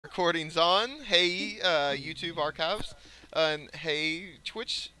recording's on. Hey, YouTube archives. And hey,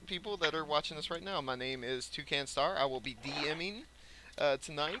 Twitch people that are watching this right now. My name is Toucan Star. I will be DMing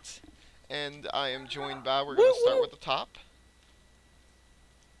tonight. And I am joined by, we're going to start with the top.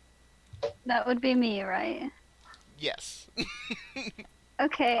 That would be me, right? Yes.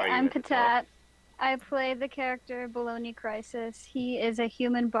 Okay, I'm Patat. I play the character Baloney Cy5is. He is a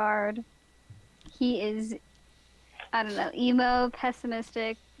human bard. He is, I don't know, emo,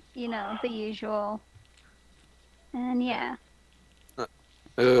 pessimistic, you know, the usual. And yeah.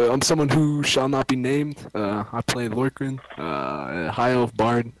 I'm someone who shall not be named. I play Lorcan, High Elf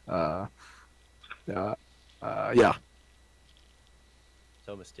Bard. Yeah.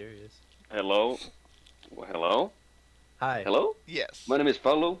 So mysterious. Hello. Hello. Hi. Hello. Yes. My name is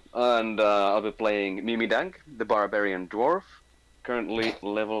Paulo, and I'll be playing Mimi Dank, the barbarian dwarf, currently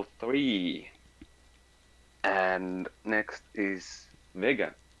level 3. And next is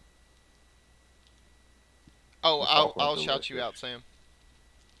Vega. Oh, I'll shout you out, Sam.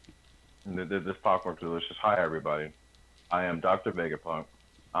 This popcorn delicious. Hi, everybody. I am Dr. Vegapunk.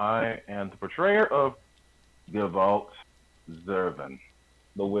 I am the portrayer of Gavelt Zervin,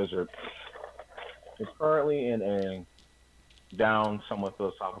 the wizard. He's currently in a down, somewhat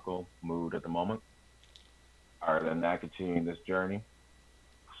philosophical mood at the moment. Other than that, continuing this journey.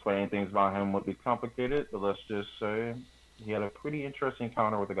 Explaining things about him would be complicated, but let's just say he had a pretty interesting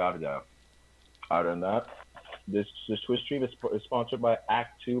encounter with the god of death. Other than that, this Twitch stream is sponsored by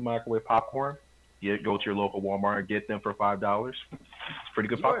Act 2 Microwave Popcorn. Go to your local Walmart and get them for $5. It's pretty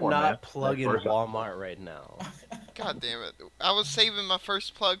good popcorn, man. You're not plugging Walmart right now. God damn it. I was saving my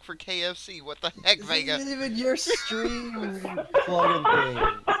first plug for KFC. What the heck, Vega? This isn't even your stream. Plugging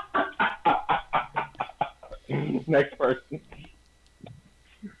things. Next person.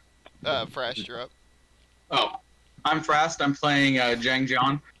 Frast, you're up. Oh, I'm Frast. I'm playing Zhang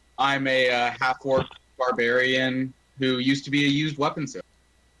Jian. I'm a half-orc barbarian who used to be a used weapons salesman.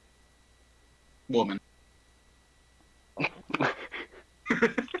 Woman.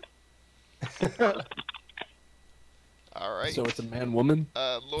 Alright. So it's a man-woman?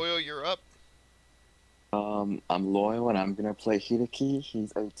 Loyal, you're up. I'm Loyal, and I'm gonna play Hideki.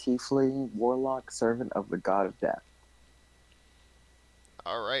 He's a tiefling warlock servant of the god of death.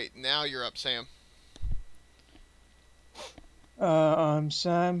 Alright, now you're up, Sam. I'm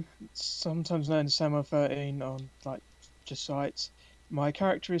Sam, sometimes known as Sam13 on just sites. My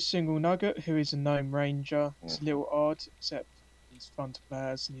character is Single Nugget, who is a gnome ranger. He's a little odd, except he's fun to play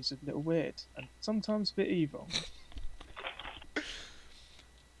as, and he's a little weird, and sometimes a bit evil.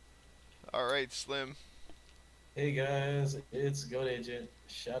 Alright, Slim. Hey guys, it's Goat Agent.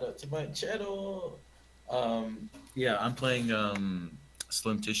 Shout out to my channel. Yeah, I'm playing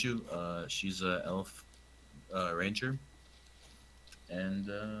Slim Tissue. She's a elf ranger.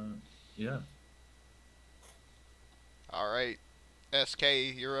 And yeah. Alright. SK,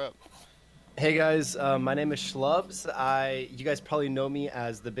 you're up. Hey guys, my name is Schlubs. You guys probably know me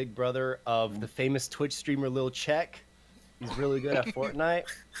as the big brother of the famous Twitch streamer Lil Check. He's really good at Fortnite.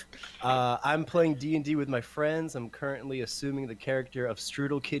 I'm playing D&D with my friends. I'm currently assuming the character of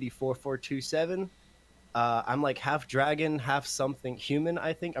Strudel Kitty 4427. I'm like half dragon, half something human,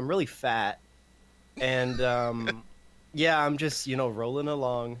 I think. I'm really fat. And yeah, I'm just, rolling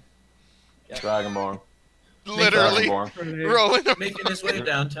along. Yeah. Dragonborn. Literally rolling making his way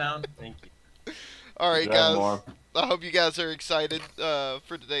downtown. Thank you. Alright guys, I hope you guys are excited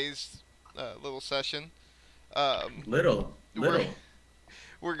for today's little session. Little.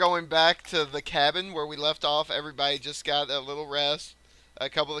 We're going back to the cabin where we left off. Everybody just got a little rest. A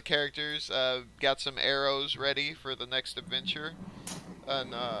couple of characters got some arrows ready for the next adventure.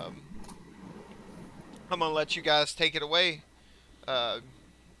 And I'm going to let you guys take it away.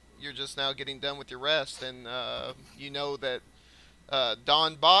 You're just now getting done with your rest, and you know that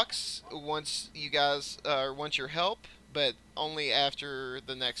Don Box wants you guys wants your help, but only after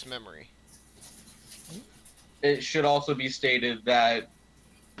the next memory. It should also be stated that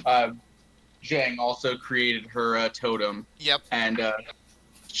Zhang also created her totem. Yep. And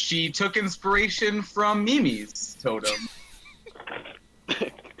she took inspiration from Mimi's totem.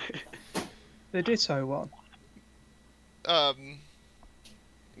 The Ditto one.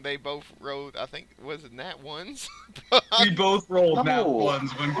 They both rolled, I think, was it nat ones? We both rolled nat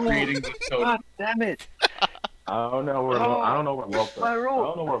ones when creating the totem. God damn it! I don't know where Loco. My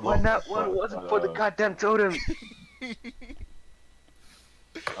roll. My nat one wasn't for the goddamn totem. I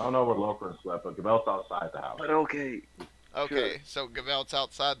don't know where Loco slept, but Gavelt's outside the house. But okay. Okay, so Gavelt's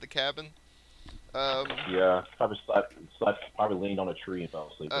outside the cabin. Yeah, probably probably leaned on a tree and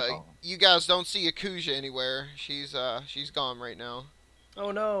fell asleep. You guys don't see Akuja anywhere. She's gone right now.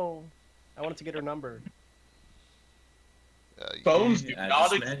 Oh no! I wanted to get her number. Bones do I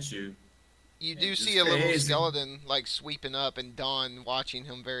not. just met you. You do It's see a little crazy. skeleton like sweeping up, and Dawn watching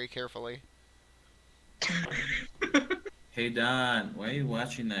him very carefully. Hey Don, why are you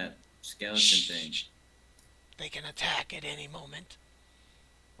watching that skeleton thing? They can attack at any moment.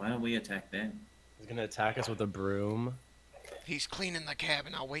 Why don't we attack them? He's gonna attack us with a broom. He's cleaning the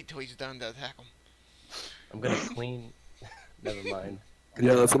cabin. I'll wait till he's done to attack him. I'm gonna clean. Never mind.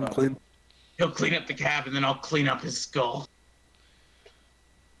 Yeah, that's what I'm clean. He'll clean up the cabin, then I'll clean up his skull.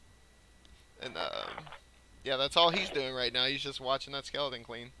 And yeah, that's all he's doing right now. He's just watching that skeleton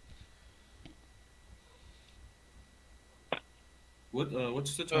clean.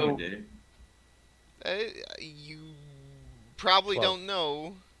 What's the time of day? You probably 12. don't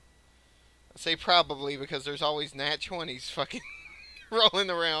know. I say probably because there's always nat 20s fucking rolling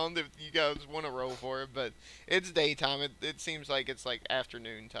around if you guys want to roll for it, but it's daytime. It seems like it's like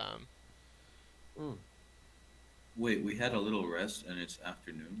afternoon time. Wait, we had a little rest and it's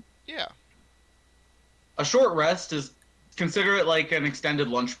afternoon? Yeah. A short rest is consider it like an extended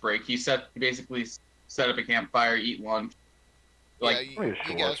lunch break. You basically set up a campfire, eat lunch. Like, yeah,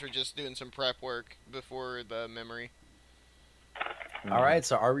 you guys were just doing some prep work before the memory. All right,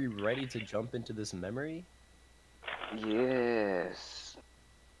 so are we ready to jump into this memory? Yes.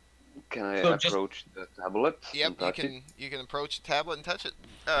 Can I So approach the tablet? Yep, and touch it? you can approach the tablet and touch it.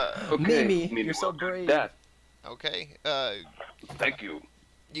 Okay. Mimi, you're so brave. That. Okay. Thank you.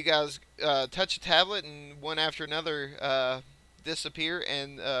 You guys touch the tablet, and one after another disappear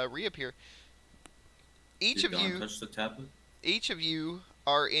and reappear. Each Did of Don you. touch the tablet? Each of you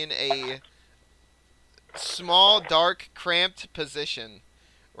are in a small, dark, cramped position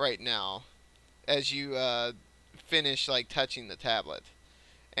right now as you finish like touching the tablet,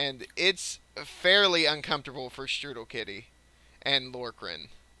 and it's fairly uncomfortable for Strudel Kitty and Lorkrin.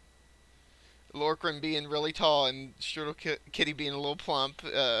 Lorkrin being really tall and Strudel Kitty being a little plump.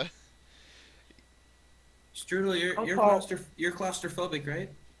 Strudel, you're claustrophobic, right?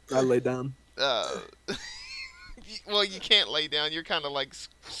 I lay down. Well, you can't lay down. You're kind of like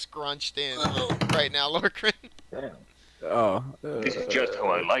scrunched in right now, Lorkrin. Damn. Oh. This is just how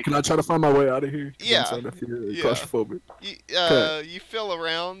I like Can it. I try to find my way out of here? 'Cause Yeah. I'm starting to feel Yeah. claustrophobic. You feel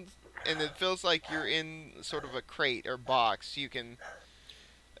around, and it feels like you're in sort of a crate or box. You can,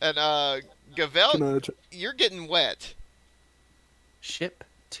 and Gavelt, you're getting wet. Ship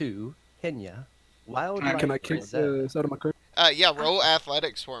to Kenya. Can I Wildlife kick Reserve. this out of my crate? Yeah, roll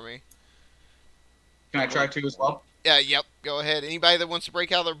athletics for me. can I try to as well? Yeah, yep. Go ahead. Anybody that wants to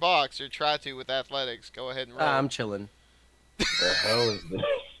break out of their box or try to with athletics, go ahead and roll. I'm chilling. The hell is this?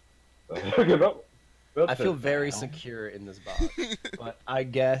 I feel very secure in this box, but I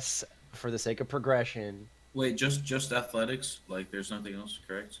guess for the sake of progression. Wait, just athletics? Like, there's nothing else,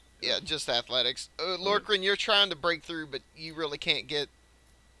 correct? Yeah, just athletics. Lorkrin, you're trying to break through, but you really can't get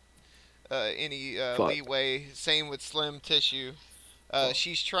any leeway. Same with Slim Tissue.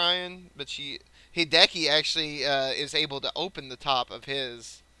 She's trying, but Hideki actually is able to open the top of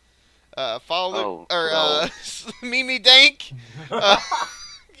his. Mimi Dank.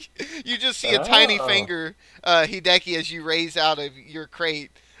 You just see a tiny finger, Hideki, as you raise out of your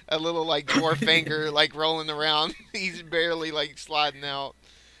crate. A little like dwarf finger, like rolling around. He's barely like sliding out,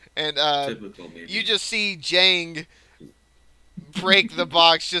 and you just see Jang break the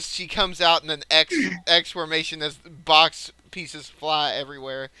box. Just she comes out in an X formation as box pieces fly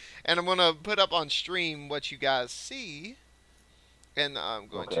everywhere. And I'm gonna put up on stream what you guys see, and I'm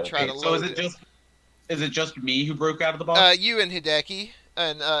going to try to load it. So is it just me who broke out of the box? You and Hideki,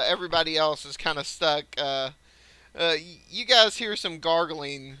 and everybody else is kind of stuck. You guys hear some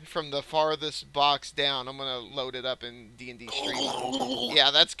gargling from the farthest box down. I'm gonna load it up in D&D stream.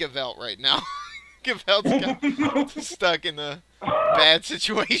 Yeah, that's Gavelt right now. Gavelt's stuck in a bad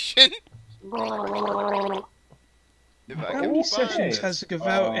situation. How many sessions has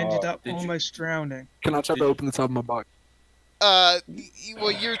Gavelt ended up almost drowning? Can I try to open the top of my box?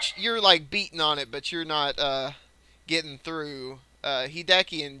 Well, you're like beating on it, but you're not getting through.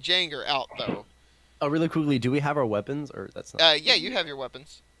 Hideki and Jang are out though. Oh, really quickly, do we have our weapons, or that's not? Yeah, you have your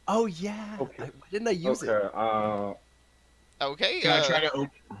weapons. Oh yeah. Okay. Why didn't I use it? Okay. Can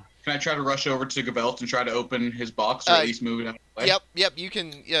I try to rush over to Gavelt and try to open his box, or at least move it out of the way? Yep. You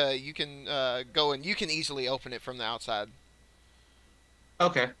can go and you can easily open it from the outside.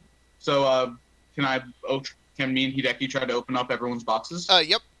 Okay. So can me and Hideki try to open up everyone's boxes?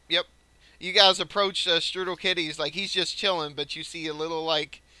 Yep. You guys approach Strudel Kitty's like he's just chilling, but you see a little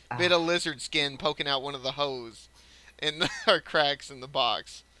like bit of lizard skin poking out one of the hose, and there are cracks in the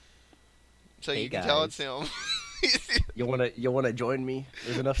box. So Hey, you can tell it's him. You wanna join me?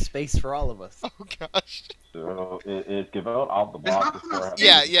 There's enough space for all of us. Oh gosh. So is Gavelt out the There's box? not enough Before I-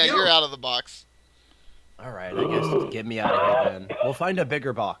 space. Yeah, you're out of the box. All right, I guess get me out of here then. We'll find a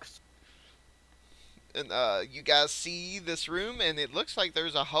bigger box. And you guys see this room, and it looks like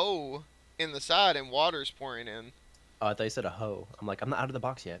there's a hole in the side, and water's pouring in. Oh, I thought you said a hoe. I'm like, I'm not out of the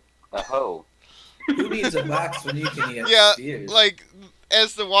box yet. A hoe. Who needs a box when you can get Yeah, spheres? like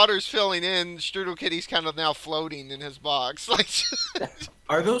as the water's filling in, Strudel Kitty's kind of now floating in his box. Like,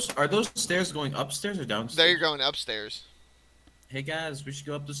 Are those stairs going upstairs or downstairs? they're going upstairs. Hey guys, we should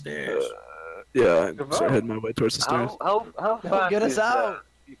go up the stairs. Yeah, start heading my way towards the stairs. How fast get us is out.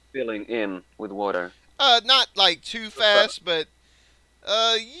 filling in with water? Not like too fast, but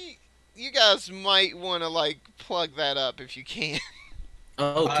you guys might want to like plug that up if you can.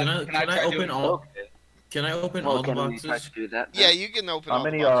 Oh, can I try open doing all? Okay. Can I open Well, all the can we try boxes? to do that? Yeah, then? you can open How all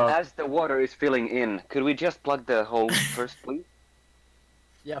the many, boxes. As the water is filling in, could we just plug the hole first, please?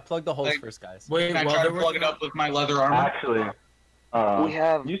 Yeah, plug the holes Like- first, guys. Wait, Can I while try to they're plug it working up with my leather armor? Actually, We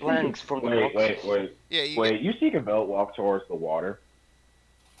have you see- planks from the wait, boxes. wait. Yeah, you Wait, you see Gavelt walk towards the water.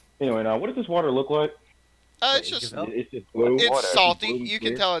 Anyway, now what does this water look like? it's just Gavelt? It's just blue. it's water. salty. Blue and You can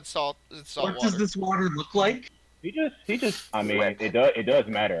clear. tell it's salt. It's salt What water. does this water look like? He just. I mean, Wet. it does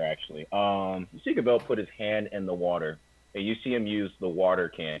matter actually. You see Gavelt put his hand in the water, and you see him use the water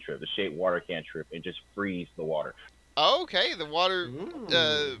cantrip, the shape water cantrip, and just freeze the water. Okay, the water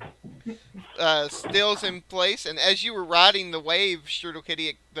stills in place, and as you were riding the wave, Strudel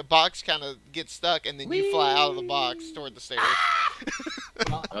Kitty, the box kind of gets stuck, and then you fly out of the box toward the stairs.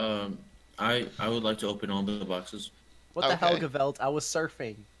 I would like to open all the boxes. What the hell, Okay. Gavelt? I was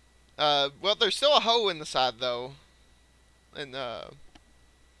surfing. Well, there's still a hole in the side though, and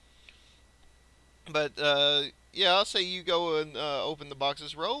but yeah, I'll say you go and open the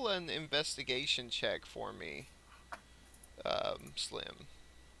boxes. Roll an investigation check for me, Slim.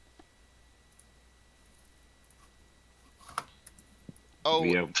 Oh,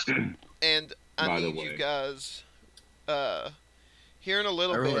 Yeah. and I By the need you way. guys, here in a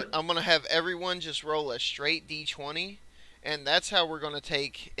little I roll bit, it. I'm gonna have everyone just roll a straight D20, and that's how we're gonna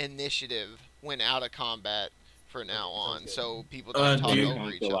take initiative when out of combat for now on, so people don't talk do you- over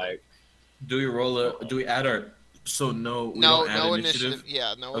each other. Do we roll a? Do we add our? So no. We No, don't add no initiative. initiative.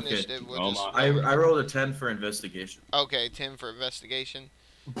 Yeah, no Okay. initiative. We'll Oh just my. I rolled a 10 for investigation. okay, 10 for investigation.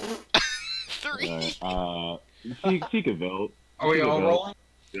 3. See Gavelt. Are we all rolling?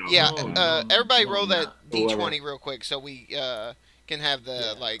 Yeah, No, no, everybody no, roll that not. D20 real quick so we can have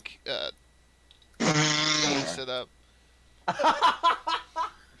the like thing set up.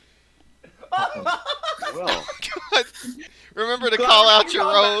 Well, Remember to call out your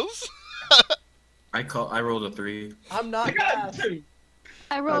rolls. I rolled a 3. I'm not fast. I rolled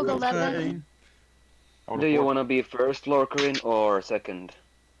I rolled 11. 13. do you want to be first, Lorcarin, or second?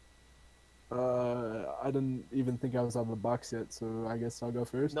 I didn't even think I was out of the box yet, so I guess I'll go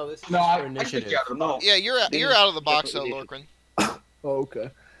first. No, this is No, just I for took initiative. you out of the box. Yeah, you're out of the box though, Definitely. Lorcarin. Oh, okay.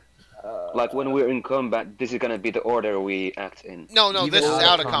 Like when we're in combat, this is gonna be the order we act in. No, Even this is out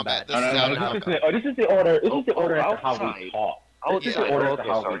out of of combat. This combat. is out of No, combat. this is the order. This is the order as to how we outside. talk. Outside. This is the order as to Okay,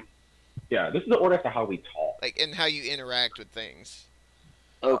 how sorry. we. Yeah, this is the order as to how we talk. Like and how you interact with things.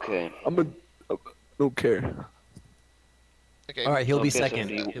 Okay. I don't care. Okay. All right, he'll be Okay, so second.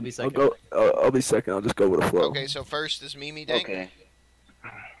 do you- He'll be I'll second. go. I'll be second. I'll just go with the flow. Okay, so first is Mimi Dank. Okay.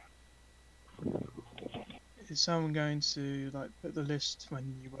 Is someone going to like put the list when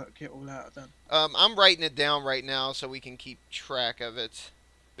you work it all out then? I'm writing it down right now so we can keep track of it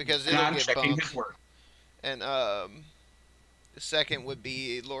because And it'll I'm get checking bumped. his work. And the second would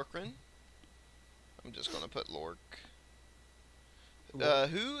be Lorcarin. I'm just gonna put Lork.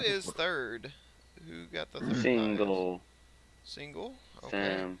 Who is third? Who got the third? knife? Single. Single. Okay.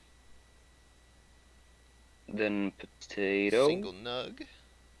 Sam. Then potato. Single nug.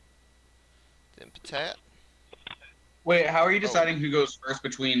 Then patat. Wait, how are you deciding who goes first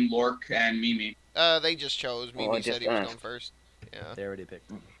between Lork and Mimi? They just chose. Oh, I Mimi said just he was asked. going first. Yeah. They already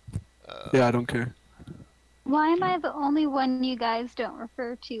picked. Yeah, I don't care. Why am I the only one you guys don't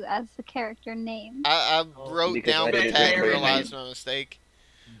refer to as the character name? I wrote Because down I didn't patat and remember realized my mistake.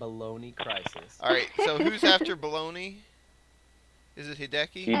 Baloney Crisis. All right. So who's after Baloney? Is it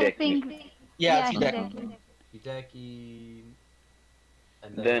Hideki? Hideki. I think. Yeah, it's Hideki. Hideki.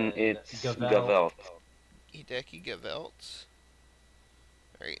 And Then it's Gavelt. Gavelt. Hideki Gavelt.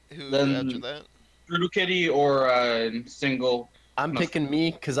 Alright, who Then- after that? Voodoo Kitty or single. I'm picking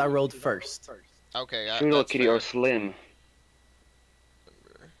me because I rolled first. Okay, Strudel that's Kitty fair. or Slim.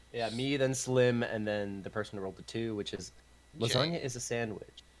 Yeah, me, then Slim, and then the person who rolled the 2, which is lasagna is a sandwich.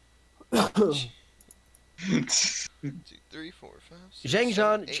 2, 3, 4, 5, 6, Zhang 7,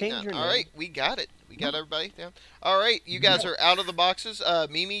 Zhan, 8, change 9. your All name. right, we got it. We got everybody down. All right, you guys are out of the boxes.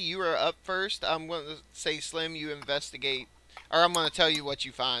 Mimi, you are up first. I'm going to say, Slim, you investigate, or I'm going to tell you what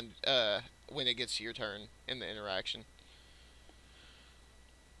you find when it gets to your turn in the interaction.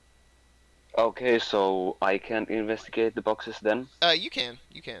 Okay, so I can't investigate the boxes then? You can.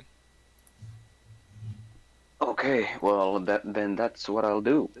 You can. Okay, well, then that's what I'll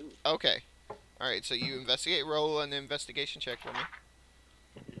do. Okay. All right, so you investigate. Roll an investigation check for me.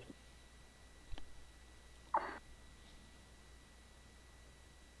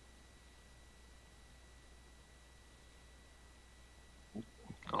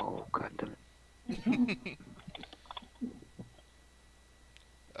 Oh, god damn it.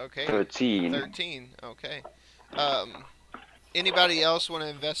 Okay. 13. 13. Okay. Anybody else want to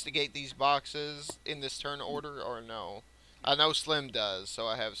investigate these boxes in this turn order or no? I know Slim does, so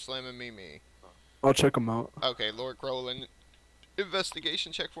I have Slim and Mimi. I'll check them out. Okay, Lord, roll an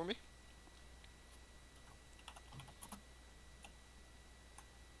investigation check for me.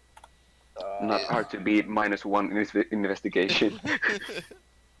 Not hard to beat, -1 in investigation.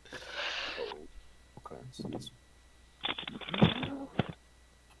 Okay. So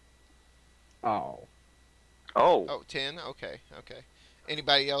oh. Oh. Oh, 10? Okay, okay.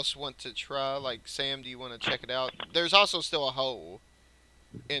 Anybody else want to try? Like, Sam, do you want to check it out? There's also still a hole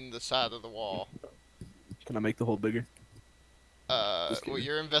in the side of the wall. Can I make the hole bigger? Well,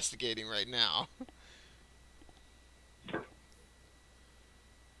 you're investigating right now.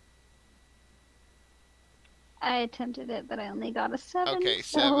 I attempted it, but I only got a 7. Okay,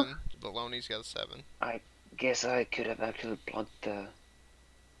 so... 7. Baloney's got a 7. I guess I could have actually plugged the...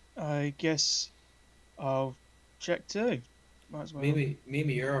 I guess I'll check too. Might as well.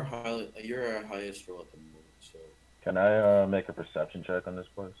 Mimi, you're our highest roll at the moment, so. Can I make a perception check on this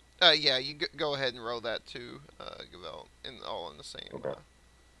place? Yeah, you go ahead and roll that too, Gavelt, and all in the same. Okay.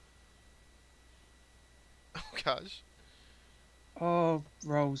 Oh gosh. Our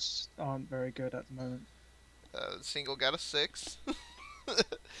rolls aren't very good at the moment. Single got a 6.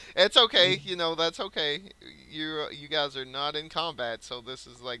 It's okay, you know, that's okay. You guys are not in combat, so this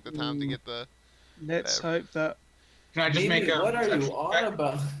is like the time to get the... Let's hope that... Can I just Mimi, make a what are you perception on check?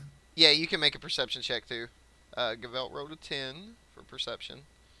 about? Yeah, you can make a perception check too. Gavelt rolled a 10 for perception.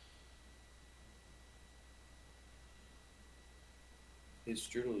 Hey,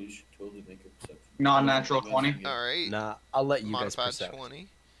 Strudel, you should totally make a perception. Non-natural 20. Alright. Nah, I'll let you Modified guys percept. 20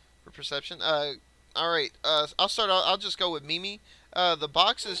 for perception. Alright, I'll start out. I'll just go with Mimi. The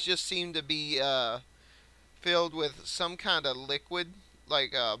boxes just seem to be filled with some kind of liquid,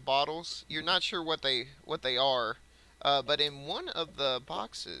 like bottles. You're not sure what they are, but in one of the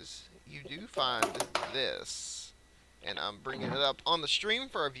boxes you do find this, and I'm bringing it up on the stream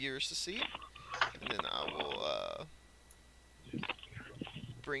for our viewers to see, and then I will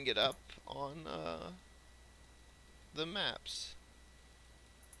bring it up on the maps,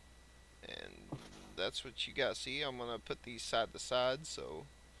 and that's what you guys see. I'm gonna put these side to side so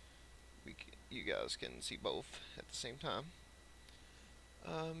you guys can see both at the same time.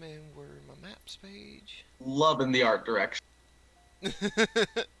 And where my maps page? Loving the art direction.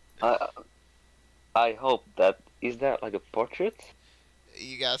 I hope that... Is that like a portrait?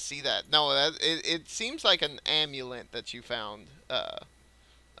 You guys see that? No, it seems like an amulet that you found,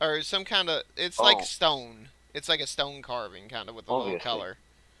 or some kind of. It's like stone. It's like a stone carving, kind of with a little color.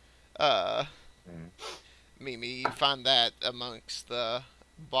 Mimi, you find that amongst the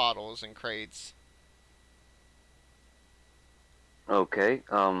bottles and crates. Okay,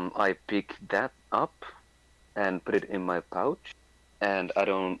 I pick that up and put it in my pouch, and I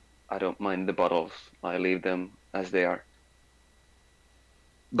don't mind the bottles. I leave them as they are.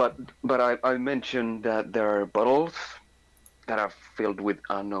 But I mentioned that there are bottles that are filled with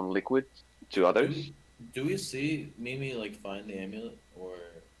unknown liquid to others. Do we see Mimi like find the amulet, or?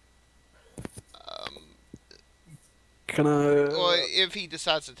 Can I? Well, if he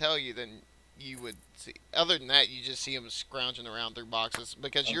decides to tell you, then you would see. Other than that, you just see him scrounging around through boxes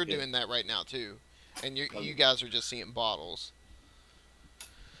because you're doing that right now too, and you guys are just seeing bottles.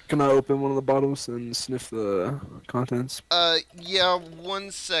 Can I open one of the bottles and sniff the contents? Yeah,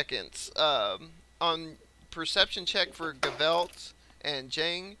 1 second. On perception check for Gavelt and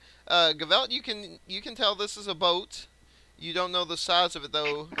Jang. Gavelt, you can tell this is a boat. You don't know the size of it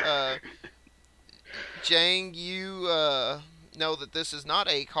though. Jang, you know that this is not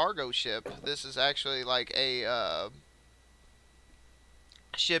a cargo ship. This is actually like a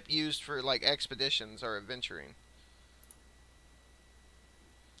ship used for like expeditions or adventuring.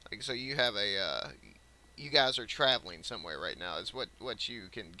 Like, so you have a you guys are traveling somewhere right now is what you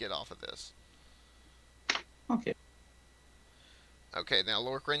can get off of this. Okay. Okay, now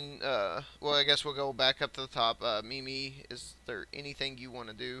Lorkrin, well, I guess we'll go back up to the top. Mimi, is there anything you want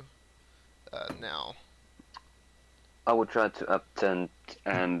to do now? I would try to attempt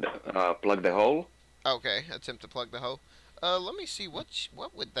and plug the hole. Okay, attempt to plug the hole. Let me see, what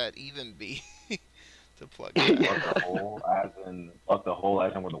would that even be to plug Plug that? the hole as in where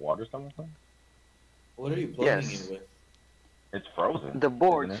the water's coming from? What are you plugging Yes. it with? It's frozen. The isn't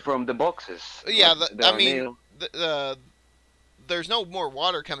boards it? from the boxes. Yeah, Like, I there are mean, nail- there's no more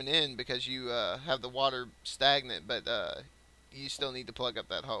water coming in because you have the water stagnant, but you still need to plug up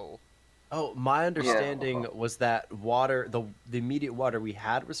that hole. Oh, my understanding was that water, the immediate water we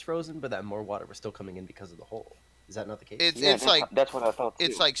had was frozen, but that more water was still coming in because of the hole. Is that not the case? It's like that's what I thought too.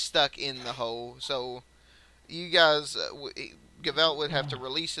 it's like stuck in the hole. So you guys, Gavelt would have to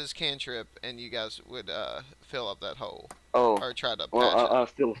release his cantrip, and you guys would fill up that hole. Oh, Or try to patch well,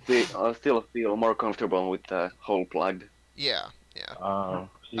 it. I still feel more comfortable with the hole plugged. Yeah. About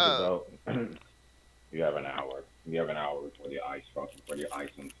you have an hour. You have an hour before the ice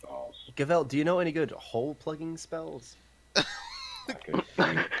installs. Gavelt, do you know any good hole plugging spells?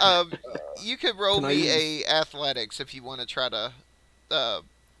 You could roll Can I me use- a athletics if you want to try to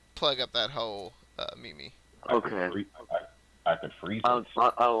plug up that hole, Mimi. Okay. I could freeze it.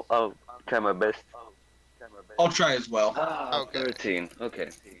 I'll try my best. I'll try as well. Okay. 13. Okay.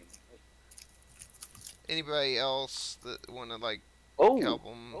 Anybody else that want to like Oh, help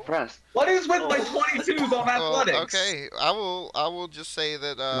them? Frost. What is with my 22s on athletics? Okay, I will just say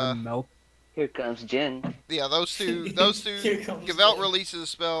that Melt. Here comes Jen. yeah, those two Here comes Gavelt Jen. releases a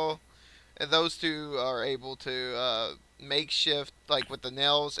spell, and those two are able to make shift like with the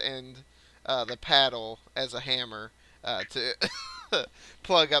nails and the paddle as a hammer to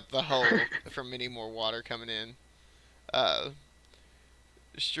plug up the hole from any more water coming in.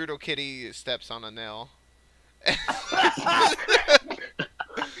 Strudel Kitty steps on a nail.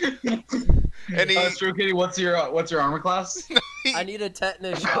 And he, Stro Kitty, what's your armor class? I need a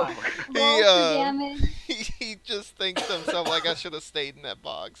tetanus shot. Roll for damage. he just thinks to himself like I should have stayed in that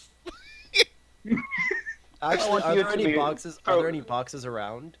box. Actually, want are you there to any be- boxes? Are there any boxes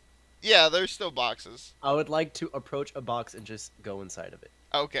around? Yeah, there's still boxes. I would like to approach a box and just go inside of it.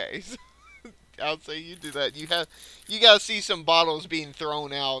 Okay. I'll say you do that. You guys see some bottles being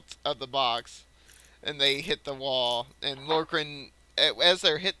thrown out of the box, and they hit the wall. And Lorkrin, as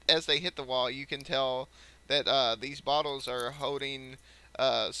they hit the wall, you can tell that these bottles are holding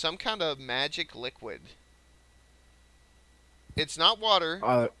some kind of magic liquid. It's not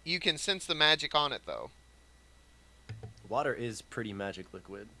water. You can sense the magic on it, though. Water is pretty magic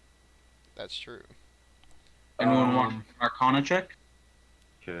liquid. That's true. Anyone want an Arcana check?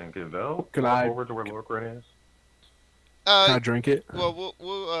 Can Gavelt Can walk I- over to where Lorkrin is? Can I drink it? Well,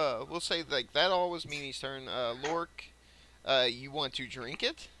 we'll say like that all was Mimi's turn. Lork, you want to drink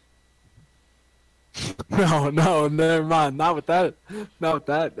it? No, never mind. Not with that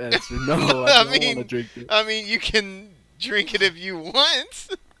answer. No, I don't want to drink it. I mean, you can drink it if you want.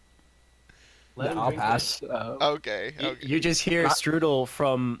 Let him I'll drink pass. Okay. You just hear Strudel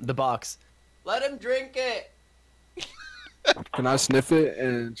from the box. Let him drink it. Can I sniff it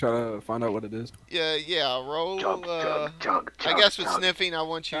and try to find out what it is? Yeah. Roll. Chug, I guess with chug. sniffing, I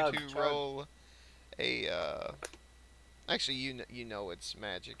want you Chug, to chug. roll a. Actually, you know it's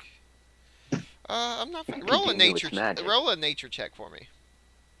magic. I'm not. Roll a You know it's nature. magic. Roll a nature check for me.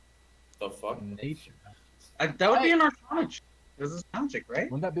 The fuck? Nature. That would be an Arcana check. This is magic, right?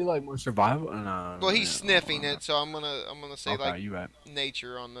 Wouldn't that be like more survival? No. Well, he's sniffing it, so I'm gonna say Okay, like you right.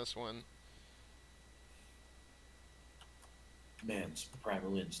 nature on this one. Man's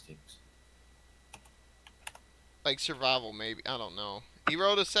primal instincts. Like survival, maybe. I don't know. He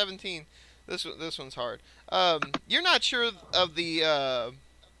rolled a 17. This one's hard. You're not sure of the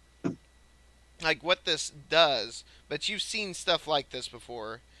like what this does, but you've seen stuff like this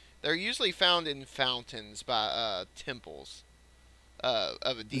before. They're usually found in fountains by temples of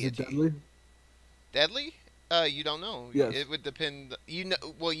a Is deity. it deadly? Deadly? You don't know. Yes. It would depend. You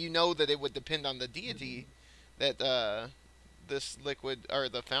know that it would depend on the deity that this liquid or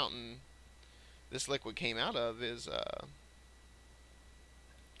the fountain this liquid came out of is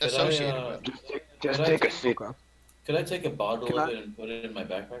associated with. Just take a sip. Okay. Could I take a bottle Can of I- it and put it in my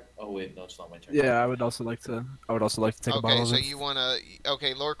backpack? Oh wait, no, it's not my turn. Yeah, I would also like to take a Okay, bottle so of it. you wanna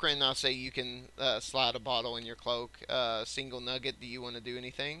Lorkrin, I'll say you can slide a bottle in your cloak. Single nugget, do you wanna do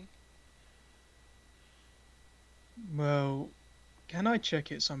anything? Well, can I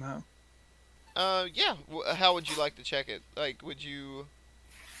check it somehow? Yeah. How would you like to check it? Like, would you?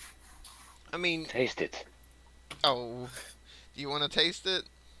 I mean, Taste it. oh, do you want to taste it?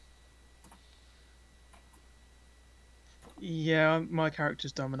 Yeah, my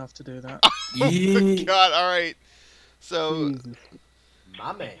character's dumb enough to do that. Oh my god, alright. So,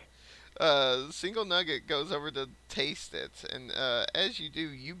 My man. Single Nugget goes over to taste it, and as you do,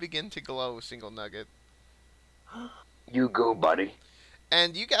 you begin to glow, Single Nugget. You go, buddy.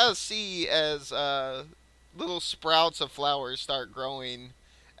 And you guys see as little sprouts of flowers start growing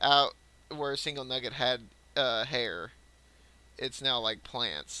out where Single Nugget had hair. It's now like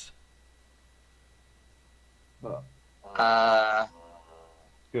plants.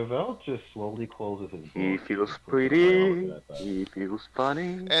 Gavelt just slowly closes his door. He feels pretty. He feels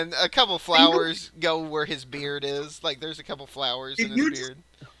funny. And a couple flowers go where his beard is. Like there's a couple flowers in his beard.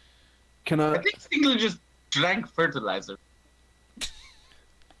 I think Single just drank fertilizer.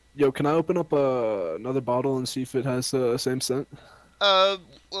 Yo, can I open up another bottle and see if it has the same scent? Well,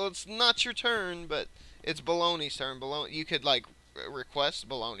 it's not your turn, but it's Baloney's turn. Baloney, you could like request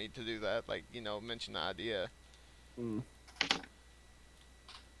Baloney to do that. Like mention the idea. Mm.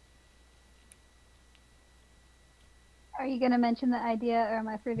 Are you gonna mention the idea, or am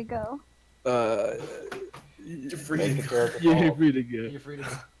I free to go? You're free to go. You're free to go. You're free to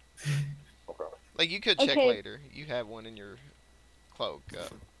go. Like you could check Okay. later. You have one in your cloak.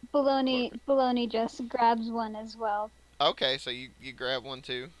 Baloney just grabs one as well. Okay, so you grab one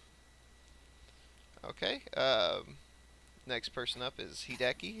too. Okay. Next person up is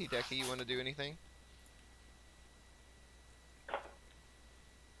Hideki. Hideki, you want to do anything?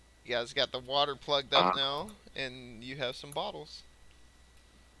 You guys got the water plugged up now, and you have some bottles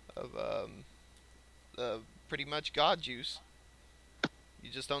of pretty much God juice.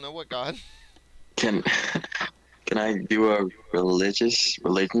 You just don't know what God. Can I do a religion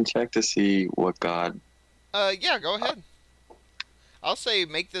check to see what God? Yeah, go ahead. I'll say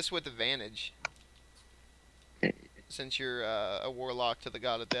make this with advantage, since you're a warlock to the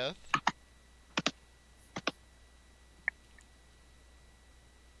God of Death.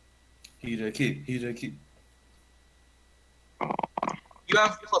 Hideki. You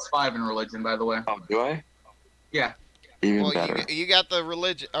have +5 in religion, by the way. Oh, do I? Yeah. Even Well, better. you got the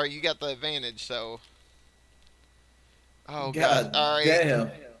religion, or you got the advantage, so. Oh God God! All right. damn.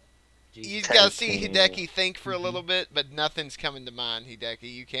 You gotta see Hideki think for a little bit, but nothing's coming to mind. Hideki,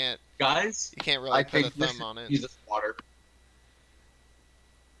 you can't Guys, really I put a think this thumb on it. uses water.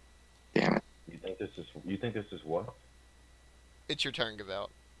 Damn it. You think this is what? It's your turn, Gavelt.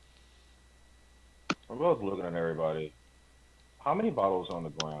 I'm both looking at everybody. How many bottles on the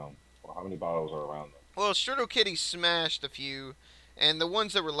ground? Or how many bottles are around them? Well, Strudel Kitty smashed a few, and the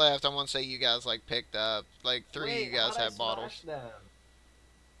ones that were left, I want to say you guys like picked up. Like three of you guys have bottles.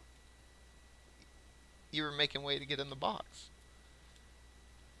 You were making way to get in the box.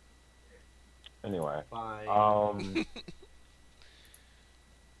 Anyway. Fine.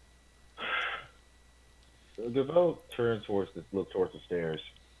 Gavelt turns look towards the stairs.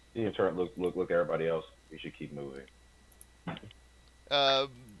 He can turn look at everybody else. We should keep moving.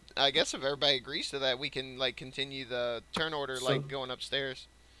 I guess if everybody agrees to that, we can like continue the turn order, like going upstairs.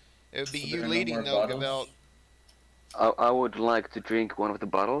 It would be So you there are no leading more though, bottles? Gavelt. I would like to drink one of the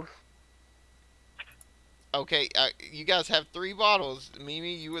bottles. Okay, you guys have 3 bottles.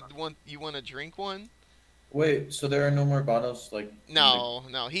 Mimi, you want to drink one? Wait, so there are no more bottles, like... No.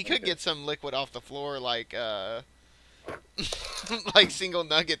 He could Okay. get some liquid off the floor, like like Single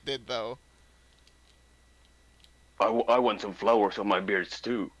Nugget did, though. I want some flowers on my beards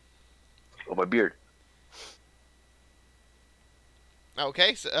too. On my beard.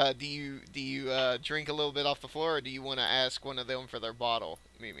 Okay, so do you drink a little bit off the floor, or do you want to ask one of them for their bottle,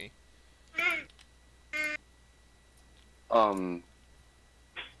 Mimi?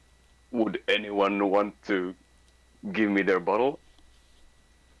 Would anyone want to give me their bottle?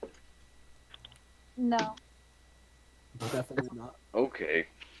 No. Definitely not. Okay.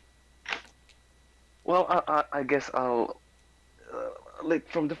 Well, I guess I'll lick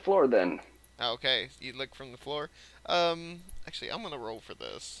from the floor then. Okay, you lick from the floor. Actually, I'm gonna roll for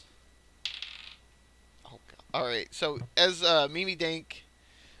this. Oh God! All right, so as Mimi Dank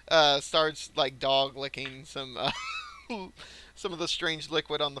starts like dog licking some some of the strange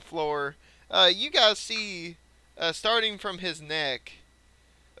liquid on the floor, you guys see starting from his neck,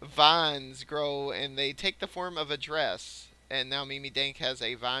 vines grow and they take the form of a dress. And now Mimi Dank has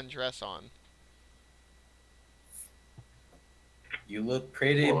a vine dress on. You look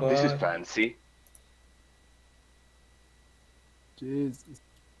pretty, Well, boy. this is fancy. Jesus.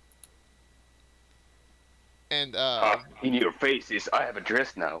 And In your faces, I have a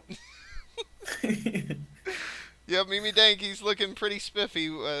dress now. yeah, Mimi Dank, he's looking pretty spiffy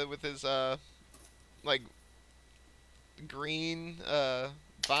with his like green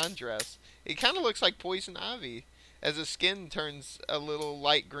vine dress. It kind of looks like poison ivy. as his skin turns a little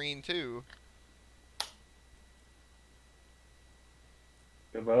light green too.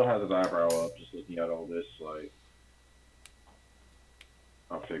 Gavelt has his eyebrow up, just looking at all this, like,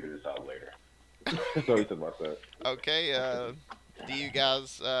 I'll figure this out later. So he said about that. Okay, do you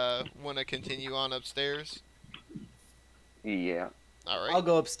guys want to continue on upstairs? Yeah. Alright. I'll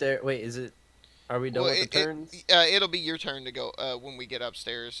go upstairs. Wait, is it? Are we done with the turns? It'll be your turn to go when we get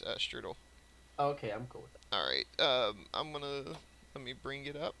upstairs, Strudel. Okay, I'm cool with that. Alright, I'm gonna... Let me bring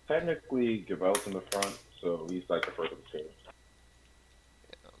it up. Technically, Gavelt's in the front, so he's like the first of the stairs.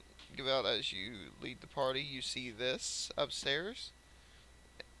 Gavelt, as you lead the party, you see this upstairs.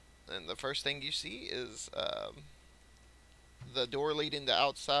 And the first thing you see is the door leading to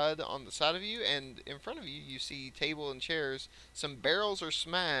outside on the side of you, and in front of you, you see table and chairs. Some barrels are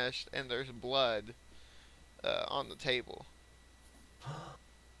smashed, and there's blood on the table.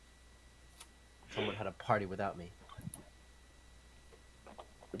 Someone had a party without me.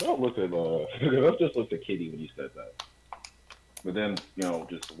 Gavelt just looked at Kitty when you said that. But then, you know,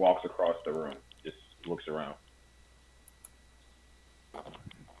 just walks across the room, just looks around.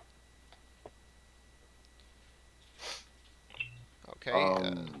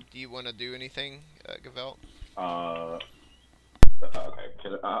 Okay, do you want to do anything, Gavelt? Okay,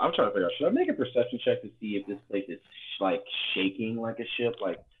 I'm trying to figure out, should I make a perception check to see if this place is, like, shaking like a ship?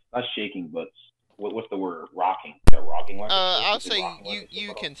 Like, not shaking, but what's the word? Rocking. Yeah, rocking like a ship? I'll say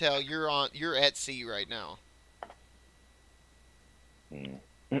you can tell you're at sea right now.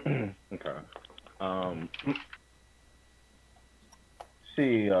 Okay.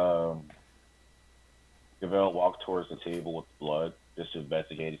 Gavelt walked towards the table with blood just to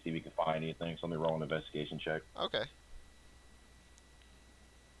investigate to see if we can find anything. So let me roll an investigation check. Okay.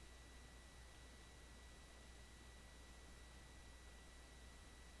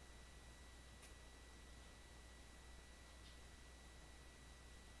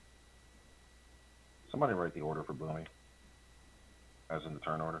 Somebody write the order for Baloney. As in the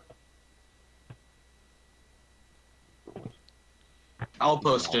turn order. I'll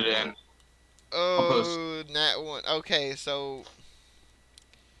post it in. Oh, nat one. Okay, so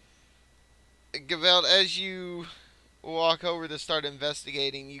Gavelt, as you walk over to start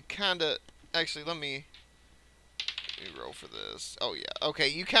investigating, you kind of actually let me roll for this. Oh yeah. Okay,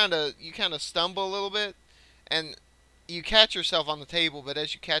 you kind of stumble a little bit, and you catch yourself on the table. But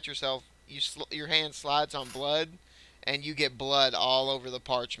as you catch yourself, your hand slides on blood, and you get blood all over the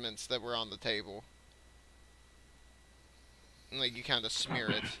parchments that were on the table. Like you kind of smear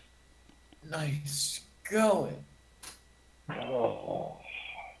it. Nice going. Oh,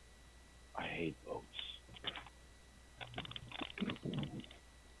 I hate boats.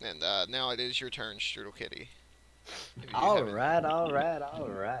 And now it is your turn, Strudel Kitty. All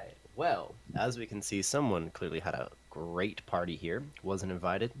right. Well, as we can see, someone clearly had a great party here. Wasn't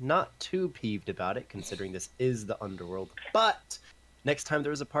invited. Not too peeved about it, considering this is the underworld. But next time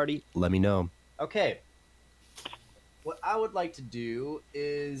there is a party, let me know. Okay. What I would like to do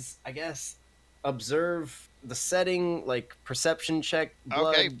is, I guess, observe the setting, like perception check,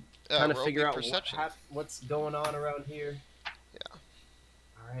 blood, okay. kind of figure out what's going on around here. Yeah.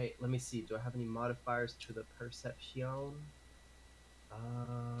 All right, let me see. Do I have any modifiers to the perception?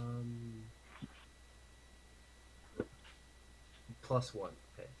 +1.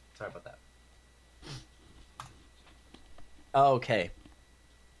 Okay, sorry about that. Okay.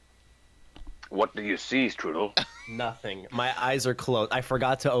 What do you see, Strudel? Nothing. My eyes are closed. I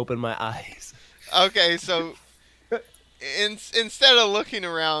forgot to open my eyes. Okay, so instead of looking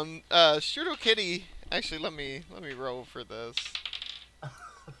around, Strudel Kitty. Actually, let me roll for this.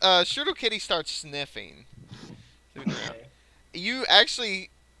 Strudel Kitty starts sniffing. Okay. You actually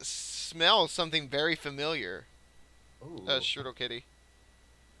smell something very familiar. Ooh. Strudel Kitty.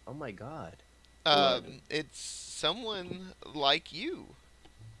 Oh my god. It's someone like you.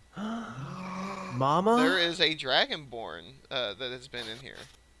 Mama? There is a dragonborn that has been in here.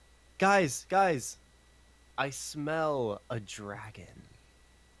 Guys, I smell a dragon.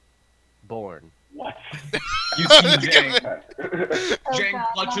 Born. What? You see Jang. Oh, Jang God,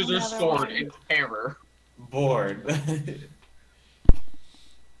 clutches not her another sword one. in terror. Bored.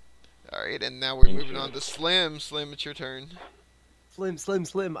 Alright, and now we're moving on to Slim. Slim, it's your turn.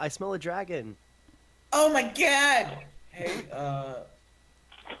 Slim, I smell a dragon. Oh my god! Hey,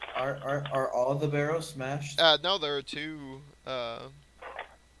 are all the barrels smashed? No, there are two,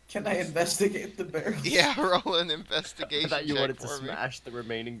 Can I investigate the barrels? Yeah, roll an I investigation thought you check wanted to for me. smash the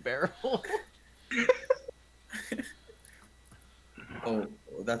remaining barrel. Oh,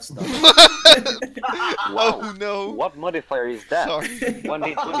 that's not. Wow. Oh no. What modifier is that? Sorry.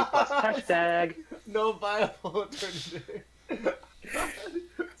 1d20 plus hashtag. No viable alternative.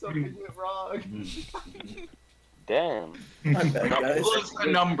 Something went wrong. Damn. My bad, guys. What's the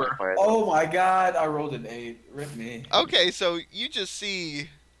number? Oh my god, I rolled an 8. Rip me. Okay, so you just see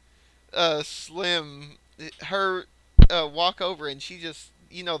Slim, her walk over, and she just,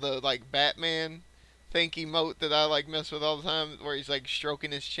 you know, the like Batman think emote that I like mess with all the time, where he's like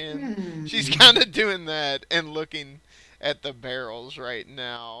stroking his chin. She's kind of doing that and looking at the barrels right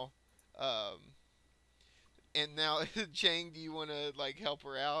now. And now, Chang, do you want to like help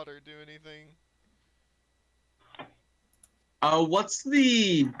her out or do anything? What's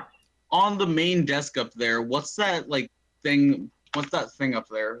the on the main desk up there? What's that like thing? What's that thing up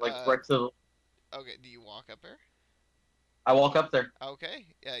there? Like right to. Okay, do you walk up there? I walk up there. Okay,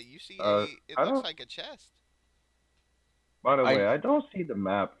 yeah, you see it I looks don't. like a chest. By the way, I don't see the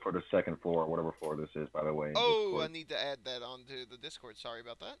map for the second floor, whatever floor this is. By the way, in Oh, Discord. I need to add that onto the Discord. Sorry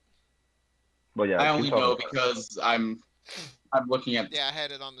about that. But yeah, I keep only talking know about it. because I'm looking at. Yeah, I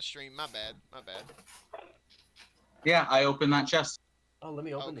had it on the stream. My bad. My bad. Yeah, I opened that chest. Oh, let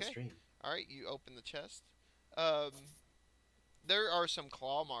me open the Okay. stream. All right, you open the chest. There are some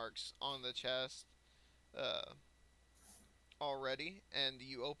claw marks on the chest already, and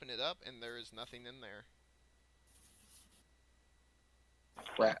you open it up, and there is nothing in there.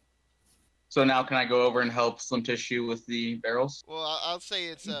 Right. So now can I go over and help Slim Tissue with the barrels? Well, I'll say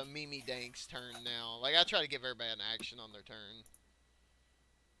it's Mimi Dank's turn now. Like, I try to give everybody an action on their turn.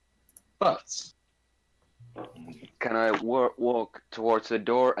 But Can I walk towards the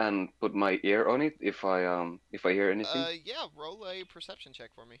door and put my ear on it if I hear anything? Yeah, roll a perception check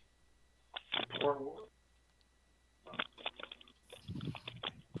for me.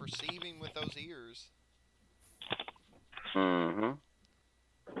 Perceiving with those ears. Mm-hmm.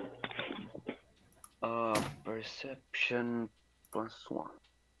 Perception +1.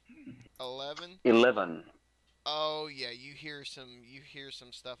 11. 11. Oh yeah, you hear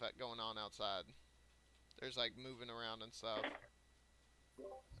some stuff going on outside. There's like moving around and stuff.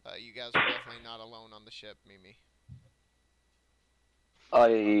 You guys are definitely not alone on the ship, Mimi.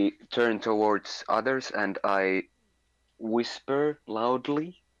 I turn towards others and I whisper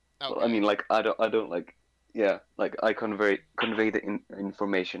loudly. Okay. Well, I mean, like I don't like, yeah, like I convey the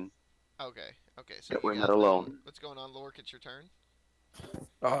information. Okay. Okay. So That you we're guys not know alone. what's going on, Lork? It's your turn.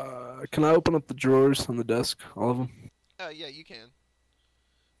 Can I open up the drawers on the desk, all of them? Yeah, you can.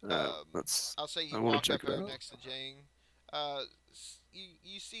 That's. I'll say I you wanna walk check up it there out. next to Jane.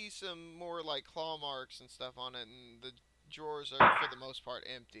 You see some more like claw marks and stuff on it, and the drawers are for the most part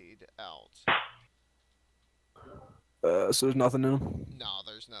emptied out. So there's nothing in them. No,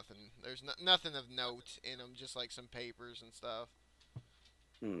 there's nothing. There's nothing of note in them. Just like some papers and stuff.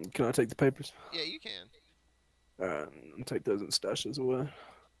 Can I take the papers? Yeah, you can. And take those and stash those away.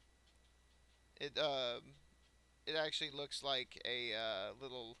 It actually looks like a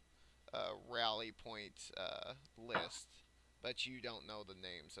little rally point list, but you don't know the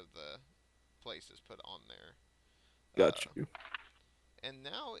names of the places put on there. Got you. And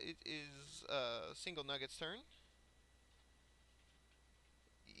now it is Single Nugget's turn.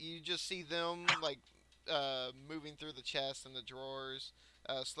 You just see them like moving through the chest and the drawers.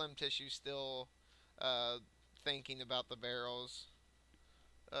 Slim Tissue still thinking about the barrels.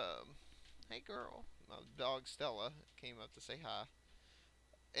 Hey girl, dog Stella came up to say hi.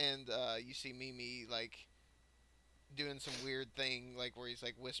 And you see Mimi like doing some weird thing, like where he's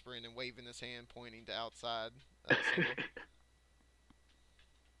like whispering and waving his hand, pointing to outside.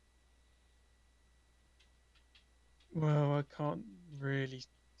 Well, I can't really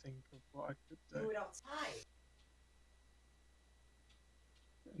think of what I could do. Do it outside.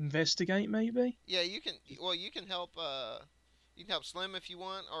 Investigate, maybe? Yeah, you can. Well, you can help. You can help Slim if you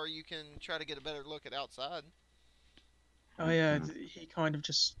want, or you can try to get a better look at outside. Oh yeah, he kind of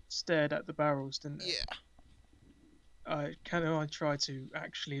just stared at the barrels, didn't he? Yeah. Can I try to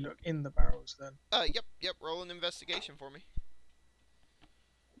actually look in the barrels then? Yep. Roll an investigation for me.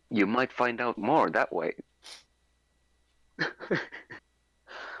 You might find out more that way.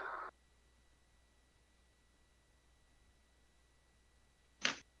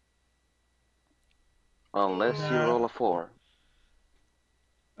 Unless you roll a 4.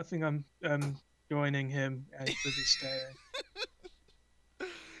 I think I'm joining him with his staring.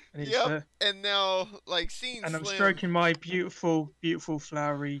 And Yep. And now, like, seeing and Slim... I'm stroking my beautiful,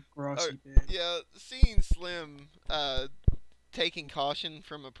 flowery, grassy beard. Yeah, seeing Slim taking caution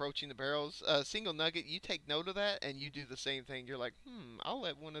from approaching the barrels. Single Nugget, you take note of that, and you do the same thing. You're like, I'll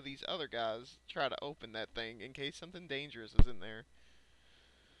let one of these other guys try to open that thing in case something dangerous is in there.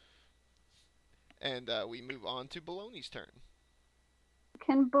 And we move on to Baloney's turn.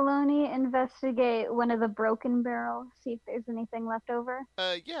 Can Baloney investigate one of the broken barrels, see if there's anything left over?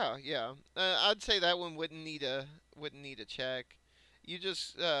 Yeah. I'd say that one wouldn't need a check. You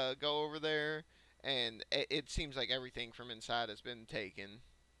just go over there, and it seems like everything from inside has been taken.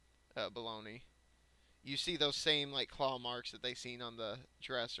 Baloney. You see those same like claw marks that they seen on the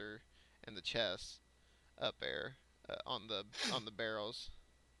dresser and the chest up there on the barrels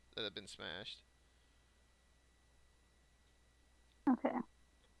that have been smashed. Okay.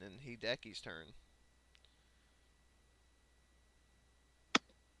 And Hideki's turn.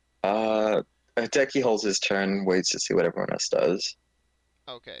 Hideki holds his turn, waits to see what everyone else does.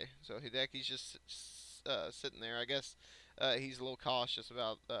 Okay, so Hideki's just sitting there. I guess he's a little cautious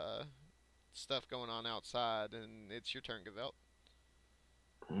about stuff going on outside, and it's your turn, Gavelt.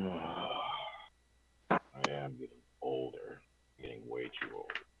 I am getting older. Getting way too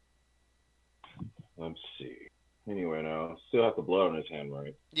old. Let's see. Anyway, now, still have the blood on his hand,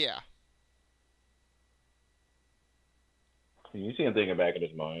 right? Yeah. You see him thinking back in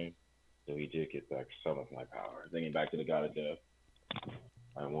his mind. So he did get back some of my power. Thinking back to the god of death.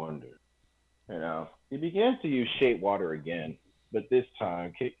 I wonder. He begins to use shape water again. But this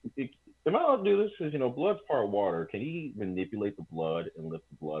time, am I allowed to do this? Because, blood's part water. Can he manipulate the blood and lift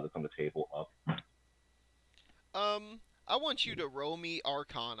the blood that's on the table up? I want you to roll me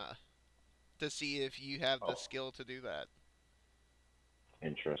Arcana to see if you have the skill to do that.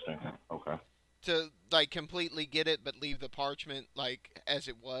 Interesting. Okay. To like completely get it, but leave the parchment like as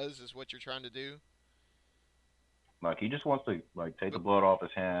it was, is what you're trying to do. Like he just wants to take the blood off his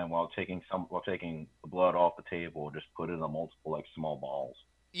hand while taking the blood off the table, just put it in multiple small balls.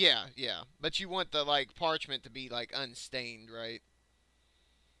 Yeah. But you want the parchment to be unstained, right?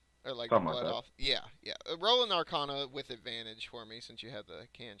 Or the blood off. Yeah. Roll an Arcana with advantage for me since you have the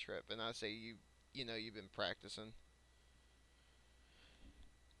cantrip, and I say you've been practicing.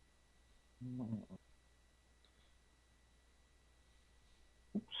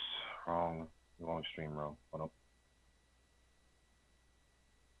 Oops, wrong stream row. Hold on.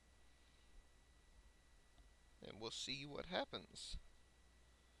 And we'll see what happens.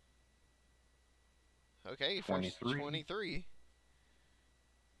 Okay, 23. 23.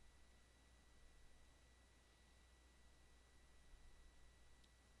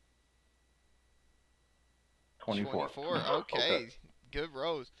 24. Okay. Good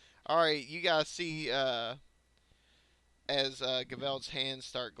rolls. Alright, you guys see as Gavelt's hands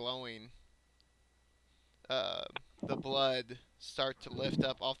start glowing, the blood start to lift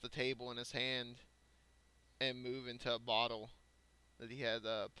up off the table in his hand and move into a bottle that he had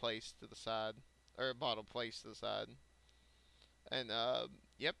placed to the side. Or a bottle placed to the side. And,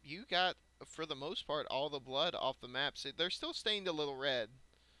 yep, you got, for the most part, all the blood off the maps. They're still stained a little red,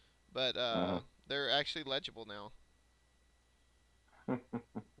 but they're actually legible now.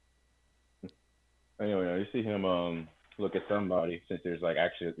 Anyway, you see him look at somebody, since there's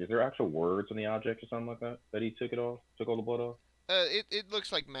is there actual words on the object or something like that he took all the blood off? It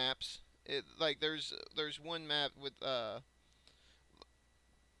looks like maps. There's one map with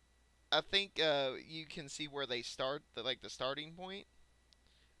I think you can see where they start, the starting point,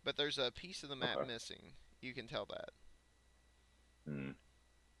 but there's a piece of the map missing. You can tell that.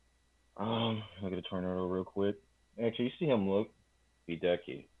 I'm gonna turn it over real quick. Actually, you see him look,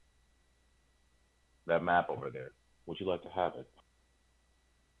 Hideki. That map over there. Would you like to have it?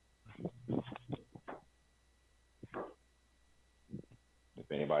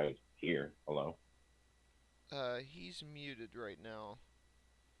 If anybody's here, hello. He's muted right now.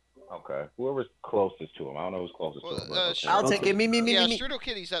 Okay. Whoever's closest to him. I don't know who's closest to him. Okay. I'll take it. Me. Yeah, Strudel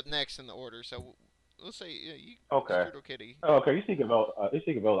Kitty's up next in the order, so let's say you. Okay. Strudel Kitty. Okay. You see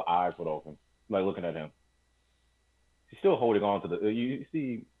Gavel's eyes were open, looking at him. He's still holding on to the. You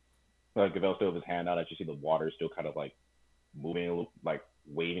see, Gavel still with his hand out. As you see the water still kind of moving a little,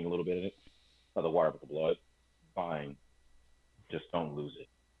 waving a little bit in it. Not the water, but the blood. Fine. Just don't lose it.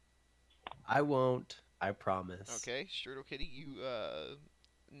 I won't. I promise. Okay, Strudel Kitty, you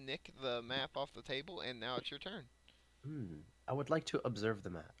nick the map off the table, and now it's your turn. I would like to observe the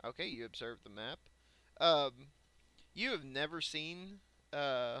map. Okay, you observe the map. You have never seen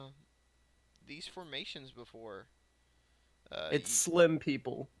these formations before. It's slim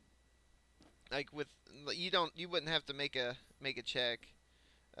people. You wouldn't have to make a check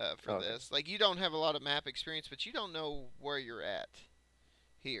for this. You don't have a lot of map experience, but you don't know where you're at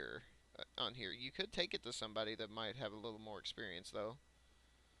here on here. You could take it to somebody that might have a little more experience, though.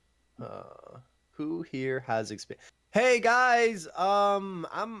 Who here has experience? Hey guys, I'm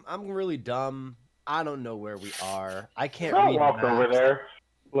really dumb. I don't know where we are. I can't read walk over there.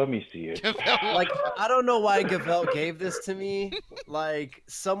 Let me see it. Like, I don't know why Gavelt gave this to me. Like,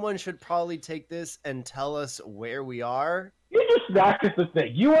 someone should probably take this and tell us where we are. You just act as the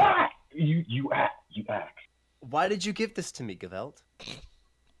thing. You act. You act. Why did you give this to me, Gavelt?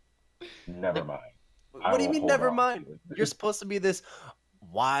 Never mind. What do you mean, never mind? You're supposed to be this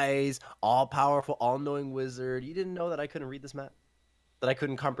wise, all-powerful, all-knowing wizard. You didn't know that I couldn't read this map? That I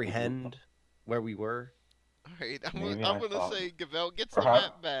couldn't comprehend where we were? Alright, I'm gonna say Gavelt gets the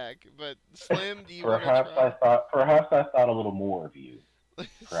map back, but Slim, do you want to Perhaps I thought a little more of you.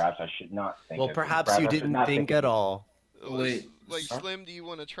 Perhaps I should not think. Well, perhaps you didn't think at all. Wait, like Slim, do you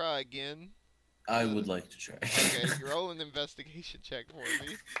want to try again? I would like to try. Okay, roll an investigation check for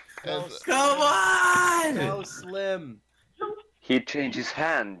me. Come on! No, Slim. He changes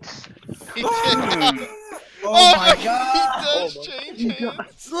hands. Oh my god! He does change hands.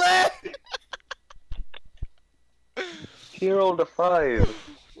 Slim! He rolled a 5.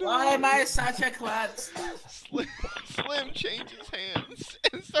 Why am I such a klutz? Slim changes hands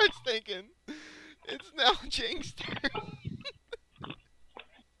and starts thinking, it's now Jing's turn.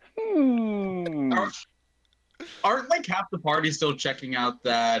 Aren't like half the party still checking out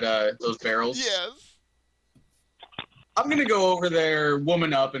that those barrels? Yes. I'm gonna go over there,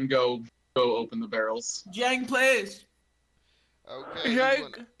 woman up, and go open the barrels. Jang, please. Okay.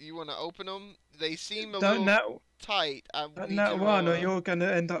 You wanna open them? They seem a little tight. That one, or you're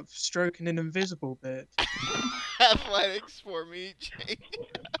gonna end up stroking an invisible bit. Athletics for me, Jane.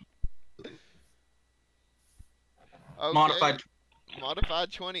 Okay.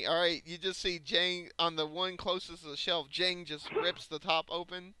 Modified 20. Alright, you just see Jane on the one closest to the shelf. Jane just rips the top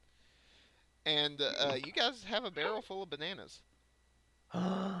open. And you guys have a barrel full of bananas.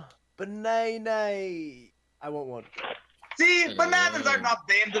 Banana! I want one. See, bananas are not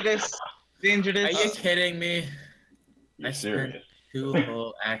dangerous. Are you kidding me? You're serious. 2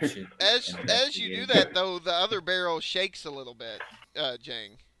 whole action. As you do that, though, the other barrel shakes a little bit,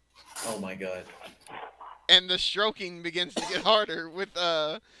 Jang. Oh my god. And the stroking begins to get harder with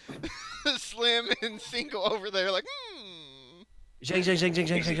Slim and Single over there like, Jang. Is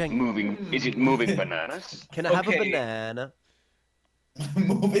it moving bananas? Can I have a banana?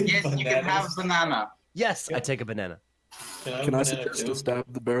 Yes, you can have a banana. Yes, I take a banana. Can I suggest to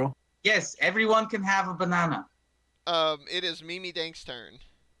stab the barrel? Yes, everyone can have a banana. It is Mimi Dank's turn.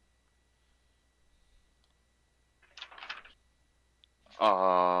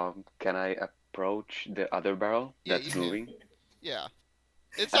 Can I approach the other barrel that's moving? Yeah.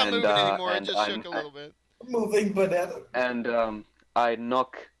 It's not moving anymore, it just shook a little bit. Moving banana. And I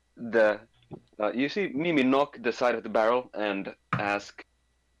knock the... you see Mimi knock the side of the barrel and ask,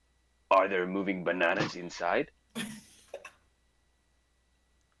 are there moving bananas inside?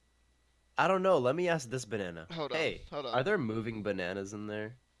 I don't know. Let me ask this banana. Hold on. Are there moving bananas in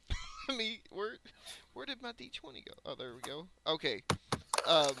there? Where did my D20 go? Oh, there we go. Okay.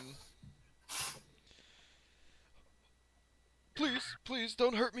 Please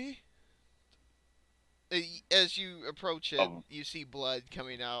don't hurt me. As you approach it, you see blood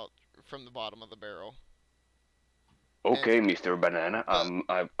coming out from the bottom of the barrel. Okay, Mr. Banana.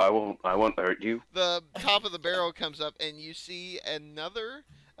 I won't hurt you. The top of the barrel comes up, and you see another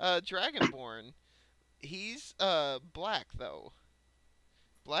Dragonborn. He's black though.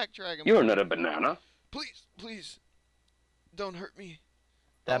 Black Dragonborn. You're not a banana. Please, don't hurt me.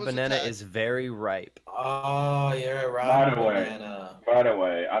 That banana is very ripe. Oh, you're right. By the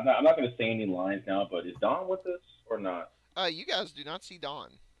way, I'm not going to say any lines now, but is Dawn with us or not? You guys do not see Dawn.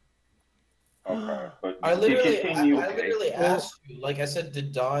 Okay, but I literally asked you, like I said,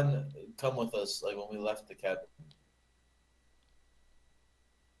 did Dawn come with us, like when we left the cabin?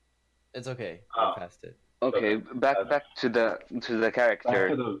 It's okay. I passed it. Okay, back to the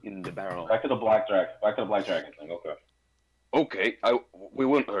character in the barrel. Back to the black dragon thing. Okay. Okay, we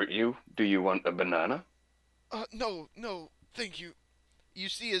won't hurt you. Do you want a banana? No, thank you. You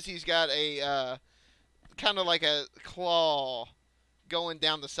see as he's got a kind of like a claw going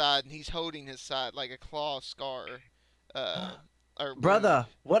down the side, and he's holding his side like a claw scar. Brother,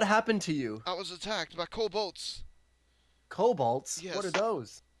 what happened to you? I was attacked by kobolds. Kobolds? Yes. What are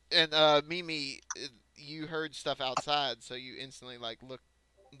those? And Mimi, you heard stuff outside, so you instantly like look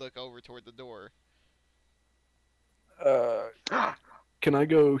over toward the door. Can I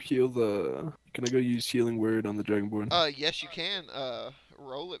go heal the? Can I go use healing word on the Dragonborn? Yes, you can.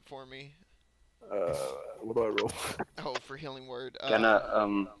 Roll it for me. What do I roll? Oh, for healing word. Can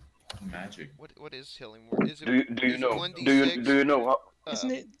I magic? What is healing word? Is it? Do you know? Do you know how?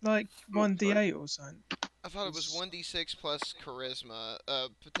 Isn't it like 1d8 or something? I thought it was 1d6 plus charisma.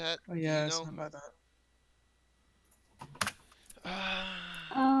 Patet. Oh yeah, you know? something like that.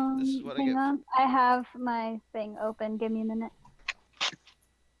 This is what I hang get. on. I have my thing open. Give me a minute.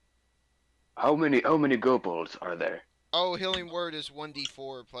 How many kobolds are there? Oh, healing word is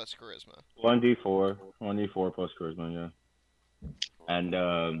 1d4 plus charisma. 1d4 plus charisma, yeah. And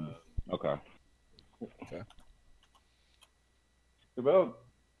okay. Okay. About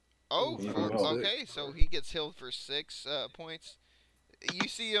Oh, About okay, so he gets healed for 6 points. You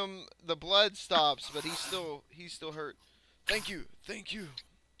see him, the blood stops, but he's still hurt. Thank you.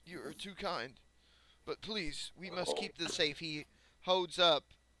 You are too kind. But please, we must keep this safe. He holds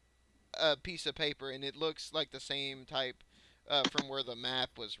up a piece of paper, and it looks like the same type from where the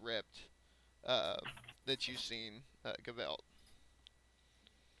map was ripped that you've seen, Gavelt.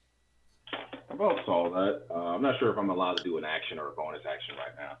 about saw that. I'm not sure if I'm allowed to do an action or a bonus action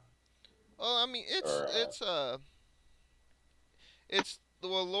right now. Well, I mean,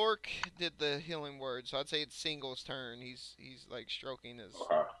 well, Lork did the healing word, so I'd say it's Single's turn. He's like stroking his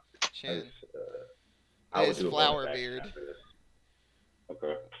chin. I would His do a flower bonus action beard. after this.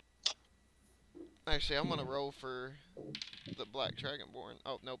 Okay. Actually, I'm gonna roll for the Black Dragonborn.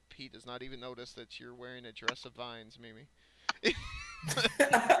 Oh nope, he does not even notice that you're wearing a dress of vines, Mimi.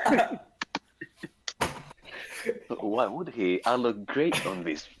 Why would he? I look great on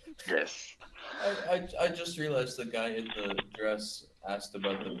this dress. I just realized the guy in the dress asked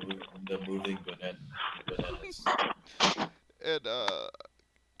about the moving bananas. And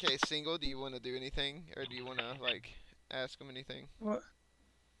okay, Single, do you want to do anything, or do you want to like ask him anything? What?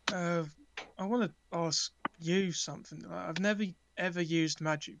 I want to ask you something. I've never ever used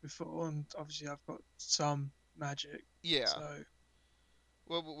magic before, and obviously I've got some magic. Yeah. So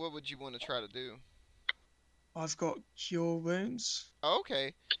What would you want to try to do? I've got cure wounds. Oh,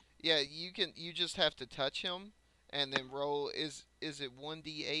 okay. Yeah, you just have to touch him and then roll. Is it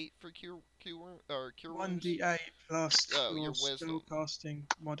 1d8 for cure wounds? 1d8 plus your your wisdom. spellcasting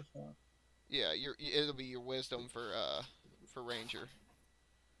modifier. Yeah, it'll be your wisdom for ranger.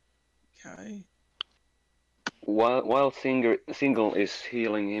 Okay. While Single is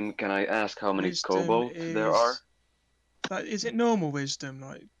healing him, can I ask how many kobolds there are? Like, is it normal wisdom,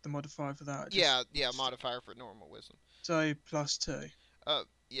 like the modifier for that? Yeah, modifier for normal wisdom. So +2.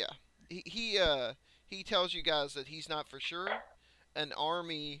 Yeah. He tells you guys that he's not for sure. An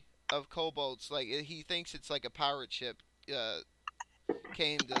army of kobolds, like he thinks it's like a pirate ship,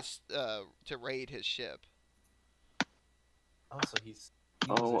 came to raid his ship. Oh, so he's.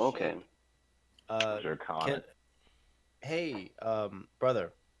 Oh, okay. Hey,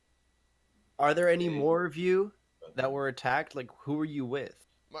 brother. Are there any more of you that were attacked? Like, who were you with?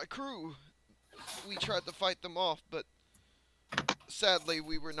 My crew. We tried to fight them off, but sadly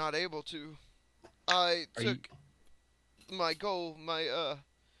we were not able to. I took my goal,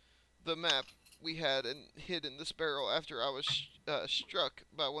 the map we had, and hid in this barrel after I was struck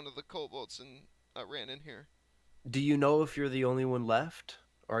by one of the kobolds, and I ran in here. Do you know if you're the only one left,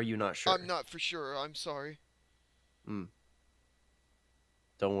 or are you not sure? I'm not for sure. I'm sorry.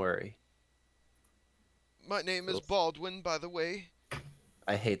 Don't worry. My name is Baldwin, by the way.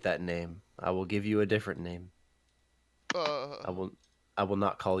 I hate that name. I will give you a different name. I will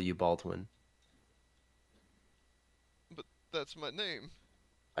not call you Baldwin. But that's my name.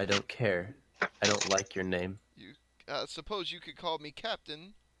 I don't care. I don't like your name. Suppose you could call me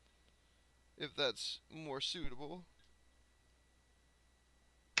Captain, if that's more suitable.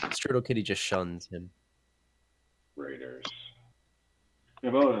 Strudel Kitty just shuns him. Raiders.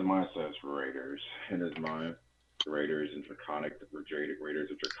 Yeah, well, in my says Raiders. In his mind, Raiders and Draconic, the Raiders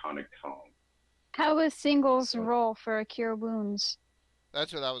of Draconic tongue. How was Single's roll for cure wounds?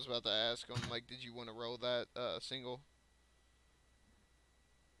 That's what I was about to ask him. Like, did you want to roll that Single?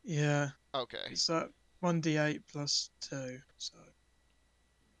 Yeah. Okay. It's that 1d8 +2. So.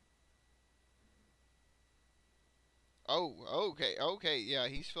 Oh, okay. Yeah,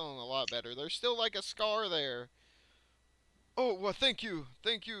 he's feeling a lot better. There's still like a scar there. Oh, well, thank you,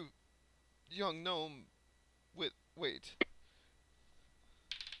 young gnome. Wait.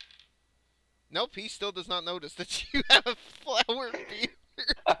 Nope, he still does not notice that you have a flower beard.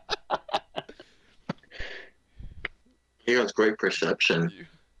 He has great perception.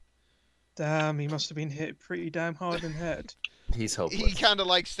 Damn, he must have been hit pretty damn hard in the head. He's hopeless. He kind of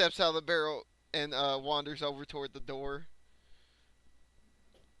like steps out of the barrel and wanders over toward the door.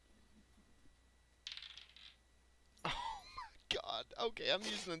 Oh my god. Okay, I'm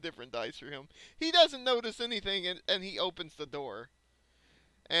using a different dice for him. He doesn't notice anything, and he opens the door.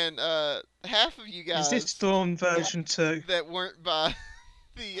 And half of you guys... Is this Dawn version 2? ...that weren't by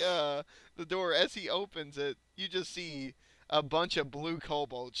the door, as he opens it, you just see a bunch of blue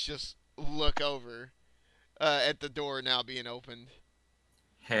kobolds just look over at the door now being opened.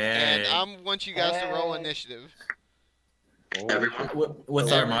 Hey. And I want you guys to roll initiative. Everyone.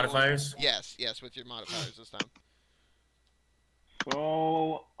 With our modifiers? Yes, with your modifiers this time.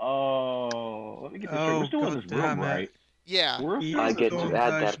 So, let me get this straight. We're still in this room, right? Yeah. I get to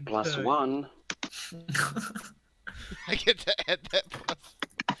add that +1. I get to add that plus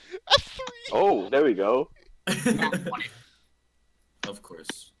a 3. Oh, there we go. Of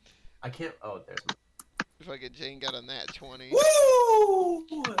course. I can't. Oh, there's. Fucking Jane got a nat 20. Woo!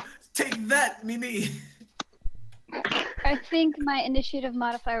 Take that, Mimi. I think my initiative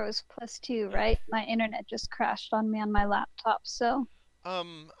modifier was +2, right? My internet just crashed on me on my laptop, so.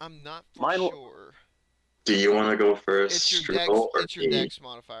 I'm not for sure. Do you want to go first? It's your dex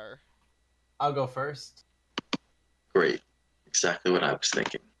modifier. I'll go first. Great. Exactly what I was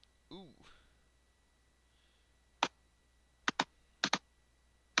thinking. Ooh.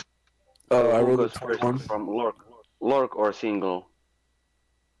 I rolled a 21 from Lork or single.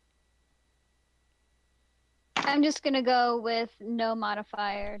 I'm just gonna go with no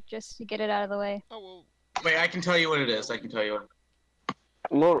modifier, just to get it out of the way. Oh, well. Wait, I can tell you what it is.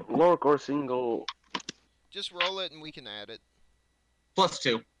 Lork or single. Just roll it and we can add it.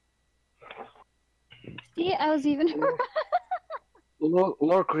 +2. See, I was even.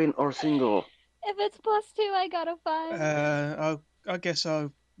 Lorkrin or single. If it's +2, I got a 5. I guess I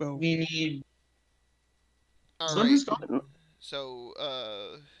will. We need. Alright. So,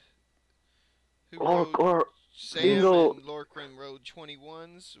 who rode? Sam single. and Lorkrin rode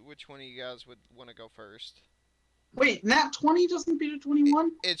 21s. Which one of you guys would want to go first? Wait, nat 20 doesn't beat a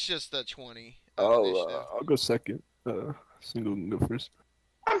 21? It's just a 20. I'll go second. Single can go first.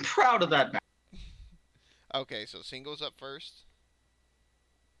 I'm proud of that. Okay, so single's up first.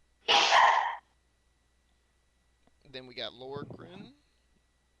 Then we got Lorkrin.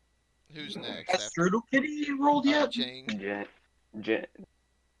 Who's next? Has Strudel Kitty rolled yet? Jane.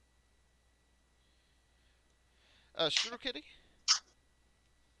 Strudel Kitty?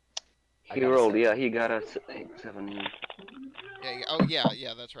 He rolled, yeah, he got a 7. Yeah, oh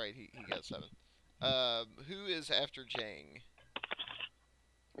yeah, that's right. He got 7. Who is after Jang?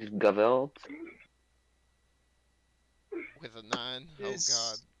 Gavelt. With a 9. Oh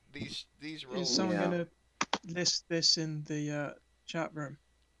god. These rolls. Is someone gonna list this in the chat room?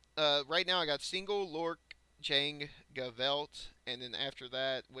 Right now I got single, Lork, Jang, Gavelt, and then after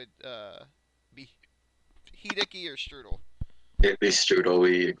that would be Hideki or Strudel. It'd be Strudel,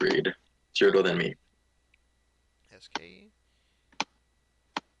 we agreed. Strudel, then me. SK.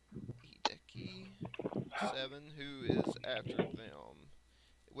 Hideki. 7. Who is after them?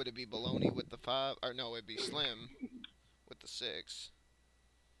 Would it be Baloney with the 5? Or no, it'd be Slim with the 6.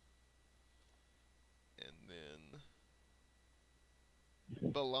 And then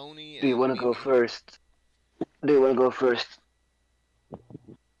Baloney and Do you want to go first?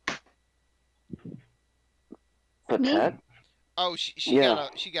 Patat? Oh, she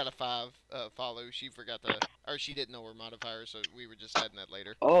got a 5 follow. She forgot to, or she didn't know her modifier, so we were just adding that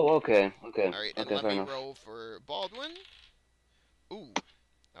later. Oh, okay. All right, and let me roll for Baldwin. Ooh,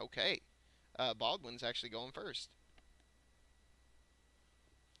 okay. Baldwin's actually going first.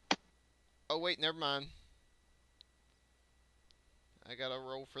 Oh wait, never mind. I gotta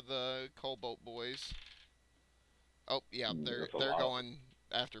roll for the Cobalt boys. Oh yeah, they're going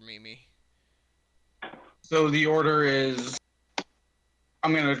after Mimi. So the order is.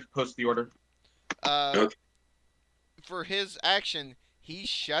 I'm gonna post the order. For his action, he's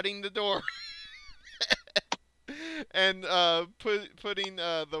shutting the door and putting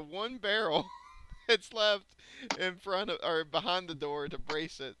the one barrel that's left in front of or behind the door to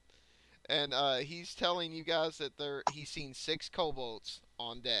brace it. And he's telling you guys that he's seen 6 kobolds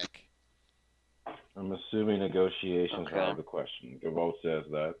on deck. I'm assuming negotiations are out of the question. Gavelt says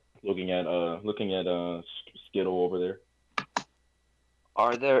that. Looking at Skittle over there.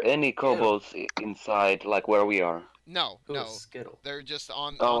 Are there any kobolds inside, like where we are? No. Skittle? They're just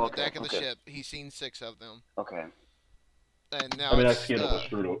on Oh, the deck of the ship. He's seen 6 of them. Okay. And now I mean, that's Skittle or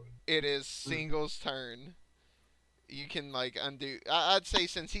Strudel. it is Single's turn. You can like undo. I'd say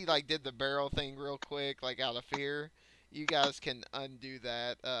since he like did the barrel thing real quick, like out of fear, you guys can undo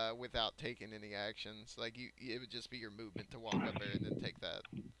that without taking any actions. Like it would just be your movement to walk up there and then take that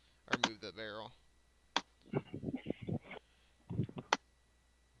or move the barrel.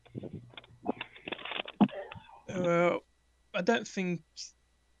 Well, I don't think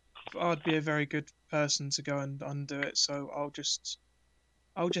I'd be a very good person to go and undo it, so I'll just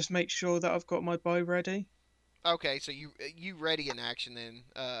make sure that I've got my bow ready. Okay, so you ready an action then.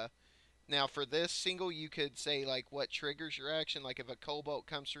 Now for this single, you could say like what triggers your action. Like if a cobalt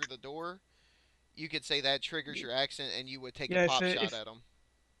comes through the door, you could say that triggers your accent, and you would take Yeah, a pop shot at them.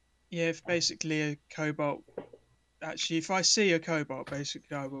 Yeah, if basically a cobalt. Actually, if I see a cobalt,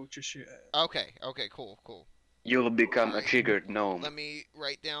 basically I will just shoot it. Okay. Okay. Cool. Cool. You'll become a Alright. triggered gnome. Let me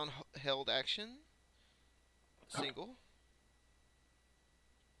write down held action. Single.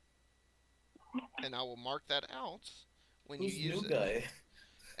 And I will mark that out when Who's you use new it. guy?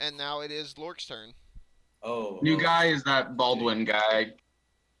 And now it is Lork's turn. Oh. New guy is that Baldwin guy.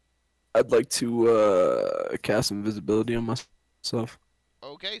 I'd like to cast invisibility on myself.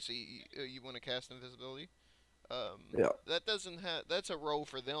 Okay, so you want to cast invisibility? Yeah. That doesn't have. That's a roll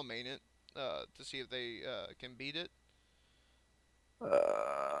for them, ain't it? To see if they can beat it.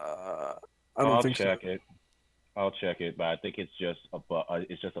 I don't think check so. it. I'll check it, but I think it's just a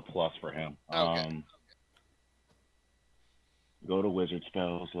plus for him. Okay. Go to wizard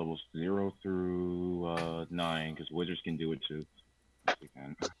spells levels 0 through 9 because wizards can do it too. Yes, we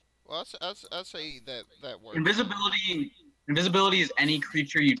can. Well, I'll say that works. Invisibility is any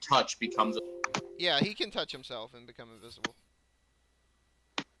creature you touch becomes. Yeah, he can touch himself and become invisible.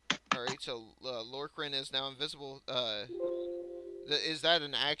 All right, so Lorkrin is now invisible. Is that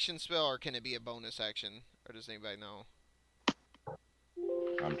an action spell, or can it be a bonus action? Or does anybody know?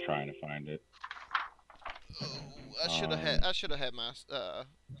 I'm trying to find it. Oh, I should have had my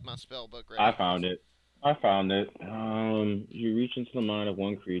my spell book ready. I found it. You reach into the mind of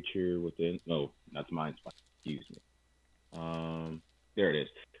one creature within. No, that's mind spell. Excuse me. There it is.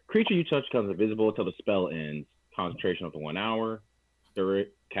 Creature you touch becomes invisible until the spell ends. Concentration up to 1 hour.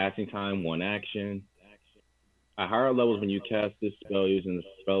 Casting time 1 action. At higher levels, when you cast this spell using the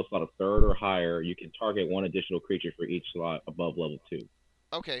spell slot of 3rd or higher, you can target 1 additional creature for each slot above level 2.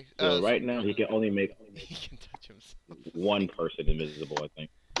 Okay. So right now, he can only make he can touch himself. 1 person invisible, I think.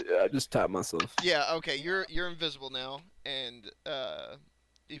 Yeah, I just tapped myself. Yeah. Okay. You're invisible now, and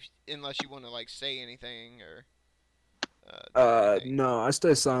unless you want to like say anything or. No, I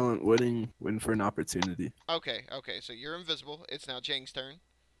stay silent, waiting for an opportunity. Okay. Okay. So you're invisible. It's now Jang's turn.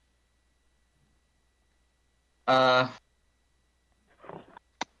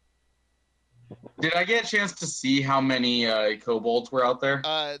 Did I get a chance to see how many kobolds were out there?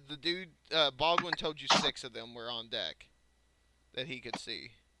 The dude Baldwin told you 6 of them were on deck that he could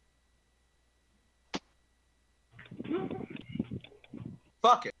see.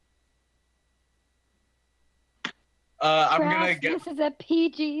 Fuck it. I'm gonna Crash, get. This is a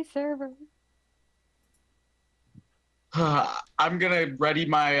PG server. I'm gonna ready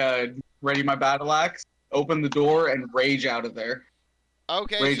my battle axe, open the door, and rage out of there.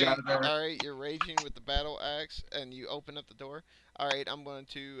 Okay, Rage so out of there. all right, you're raging with the battle axe, and you open up the door. All right, I'm going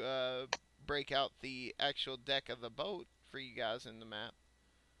to break out the actual deck of the boat for you guys in the map.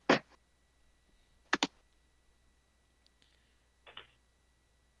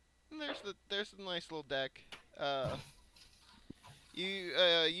 And there's the nice little deck.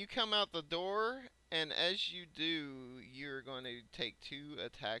 You come out the door, and as you do, you're going to take 2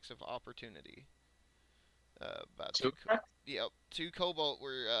 attacks of opportunity. About 2. Yep, 2 kobold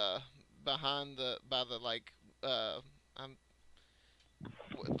were behind the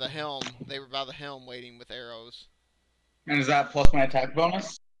helm. They were by the helm waiting with arrows. And is that plus my attack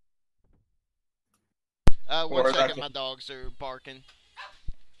bonus? 1 second, my dogs are barking.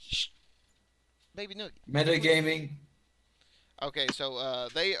 Shh. Baby Nook. Metagaming. Okay, so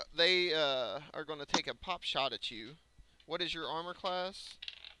they are going to take a pop shot at you. What is your armor class?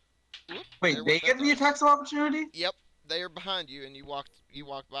 Whoop, Wait, they get the attacks of opportunity? Yep, they are behind you, and you walked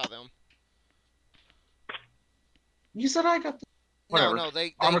by them. You said I got. Whatever. No,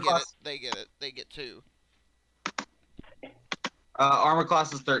 they armor get class. it. They get it. They get 2. Armor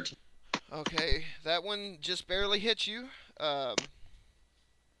class is 13. Okay, that one just barely hit you. And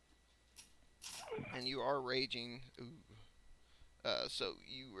you are raging. Ooh. So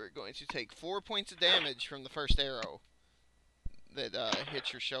you are going to take 4 points of damage from the first arrow that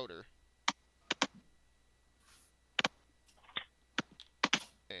hits your shoulder.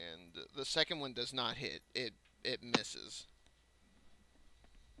 And the second one does not hit. It misses.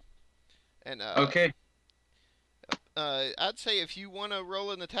 And okay. I'd say if you want to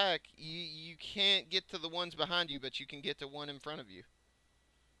roll an attack, you can't get to the ones behind you, but you can get to one in front of you.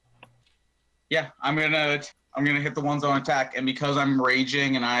 Yeah, I'm gonna hit the ones on attack, and because I'm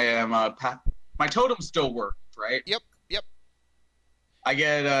raging and I am my totem still works, right? Yep. I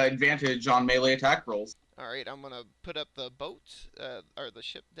get advantage on melee attack rolls. All right, I'm gonna put up the boat or the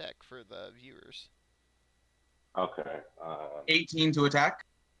ship deck for the viewers. Okay. 18 to attack.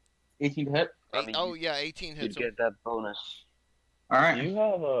 18 to hit. Oh yeah, 18 hits. You get that bonus. All right. Do you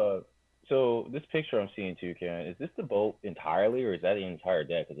have So this picture I'm seeing too, Ken, is this the boat entirely, or is that the entire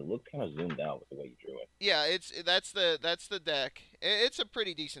deck? Because it looks kind of zoomed out with the way you drew it. Yeah, that's the deck. It's a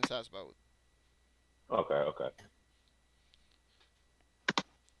pretty decent sized boat. Okay, okay.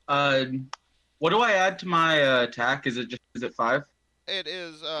 What do I add to my attack? Is it 5? It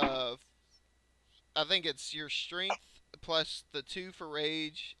is I think it's your strength plus the 2 for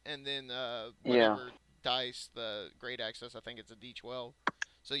rage, and then whatever dice the great access. I think it's a D12.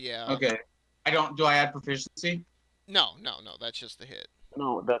 So yeah. Okay. Do I add proficiency? No, that's just the hit.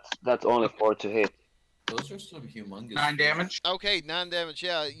 No, that's only 4 to hit. Those are some humongous. 9 damage. Okay, 9 damage.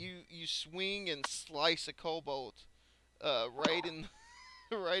 Yeah, you swing and slice a kobold, right in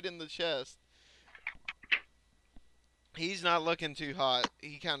the chest. He's not looking too hot.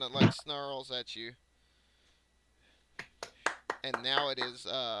 He kind of like snarls at you. And now it is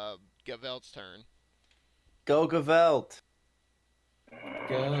Gavelt's turn. Go Gavelt.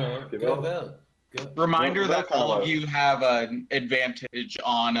 Go. Reminder that all of you have an advantage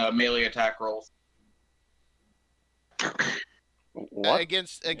on melee attack rolls. What?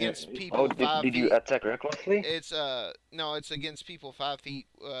 Against people. Oh, 5 did feet. you attack recklessly? It's no, it's against people 5 feet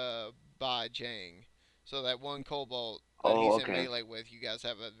by Jang. So that one kobold that he's in melee with, you guys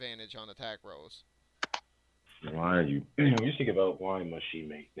have advantage on attack rolls. Why are you? When you think about why must she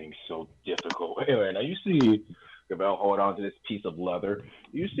make things so difficult? Anyway, now you see Gavelt hold on to this piece of leather.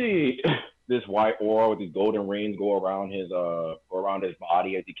 You see this white aura with these golden rings go around his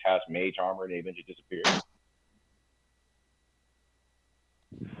body as he casts mage armor and they eventually disappear.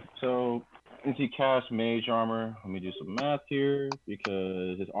 So as he casts mage armor, let me do some math here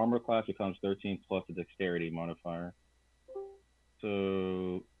because his armor class becomes 13 plus the dexterity modifier.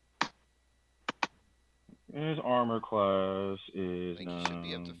 So his armor class is I think you should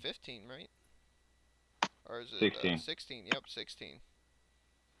be up to 15, right? Or is it 16? 16. Yep, 16.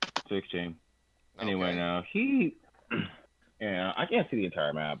 16. Anyway, now he, yeah, I can't see the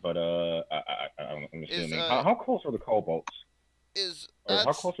entire map, but I'm assuming. How close are the kobolds?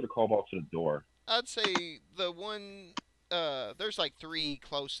 How close are the kobolds to the door? I'd say the one. There's like 3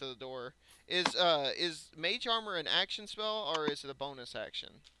 close to the door. Is mage armor an action spell or is it a bonus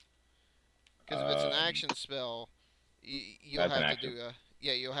action? Because if it's an action spell, you'll have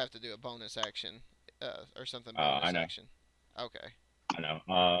to do a bonus action, or something bonus I know. action. Okay. I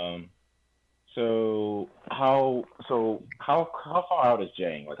know. So how far out is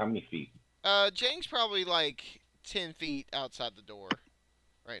Jang? Like how many feet? Jang's probably like 10 feet outside the door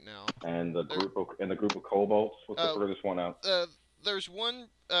right now. And the group of kobolds, what's the furthest one out? There's one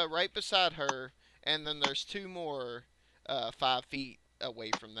right beside her, and then there's 2 more 5 feet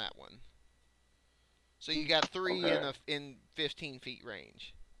away from that one. So you got 3 in 15 feet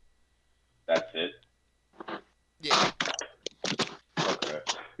range. That's it. Yeah. Okay.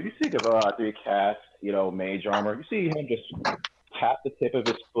 You see after he casts, mage armor, you see him just tap the tip of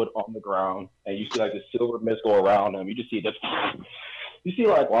his foot on the ground, and you see like the silver mist go around him. You just see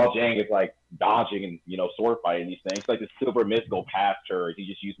like while Jang is like dodging and sword fighting these things, like the silver mist go past her. He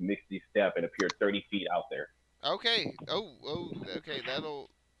just used Mixie Step and appeared 30 feet out there. Okay. Okay.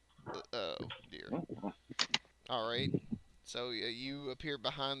 That'll. Oh dear. All right. So you appear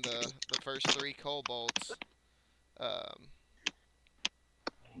behind the first 3 kobolds.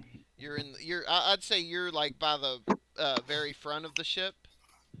 I'd say you're like by the very front of the ship.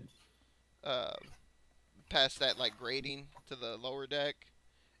 Past that like grating to the lower deck,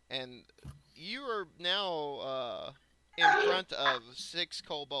 and you are now in front of 6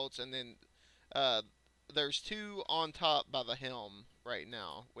 kobolds, and then there's 2 on top by the helm right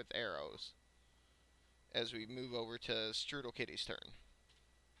now with arrows. As we move over to Strudel Kitty's turn.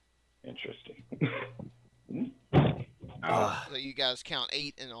 Interesting. So you guys count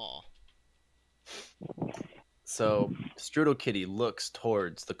 8 in all. So Strudel Kitty looks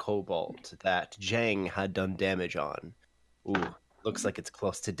towards the kobold that Jang had done damage on. Ooh, looks like it's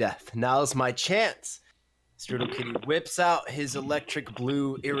close to death. Now's my chance. Strudel Kitty whips out his electric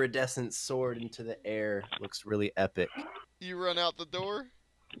blue iridescent sword into the air. Looks really epic. You run out the door?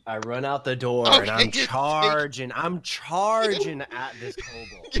 I run out the door and I'm charging. I'm charging at this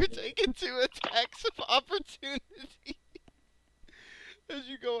kobold. You're taking 2 attacks of opportunity as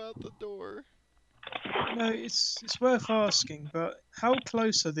you go out the door. No, it's worth asking, but how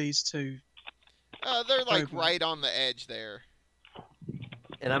close are these 2? They're like right on the edge there.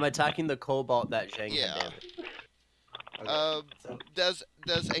 And I'm attacking the kobold that Zhang had damage.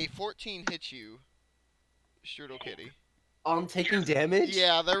 Does a 14 hit you, Strudel Kitty? I'm taking damage?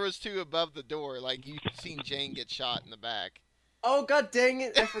 Yeah, there was 2 above the door. Like, you've seen Jane get shot in the back. Oh, god dang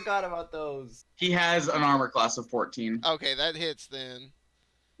it. I forgot about those. He has an armor class of 14. Okay, that hits then.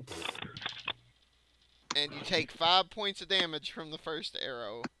 And you take 5 points of damage from the first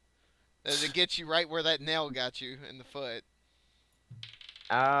arrow, as it gets you right where that nail got you in the foot.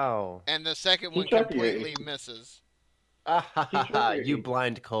 Ow. And the second one Keep track of your completely misses. Ah, ha, ha, ha, your you HP.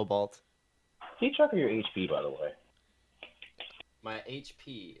 blind cobalt. Keep track of your HP, by the way. My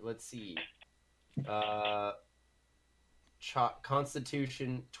HP, let's see.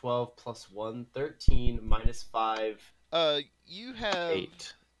 Constitution 12 plus 1, 13 minus 5, You have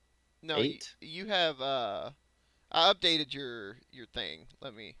 8. no. 8? You have I updated your thing.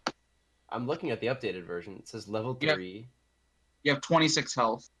 Let me. I'm looking at the updated version. It says level Yep. 3. You have 26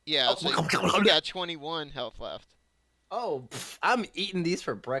 health. Yeah, so you got 21 health left. Oh, I'm eating these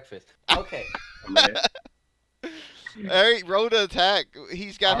for breakfast. Okay. Alright, roll to attack.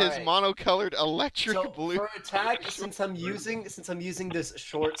 He's got his Alright. monocolored electric So blue. for attack, since I'm using this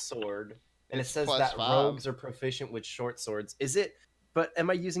short sword, and It's it says plus that 5. rogues are proficient with short swords, is it? But am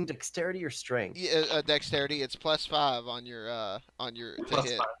I using dexterity or strength? Yeah, dexterity. It's plus 5 on your to Plus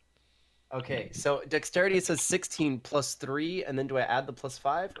hit. 5. Okay, so dexterity it says 16 plus 3, and then do I add the plus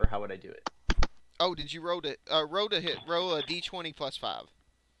 5, or how would I do it? Oh, did you roll it? Roll to hit. Roll a d20 plus 5.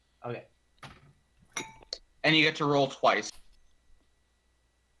 Okay. And you get to roll twice.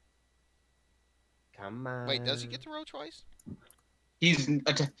 Come on. Wait, does he get to roll twice?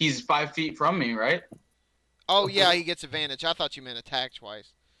 He's 5 feet from me, right? Oh yeah, he gets advantage. I thought you meant attack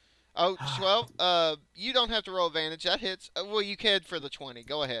twice. Oh, 12. You don't have to roll advantage. That hits. Well, you can for the 20.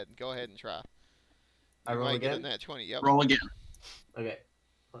 Go ahead. Go ahead and try. I You roll might get again? in that 20. Yep. Roll again. Okay.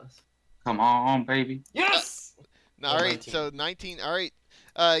 Plus. Come on, baby. Yes! All right, 19. so 19. All right.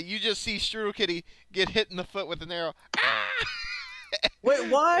 You just see Strudel Kitty get hit in the foot with an arrow. Ah! Wait,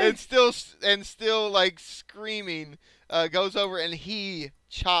 why? and still like screaming, goes over and he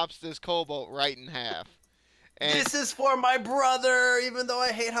chops this cobalt right in half. And This is for my brother, even though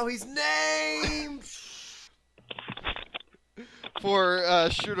I hate how he's named. for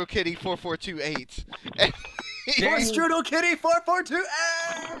Strudel Kitty 4428. For Strudel Kitty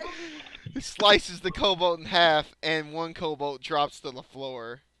 4428. He slices the cobalt in half, and one cobalt drops to the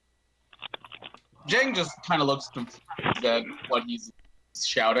floor. Jang just kind of looks confused at what he's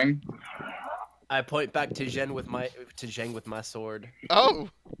shouting. I point back to Zheng with my sword. Oh,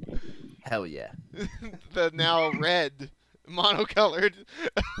 Hell yeah. the now red, monocolored.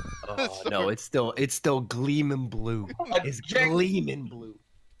 Oh no, it's still gleaming blue. It's Jang, gleaming blue.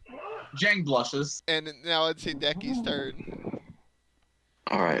 Jang blushes. And now it's Hideki's turn.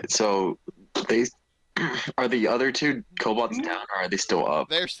 All right, so they are the other two kobolds down, or are they still up?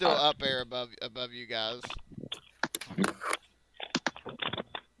 They're still up there above you guys.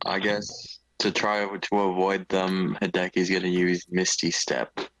 I guess to try to avoid them, Hideki's gonna use Misty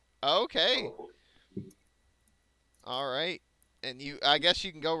Step. Okay. All right. And I guess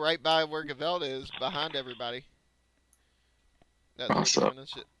you can go right by where Gavelt is, behind everybody. That's in Awesome. front of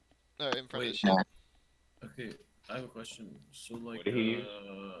shit. In front of shit. Okay, I have a question. So, like, What did he use?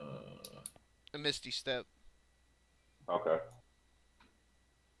 A Misty Step. Okay.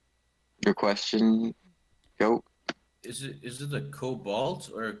 Your question, go. is it a cobalt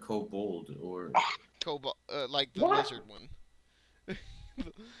or a kobold or? Cobalt, like the lizard one.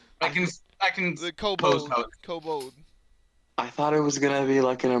 I can The pose kobold. how- Kobold. I thought it was gonna be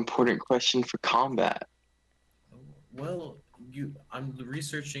like an important question for combat. Well, I'm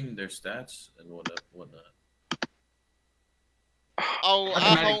researching their stats and whatnot. Oh, That's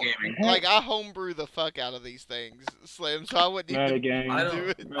metagaming. I homebrew the fuck out of these things, Slim. So I wouldn't even Metagame. I do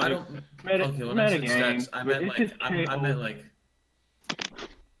it. don't. Meta- Okay, when I said metagame. stats, I meant It's like just I meant KO. like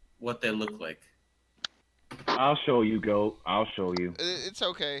what they look like. I'll show you, Goat. I'll show you. It's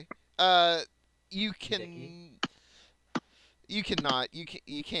okay. You can. You cannot.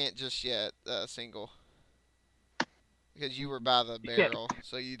 You can't just yet. Single. Because you were by the barrel,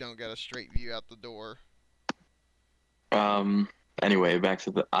 so you don't get a straight view out the door. Anyway, back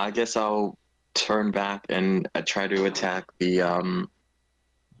to the. I guess I'll turn back and try to attack the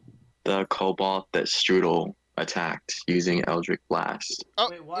cobalt that Strudel attacked using Eldritch Blast. Oh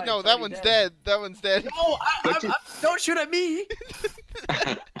Wait, why? no, It's that already one's dead. dead. That one's dead. No, don't shoot at me.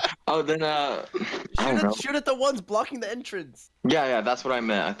 Oh, then I don't know. Shoot at the ones blocking the entrance. Yeah, that's what I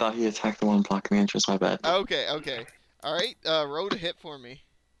meant. I thought he attacked the one blocking the entrance. My bad. Okay. All right. Roll to hit for me.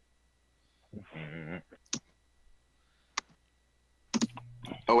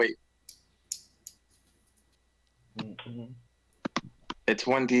 Oh wait, it's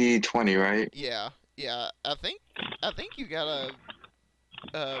 1d20, right? Yeah. I think you got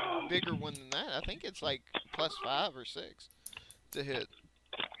a bigger one than that. I think it's like +5 or 6 to hit.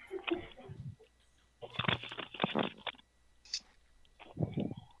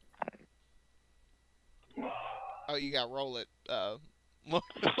 Oh, you got to roll it.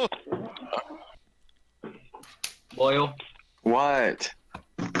 Loyal. What?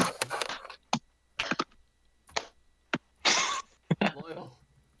 Loyal.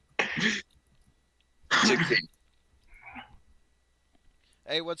 16.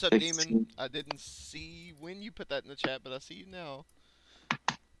 Hey, what's up, 16. Demon? I didn't see when you put that in the chat, but I see you now.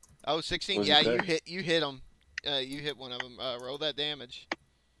 Oh, 16. What'd Yeah, you say? you hit him. You hit one of them. Roll that damage.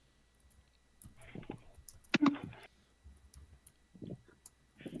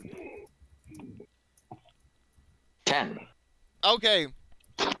 Ten. Okay.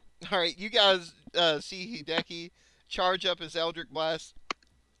 All right, you guys see Hideki charge up his Eldritch Blast,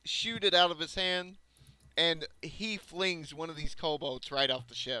 shoot it out of his hand, and he flings one of these kobolds right off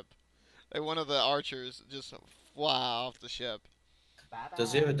the ship. Like one of the archers just fly off the ship.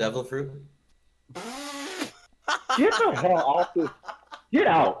 Does he have a devil fruit? Get the hell off this. Get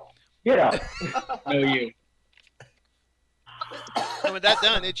out. Get out. No, you. And with that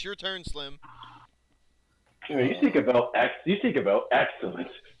done, it's your turn, Slim. You speak about excellence.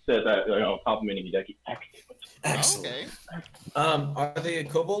 Says that, complimenting Hideki. Excellent. Excellent. Okay. Are the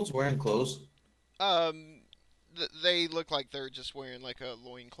kobolds wearing clothes? They look like they're just wearing like a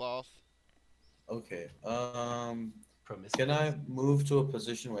loincloth. Okay. Can I move to a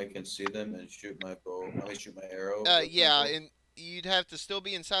position where I can see them and shoot my bow? I mean, shoot my arrow. Yeah, and you'd have to still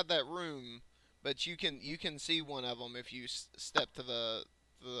be inside that room, but you can see one of them if you step to the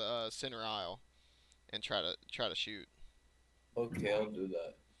center aisle and try to shoot. Okay, I'll do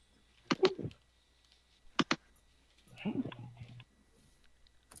that.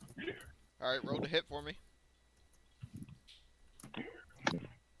 All right, roll to hit for me.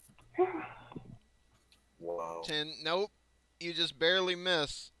 Wow. 10. Nope. You just barely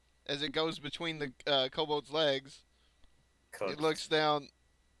miss as it goes between the kobold's legs. He looks down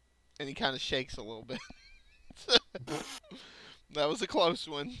and he kind of shakes a little bit. That was a close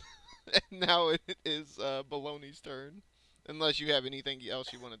one. And now it is Baloney's turn. Unless you have anything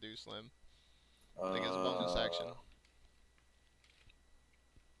else you want to do, Slim. I think it's a bonus action.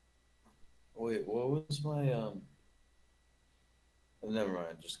 Wait, what was my Never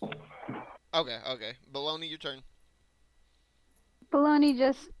mind. Just. Okay. Baloney, your turn. Baloney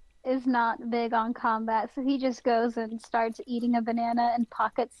just is not big on combat, so he just goes and starts eating a banana and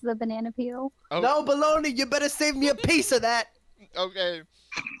pockets the banana peel. Oh. No, Baloney, you better save me a piece of that. Okay.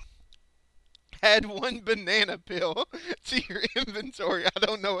 Add one banana peel to your inventory. I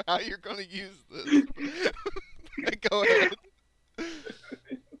don't know how you're going to use this. Go ahead.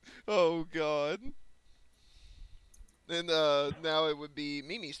 Oh, God. And now it would be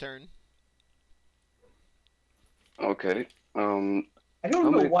Mimi's turn. Okay. I How don't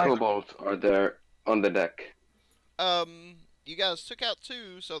know many why. kobolds are there on the deck? You guys took out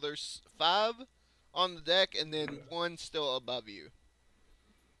 2, so there's 5 on the deck, and then 1 still above you.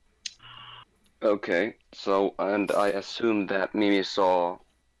 Okay. So, and I assume that Mimi saw.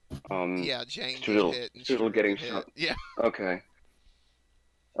 Yeah, Jane Strudel, hit and Strudel getting hit. shot. Yeah. Okay.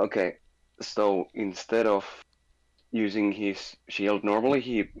 Okay. So instead of using his shield, normally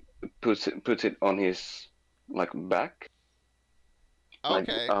he puts it on his back.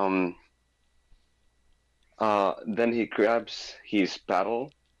 Okay. Then he grabs his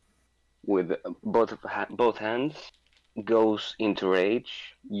paddle with both hands, goes into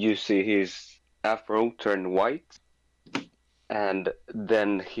rage. You see his afro turn white, and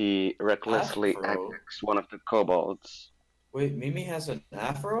then he recklessly Afro? attacks one of the kobolds. Wait, Mimi has an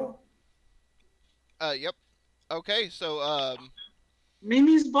afro? Yep. Okay, so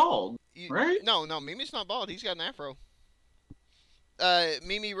Mimi's bald, right? No, Mimi's not bald. He's got an afro.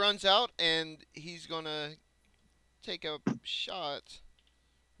 Mimi runs out and he's gonna take a shot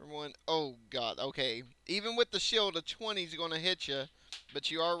from one. Oh God. Okay. Even with the shield, a 20 is gonna hit you, but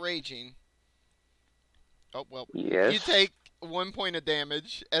you are raging. Oh well. Yes. You take 1 point of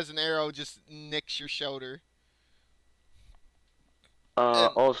damage as an arrow just nicks your shoulder.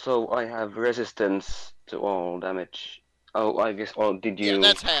 Also, I have resistance to all damage. Oh, I guess. Oh, did you? Yeah,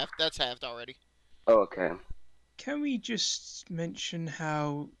 that's half. That's halved already. Oh, okay. Can we just mention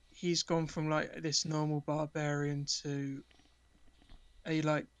how he's gone from this normal barbarian to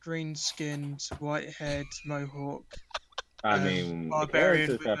a green skinned, white haired mohawk? I mean, the barbarian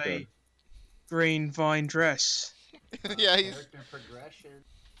characters with have a to. green vine dress. Yeah, he's. Character progression.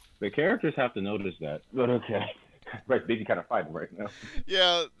 The characters have to notice that. But okay. Right, busy kind of fighting right now.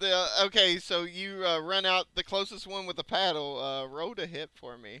 Yeah. Okay. So you run out the closest one with the paddle. Roll to hit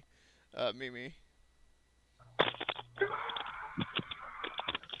for me, Mimi.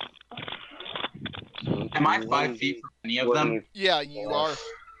 Am I 5 feet from any of them? Yeah, you are.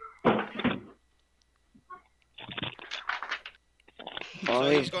 So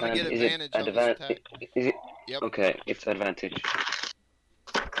he's going to and get is it advantage on this attack. Is it? Yep. Okay, it's advantage.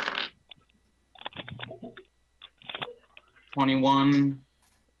 21.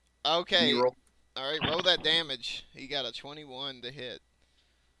 Okay. Roll. All right, roll that damage. He got a 21 to hit.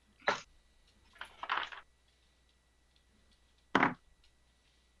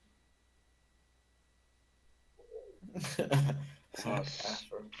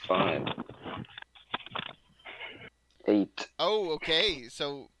 +5. 8. Oh, okay.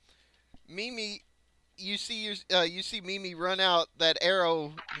 So Mimi, you see Mimi run out, that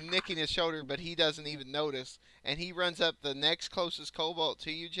arrow nicking his shoulder, but he doesn't even notice, and he runs up the next closest cobalt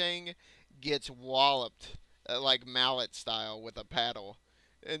to you, Jang, gets walloped like mallet style with a paddle,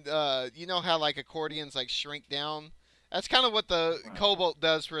 and you know how like accordions like shrink down. That's kind of what the cobalt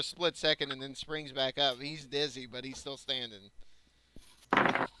does for a split second and then springs back up. He's dizzy, but he's still standing.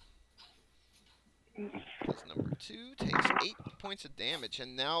 This number 2 takes 8 points of damage,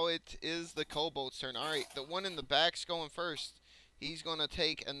 and now it is the kobold's turn. Alright, the one in the back's going first. He's going to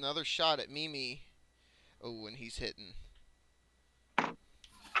take another shot at Mimi. Oh, and he's hitting. And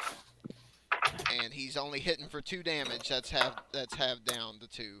he's only hitting for 2 damage. That's half down to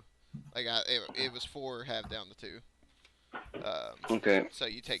 2. Like it was 4 half down to 2. Okay. So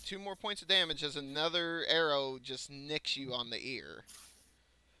you take 2 more points of damage as another arrow just nicks you on the ear.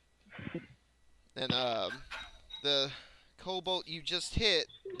 And the cobalt you just hit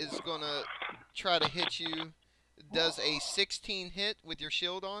is gonna try to hit you. Does a 16 hit with your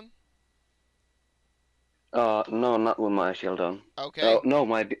shield on? No, not with my shield on. Okay. Oh, no,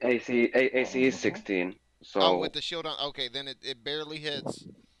 my AC is 16. So. Oh, with the shield on. Okay, then it barely hits.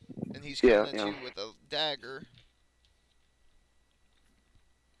 And he's coming at you with a dagger.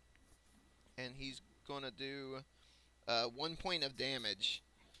 And he's gonna do 1 point of damage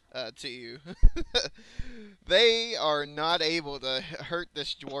to you. They are not able to hurt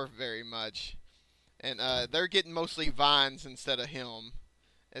this dwarf very much. And they're getting mostly vines instead of him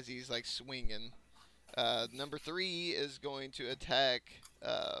as he's like swinging. Number 3 is going to attack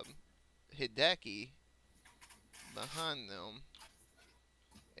Hideki behind them.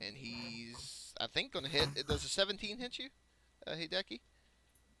 And he's, I think, going to hit. Does a 17 hit you, Hideki?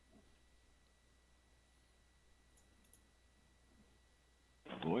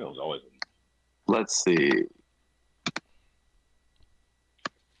 Loyal's always. Let's see.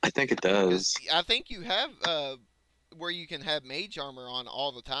 I think it does. I think you have where you can have mage armor on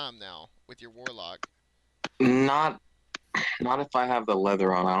all the time now with your warlock. Not if I have the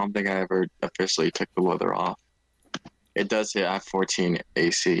leather on. I don't think I ever officially took the leather off. It does hit at 14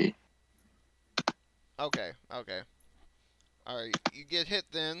 AC. Okay. Alright, you get hit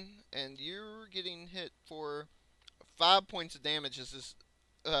then, and you're getting hit for 5 points of damage as this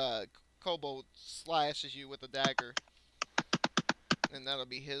kobold slashes you with a dagger. And that'll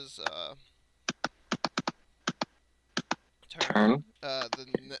be his turn.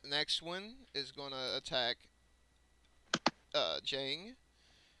 The next one is going to attack Jang.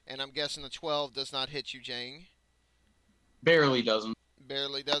 And I'm guessing the 12 does not hit you, Jang. Barely doesn't.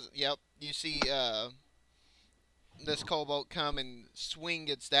 Barely doesn't. Yep. You see this kobold come and swing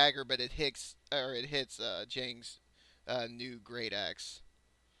its dagger, but it hits Jang's new great axe.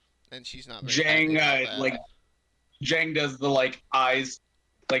 And she's not very Jang happy about that. Jang does the like eyes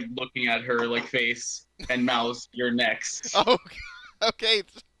like looking at her like face and mouths, "You're next." Oh, okay.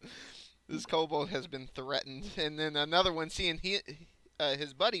 This kobold has been threatened, and then another one, seeing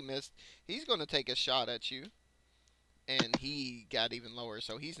his buddy missed, he's going to take a shot at you, and he got even lower,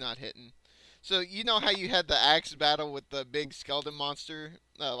 so he's not hitting. So you know how you had the axe battle with the big skeleton monster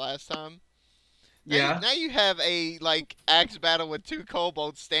last time? Yeah. Now you have a like axe battle with 2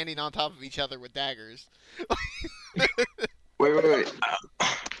 kobolds standing on top of each other with daggers. Wait.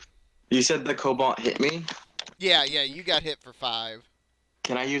 You said the cobalt hit me? Yeah, you got hit for 5.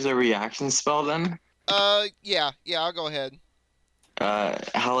 Can I use a reaction spell then? Yeah, I'll go ahead.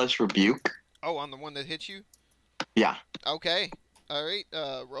 Hellish Rebuke? Oh, on the one that hit you? Yeah. Okay. Alright,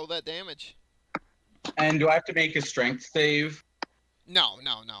 roll that damage. And do I have to make a strength save? No.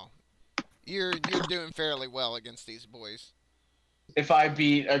 You're doing fairly well against these boys. If I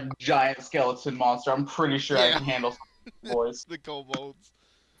beat a giant skeleton monster, I'm pretty sure I can handle some boys. The kobolds.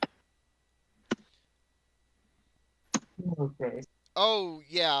 Okay. Oh,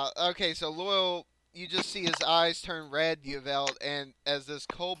 yeah. Okay, so Loyal, you just see his eyes turn red, Gavelt, and as this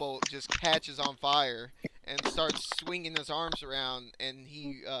kobold just catches on fire and starts swinging his arms around, and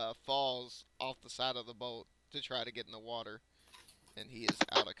he falls off the side of the boat to try to get in the water, and he is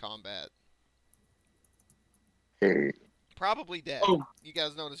out of combat. Hey. Probably dead. Oh. You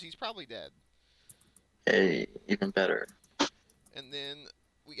guys notice he's probably dead. Hey, even better. And then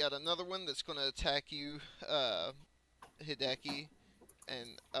we got another one that's going to attack you, Hideki.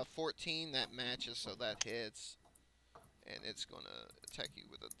 And a 14, that matches, so that hits. And it's going to attack you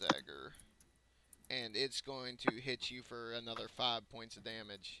with a dagger. And it's going to hit you for another 5 points of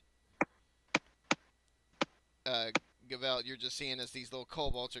damage. Gavelt, you're just seeing as these little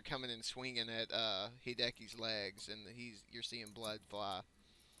kobolds are coming and swinging at Hideki's legs, and you're seeing blood fly.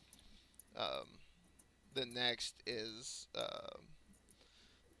 The next is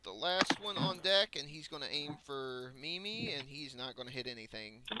the last one on deck, and he's going to aim for Mimi, and he's not going to hit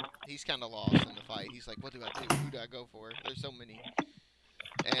anything. He's kind of lost in the fight. He's like, what do I do? Who do I go for? There's so many.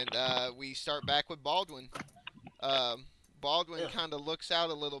 And we start back with Baldwin. Baldwin kind of looks out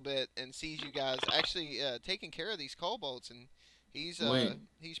a little bit and sees you guys actually taking care of these kobolds, and he's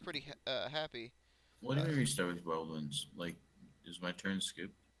pretty happy. What do you mean we start with Baldwin's? Like, is my turn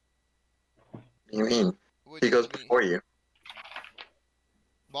skipped? You mean he goes before you?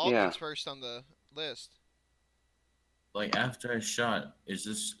 Baldwin's first on the list. Like, after I shot, is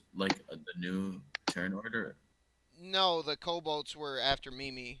this like the new turn order? No, the kobolds were after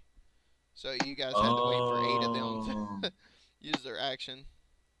Mimi, so you guys had to wait for 8 of them to use their action.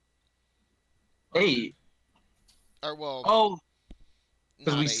 8. Or well. Oh.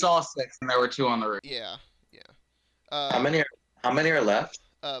 Because we 8. saw 6 and there were 2 on the roof. Yeah, yeah. How many are left?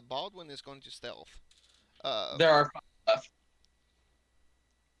 Baldwin is going to stealth. There are 5 left.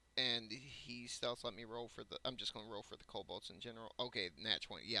 And he stealths. Let me roll for the. I'm just going to roll for the kobolds in general. Okay, nat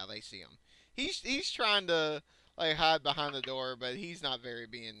 20. Yeah, they see him. He's trying to like hide behind the door, but he's not very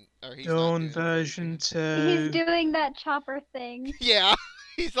being. Or he's Dawn not version 2. He's doing that chopper thing. Yeah,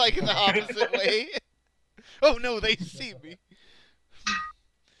 he's like in the opposite way. Oh no, they see me.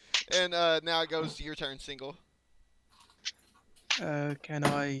 And now it goes to your turn, Single. Can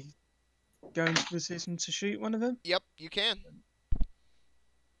I go into position to shoot one of them? Yep, you can.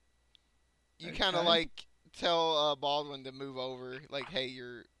 You kind of like tell Baldwin to move over, like, hey,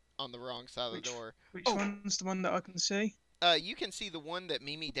 you're on the wrong side of the door. Which one's the one that I can see? You can see the one that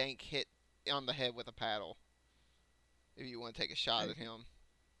Mimi Dank hit on the head with a paddle. If you want to take a shot at him.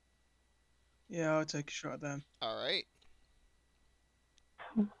 Yeah, I'll take a shot at them. All right.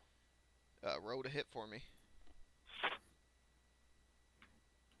 Roll to hit for me.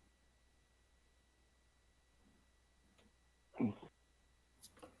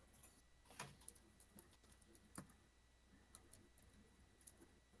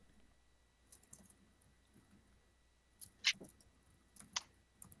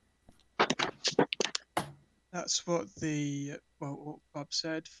 That's what what Bob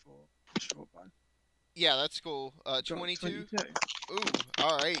said for short bow. Yeah, that's cool. 22? Ooh,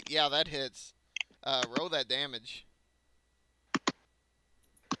 alright. Yeah, that hits. Roll that damage.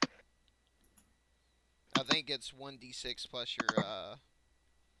 I think it's 1d6 plus your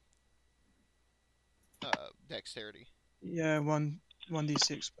dexterity. Yeah,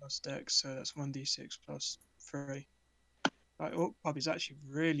 1d6 plus dex, so that's 1d6 plus 3. Like, oh, Bob is actually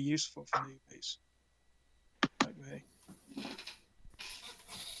really useful for newbies. Like me.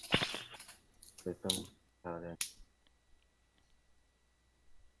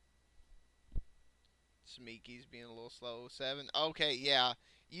 Smeeky's being a little slow. 7. Okay, yeah.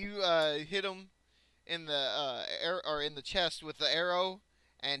 You hit him in the in the chest with the arrow,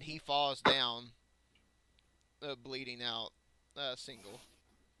 and he falls down, bleeding out. Single.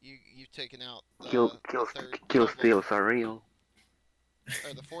 You've taken out Kill steals are real.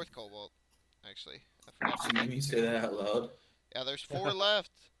 Or the 4th kobold, actually. I forgot. So let me say that out loud. Yeah, there's 4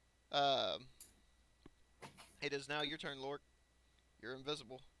 left. It is now your turn, Lork. You're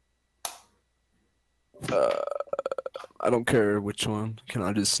invisible. I don't care which one. Can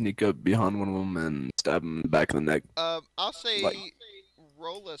I just sneak up behind one of them and stab him in the back of the neck? I'll say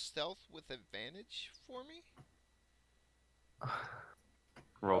roll a stealth with advantage for me.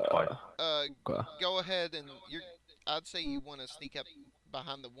 Roll twice. Go ahead and I'd say you want to sneak up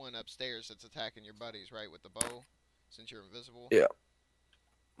behind the one upstairs that's attacking your buddies, right, with the bow, since you're invisible. Yeah.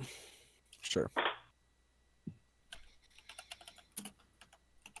 Sure.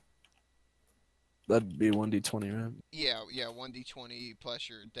 That'd be 1d20, right? Yeah, 1d20 plus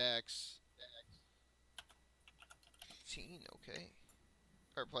your dex. 18, okay.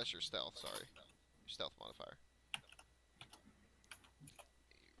 Or plus your stealth, sorry. Your stealth modifier.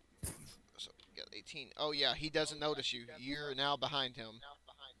 So, you got 18. Oh, yeah, he doesn't notice you. You're now behind him.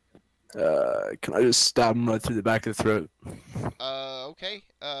 Can I just stab him right through the back of the throat? Okay.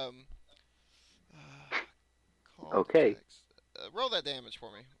 Okay. Roll that damage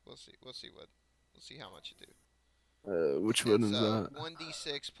for me. We'll see how much you do. Which one is that?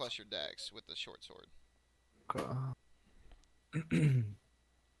 1d6 plus your dex with the short sword. Okay.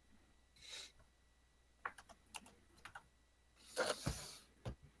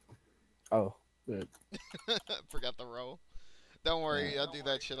 Oh, good. Forgot the roll. Don't worry, I do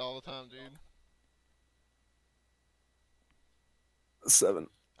that shit all the time, dude. 7.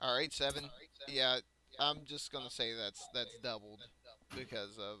 All right, 7. Yeah, I'm just gonna say that's doubled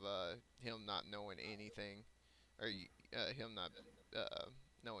because of him not knowing anything, or him not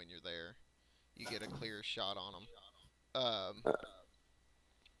knowing you're there. You get a clear shot on him.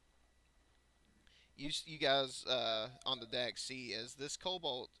 You guys on the deck see as this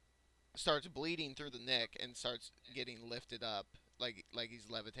kobold starts bleeding through the neck and starts getting lifted up like he's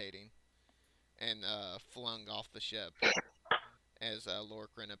levitating and flung off the ship as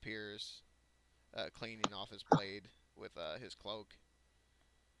Lorcrin appears, cleaning off his blade with his cloak.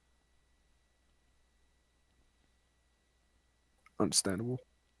 Understandable.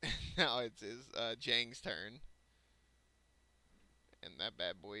 Now it's Jang's turn, and that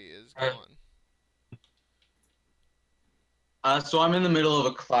bad boy is gone. So I'm in the middle of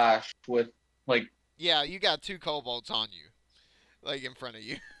a clash with like. Yeah, you got 2 kobolds on you, like in front of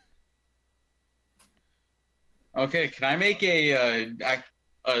you. Okay, can I make a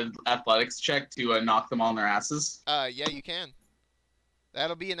athletics check to knock them on their asses? Yeah, you can.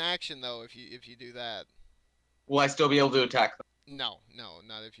 That'll be an action though if you do that. Will I still be able to attack them? No,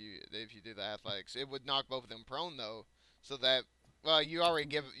 not if you do the athletics. It would knock both of them prone though, so that you already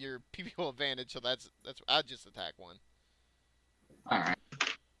give your people advantage, so that's I'd just attack one. All right.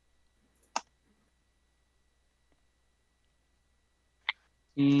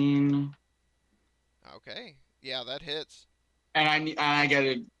 Okay, yeah, that hits. And I get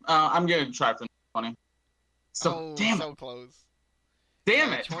it. I'm gonna try for 20. So damn so it. close.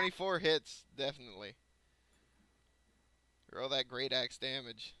 Damn it. 24 hits definitely. Roll that great axe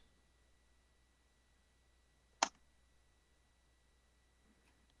damage.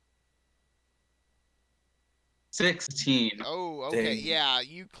 $16. Oh, okay. Dang. Yeah,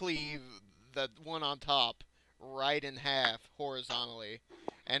 you cleave the one on top right in half horizontally,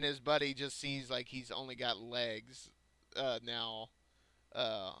 and his buddy just sees like he's only got legs now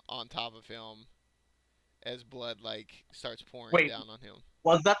on top of him as blood like starts pouring down on him.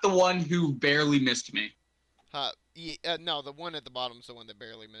 Was that the one who barely missed me? No, the one at the bottom is the one that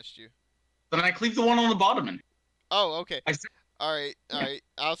barely missed you. Then I cleave the one on the bottom. Oh, okay. All right.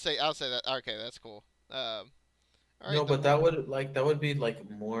 I'll say that. Okay, that's cool. All right, No, but that would be like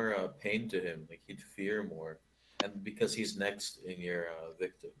more pain to him. Like he'd fear more, and because he's next in your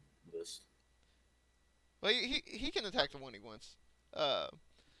victim list. Well, he can attack the one he wants.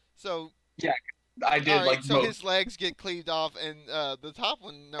 So yeah, I did. All right, like so most. his legs get cleaved off, and the top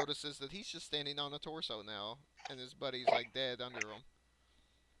one notices that he's just standing on a torso now, and his buddy's like dead under him.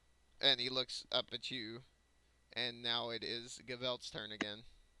 And he looks up at you, and now it is Gavelt's turn again.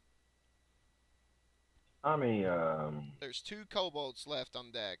 There's 2 kobolds left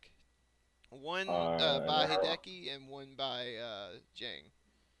on deck. One by Hideki and one by Jang.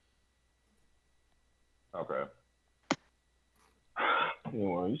 Okay.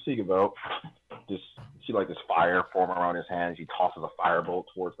 You see Gavelt, just see like this fire form around his hands. He tosses a firebolt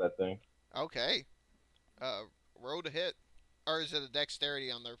towards that thing. Okay. Roll to hit, or is it a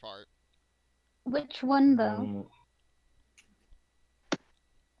dexterity on their part? Which one though?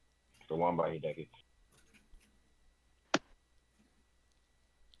 The one by Hideki.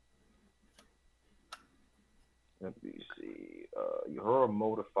 Let me see. You hurl a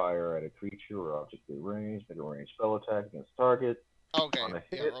modifier at a creature or object at range. Make a ranged spell attack against target. Okay. On a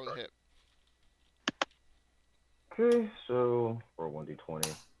hit. Yeah, roll the hit. Okay, so roll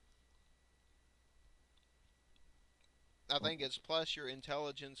 1d20. I think it's plus your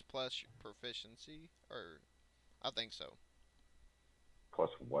intelligence plus your proficiency, or I think so. Plus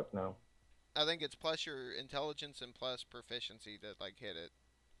what now? I think it's plus your intelligence and plus proficiency to like hit it.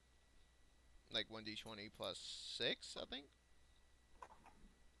 Like 1d20 plus 6, I think.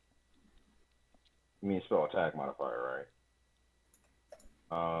 You mean spell attack modifier, right?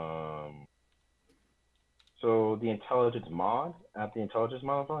 So the intelligence mod at the intelligence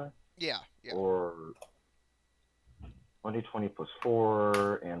modifier? Yeah. Or 1d20 plus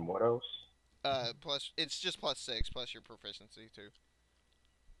 4 and what else? Plus it's just plus 6 plus your proficiency too.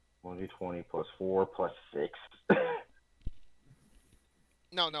 1d20 plus 4 plus 6.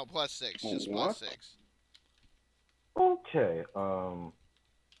 No, plus 6. Just plus 6. Okay.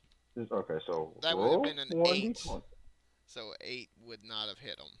 Okay, so that would have been an 8. 1d20. So 8 would not have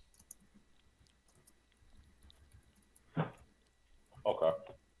hit him. Okay.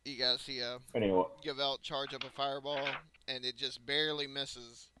 You guys see anyway. Gavelt charge up a fireball, and it just barely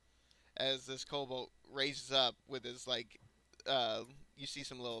misses as this kobold raises up with his like you see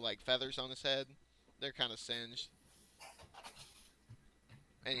some little like feathers on his head. They're kind of singed,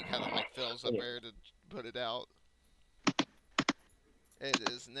 and he kind of like fills up air to put it out. It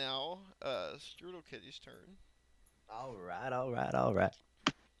is now Strudel Kitty's turn. All right.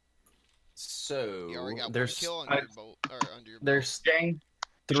 So You already got one there's kill under your bolt or under your belt. there's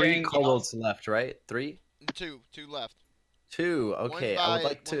three kobolds left, right? Three? Two left. Two. Okay, I would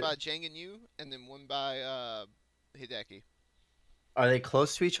like to. One by Jang and you, and then one by Hideki. Are they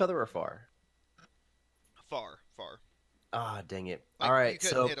close to each other or far? Far. Ah, dang it. Like, All right, you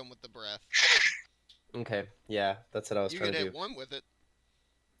couldn't so hit them with the breath. okay, yeah, that's what I was You trying could to hit do. one with it.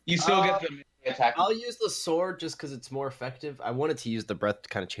 You still get the attack. I'll use the sword just because it's more effective. I wanted to use the breath to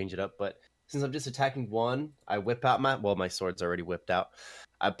kind of change it up, but since I'm just attacking one, I whip out my sword's already whipped out.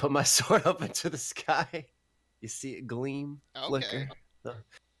 I put my sword up into the sky. You see it gleam, flicker, the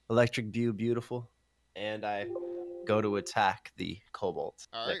electric view, beautiful, and I go to attack the kobold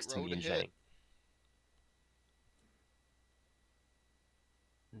next to me and Zhang.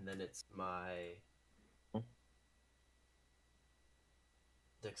 And then it's my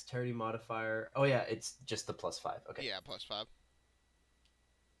dexterity modifier. Oh yeah, it's just the +5. Okay. Yeah, +5.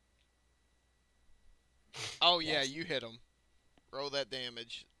 Oh yeah, you hit him. Roll that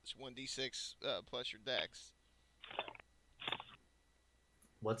damage. It's 1d6 plus your dex.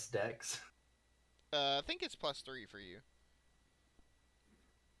 What's dex? I think it's +3 for you.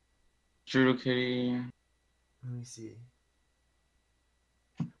 Strudel Kitty. Let me see.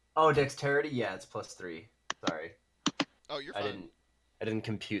 Oh, dexterity? Yeah, it's +3. Sorry. Oh, you're fine. I didn't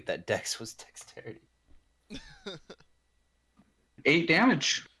compute that dex was dexterity. 8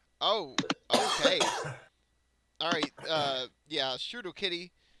 damage. Oh, okay. Alright, yeah, Strudel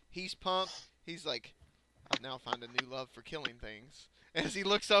Kitty, he's pumped. He's like, I've now found a new love for killing things. As he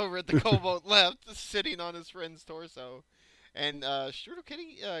looks over at the kobold left, sitting on his friend's torso. And Strudel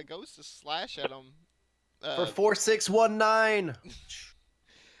Kitty goes to slash at him. For 4619!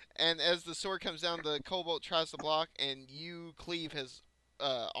 And as the sword comes down, the kobold tries to block, and you cleave his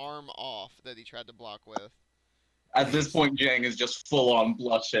arm off that he tried to block with. At this point, Jang is just full on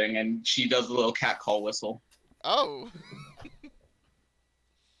blushing, and she does a little cat call whistle. Oh!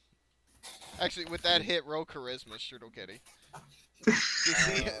 Actually, with that hit, roll charisma, Strudel Kitty.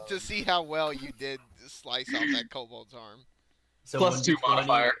 to see how well you did slice off that kobold's arm. So +2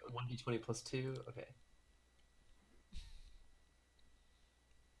 modifier. 1d20 +2, okay.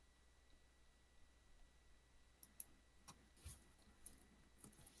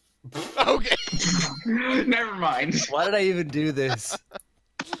 Okay. Never mind. Why did I even do this?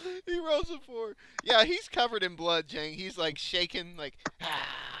 He rolls a 4. Yeah, he's covered in blood, Jang. He's like shaking, like.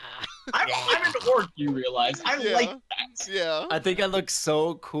 I'm an orc, you realize. I like that. Yeah. I think I look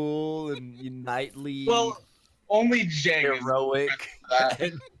so cool and knightly. Well, only Jang heroic.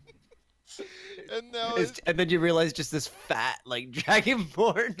 And now and then you realize just this fat like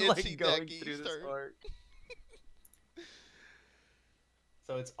dragonborn like going Hideki's through this turn. orc.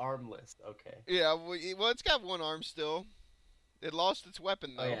 So it's armless, okay. Yeah, well, it's got one arm still. It lost its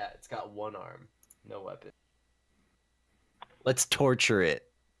weapon though. Oh yeah, it's got one arm, no weapon. Let's torture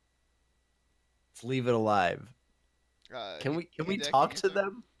it. Let's leave it alive. Can we talk to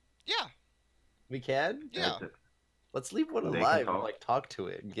them? Yeah. We can? Yeah. Let's leave one They can alive and talk. like talk to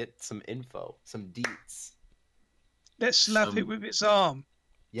it and get some info, some deets. Let's slap it with its arm.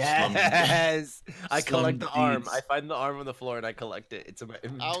 Yes! I collect the arm. deeds. I find the arm on the floor and I collect it. It's in my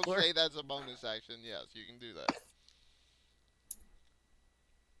I'll inventory. say that's a bonus action. Yes, you can do that.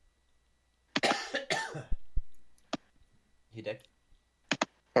 Hideki?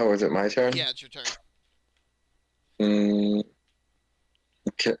 Oh, is it my turn? Yeah, it's your turn.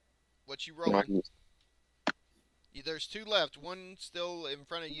 Okay. What you roll? There's 2 left. One still in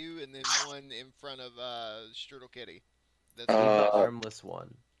front of you, and then one in front of Strudel Kitty. That's the armless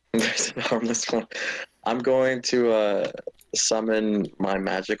one. There's an armless one. I'm going to summon my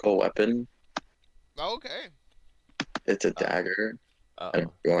magical weapon. Okay. It's a dagger. Uh-oh.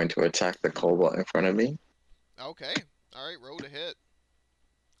 I'm going to attack the kobold in front of me. Okay. All right. Roll to hit.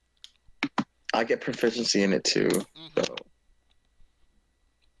 I get proficiency in it too. So.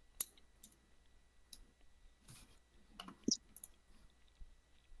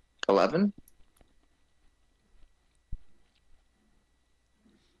 $11?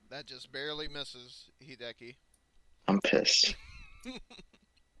 That just barely misses Hideki. I'm pissed.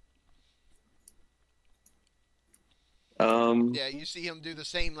 Yeah, you see him do the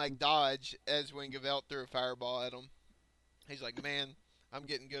same like dodge as when Gavelt threw a fireball at him. He's like, man, I'm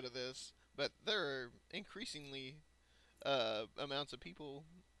getting good at this. But there are increasingly amounts of people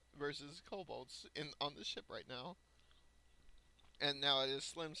versus kobolds on the ship right now. And now it is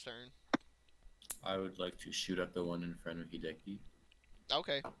Slim's turn. I would like to shoot at the one in front of Hideki.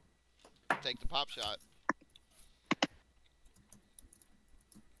 Okay. Take the pop shot.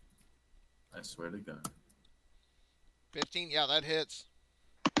 I swear to God. 15. Yeah, that hits.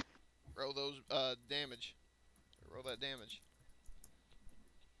 Roll those damage. Roll that damage.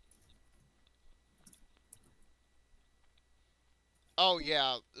 Oh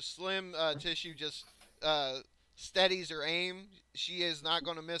yeah, Slim Tissue just steadies her aim. She is not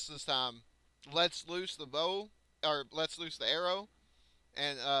going to miss this time. Lets loose the bow, or lets loose the arrow,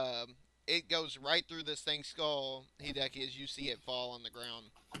 and it goes right through this thing's skull, Hideki, as you see it fall on the ground.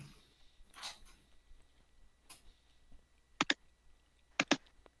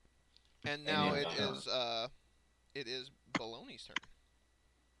 And now it is Baloney's turn.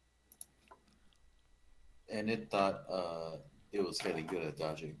 And it thought it was getting good at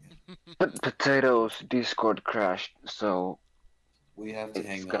dodging. Potatoes Discord crashed, so We have to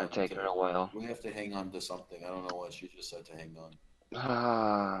hang on. it's gonna take her a while. We have to hang on to something. I don't know what she just said to hang on.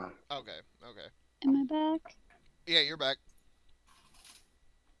 Okay. Am I back? Yeah, you're back.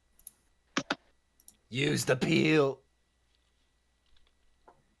 Use the peel.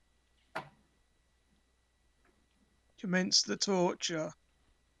 Commence the torture.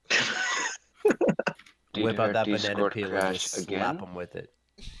 Whip out that banana Discord peel and crash just again? slap him with it.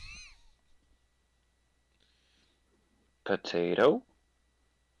 Potato.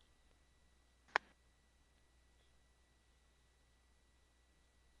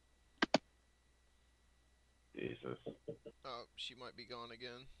 Jesus. Oh, she might be gone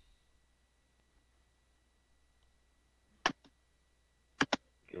again.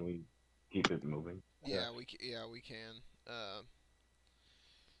 Can we keep it moving? Yeah, we can.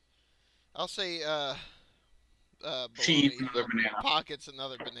 I'll say She eats Baloney another banana. pockets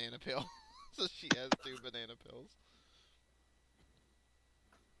another banana peel, so she has 2 banana pills.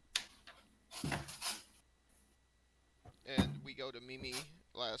 And we go to Mimi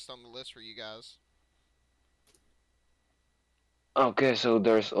last on the list for you guys. Okay, so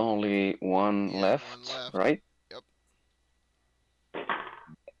there's only one Yeah, left, one left. right? Yep. Attack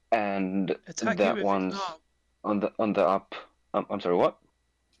And it with that its one's arm. on the up. I'm sorry, what?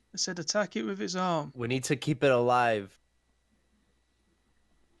 I said attack it with its arm. We need to keep it alive.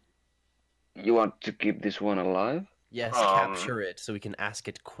 You want to keep this one alive? Yes, capture it so we can ask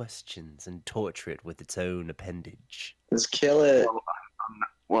it questions and torture it with its own appendage. Just kill it.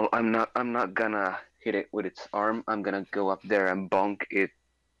 I'm not gonna hit it with its arm. I'm gonna go up there and bonk it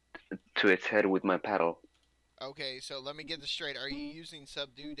to its head with my paddle. Okay, so let me get this straight. Are you using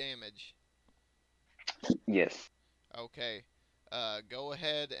subdue damage? Yes. Okay. Go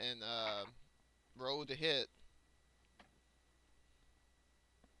ahead and roll to hit.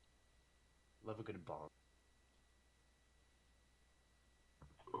 Love a good bonk.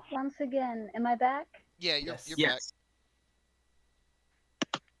 Once again, am I back? Yeah, you're back. Yes.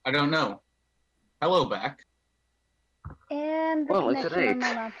 I don't know. Hello, back. And the Well, it's connection an on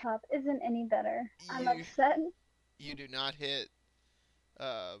my 8. laptop isn't any better. I'm You- upset. You do not hit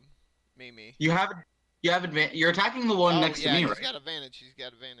Mimi. You have advantage. You're attacking the one next to me, he's right? got advantage. He's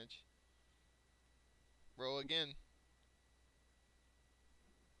got advantage. Roll again.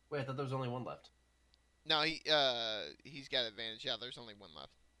 Wait, I thought there was only one left. No, he's got advantage. Yeah, there's only one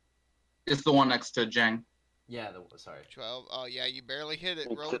left. It's the one next to Jang. Yeah, sorry. 12. Oh yeah, you barely hit it.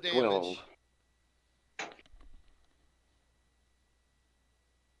 It's Roll a damage. 12.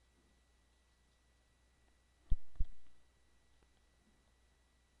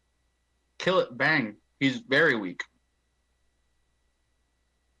 Kill it, bang. He's very weak.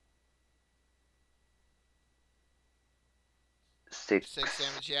 Six. 6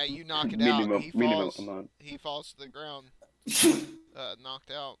 damage. Yeah, you knock it Minimum- out. minimum amount. He falls to the ground.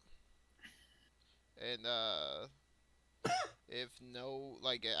 Knocked out. And if no,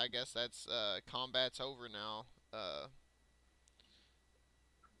 like, I guess that's combat's over now. I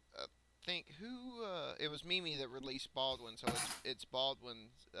think who it was Mimi that released Baldwin, so it's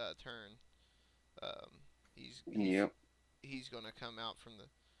Baldwin's turn. He's gonna come out from the.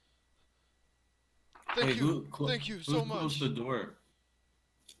 Thank you so much. Close the door.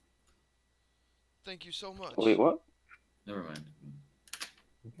 Thank you so much. Wait, what? Never mind.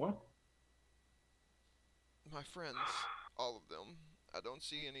 What? My friends, all of them. I don't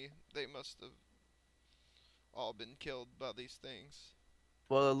see any. They must have all been killed by these things.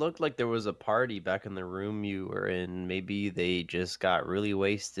 Well, it looked like there was a party back in the room you were in. Maybe they just got really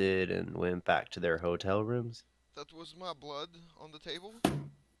wasted and went back to their hotel rooms. That was my blood on the table.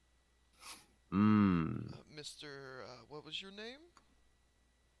 Mmm. Mr. What was your name?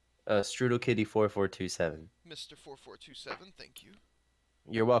 Strudel Kitty 4427. Mr. 4427, thank you.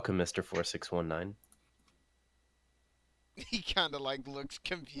 You're welcome, Mr. 4619. He kind of like looks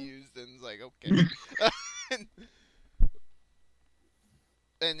confused and is like, okay.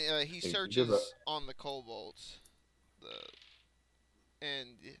 And he searches on the kobolds,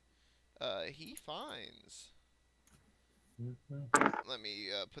 and he finds. Let me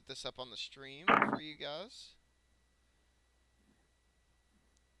put this up on the stream for you guys.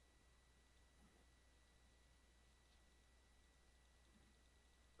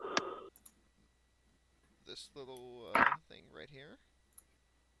 This little thing right here.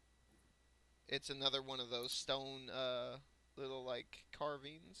 It's another one of those stone little like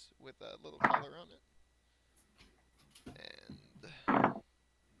carvings with a little color on it. And let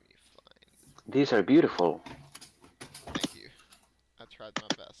me find. These are beautiful. Thank you. I tried my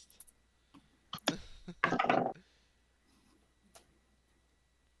best.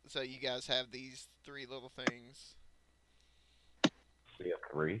 So you guys have these three little things. We have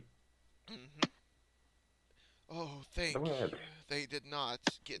 3. Mm-hmm. Oh, thank you. They did not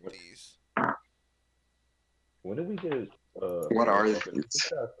get these. When did we get? What are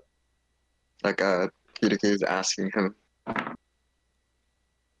these? Like Hideki is asking him.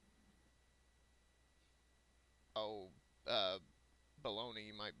 Oh,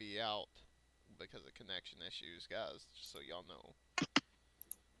 Baloney might be out because of connection issues, guys. Just so y'all know.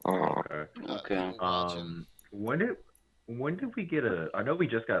 Okay. Okay. When did we get a? I know we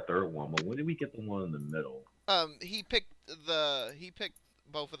just got a third one, but when did we get the one in the middle? He picked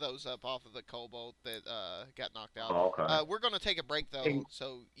both of those up off of the kobold that got knocked out. Oh, okay. We're gonna take a break though,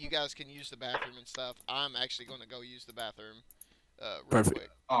 so you guys can use the bathroom and stuff. I'm actually gonna go use the bathroom, real quick.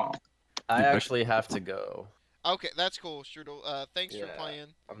 Oh, I actually have to go. Okay, that's cool, Strudel. Thanks for playing.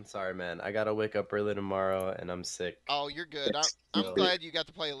 I'm sorry, man. I gotta wake up early tomorrow, and I'm sick. Oh, you're good. I'm glad you got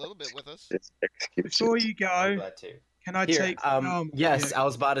to play a little bit with us. Before you I'm go, glad to. can I Here, take? Yes, I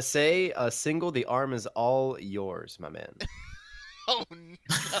was about to say, single. The arm is all yours, my man. Oh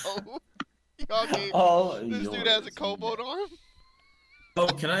no! Y'all gave, this dude has a kobold arm. Oh,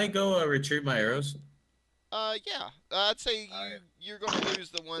 can I go retrieve my arrows? Yeah. I'd say you're gonna lose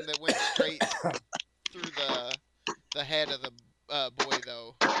the one that went straight through the head of the boy,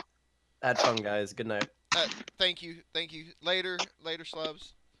 though. Had fun, guys. Good night. Thank you. Later,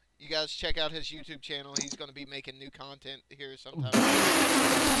 slubs. You guys check out his YouTube channel. He's gonna be making new content here sometime.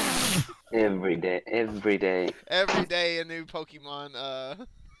 Every day. Every day a new Pokemon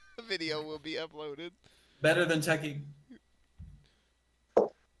video will be uploaded. Better than Techie.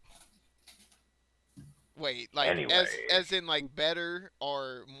 Wait, like anyway. as in like better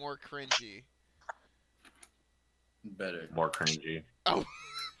or more cringy? Better. More cringy. Oh,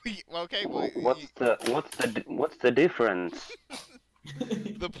 okay. Well, What's the difference?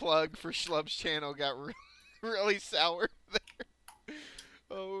 The plug for Schlub's channel got really sour there.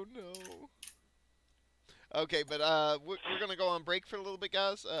 Oh no. Okay, but we're gonna go on break for a little bit,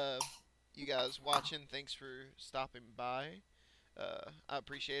 guys. You guys watching, thanks for stopping by. I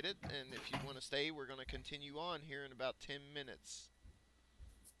appreciate it, and if you want to stay, we're gonna continue on here in about 10 minutes.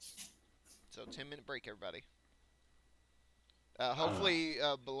 So 10-minute break, everybody. Hopefully,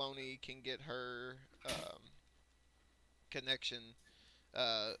 Baloney can get her connection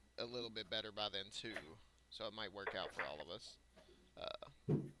a little bit better by then too, so it might work out for all of us.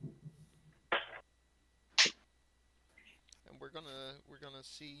 And we're gonna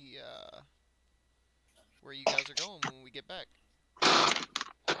see where you guys are going when we get back,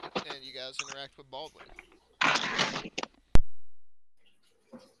 and you guys interact with Baldwin.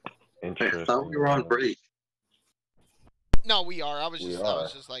 I thought we were on break. No, we are. I was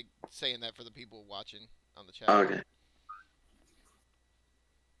just like saying that for the people watching on the chat. Okay.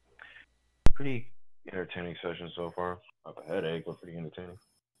 Pretty entertaining session so far. I have a headache, but pretty entertaining.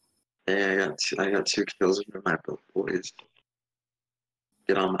 Yeah, I got 2 kills under my belt, boys.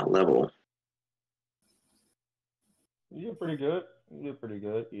 Get on my level. You did pretty good. You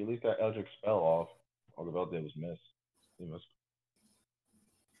at least got Eldritch Spell off. All Gavelt did was miss. He missed.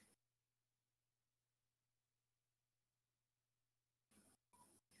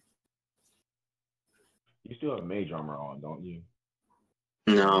 You still have mage armor on, don't you?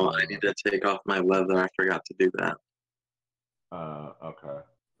 No, I need to take off my leather. I forgot to do that. Okay.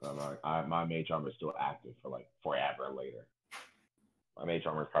 My mage armor is still active for like forever later. My mage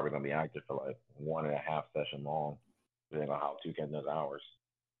armor is probably gonna be active for like 1.5 session long, depending on how Toucan does hours.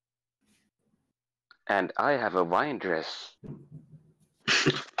 And I have a wine dress.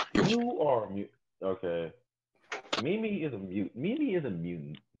 You are okay. Mimi is a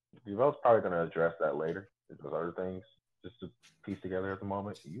mutant. Gavelt's probably gonna address that later. Those other things. just to piece together at the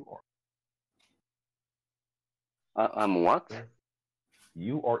moment, you are. I'm what?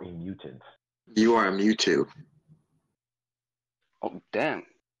 You are a mutant. You are a Mewtwo. Oh, damn.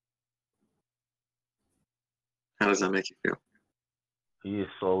 How does that make you feel? He is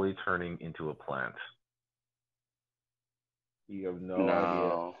slowly turning into a plant. You have no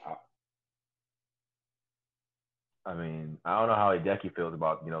No. idea. I mean, I don't know how Hideki feels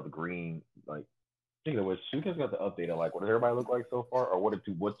about, the green, like, speaking of which, Shuka's got the update on, like, what does everybody look like so far? Or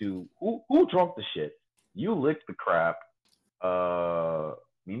who drunk the shit? You licked the crap.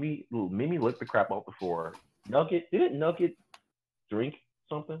 Mimi licked the crap off the floor. Didn't Nugget drink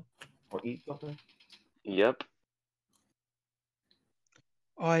something? Or eat something? Yep.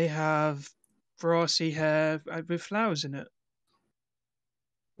 I have grassy hair with flowers in it.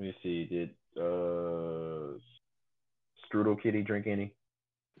 Let me see, did, Strudel Kitty drink any?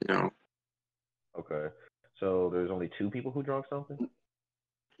 No. Okay. So there's only 2 people who drunk something?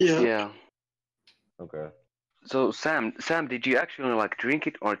 Yeah. Okay. So Sam, did you actually like drink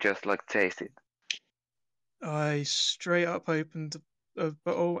it or just like taste it? I straight up opened a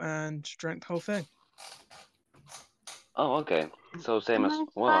bottle and drank the whole thing. Oh, okay. So same as I'm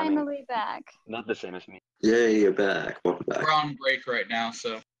well. I mean, finally back. not the same as me. Yay, you're back. Welcome back. We're on break right now,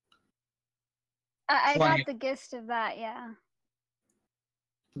 so. I Funny. got the gist of that, yeah.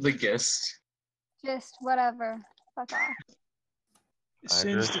 The gist. Just whatever. Fuck off. As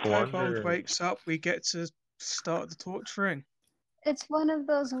soon as the just kobold wondered. wakes up, we get to start the torturing. It's one of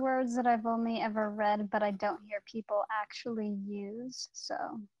those words that I've only ever read, but I don't hear people actually use, so.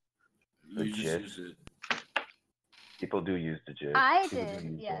 You just use it. People do use the gist. I People do did,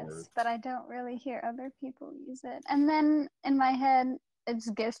 use the yes, word. but I don't really hear other people use it. And then in my head,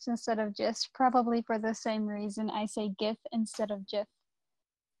 it's gist instead of gist, probably for the same reason I say gif instead of gif.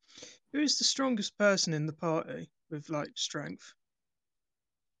 Who is the strongest person in the party with like strength?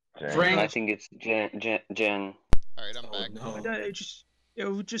 Frank. I think it's Jen. Alright, I'm back. No. It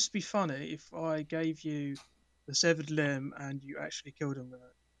would just be funny if I gave you the severed limb and you actually killed him with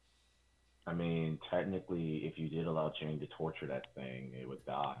it. I mean, technically, if you did allow Jane to torture that thing, it would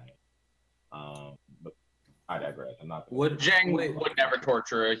die. But I digress. I'm not. Jang would never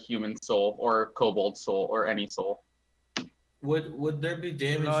torture a human soul or a kobold soul or any soul. Would there be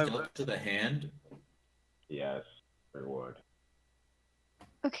damage No. dealt to the hand? Yes, there would.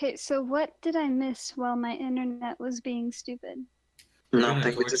 Okay, so what did I miss while my internet was being stupid?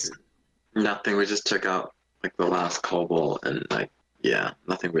 Nothing. Nothing. We just took out like the last kobold and like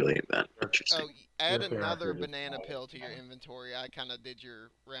nothing really that interesting. Oh, add another banana pill to your inventory. I kind of did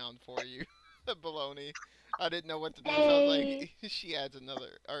your round for you, Baloney. I didn't know what to do, so I was like, he adds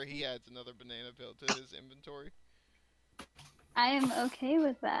another banana pill to his inventory. I am okay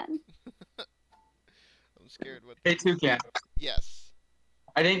with that. I'm scared what. Hey, Toucan. Yes.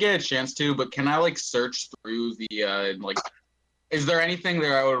 I didn't get a chance to, but can I like search through the like? Is there anything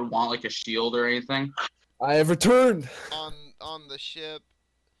there I would want, like a shield or anything? I have returned. On the ship.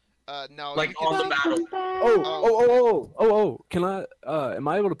 No. Like you can on the battle. Oh! Can I? Am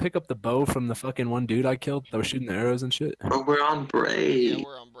I able to pick up the bow from the fucking one dude I killed that was shooting the arrows and shit? Oh, we're on break. Yeah,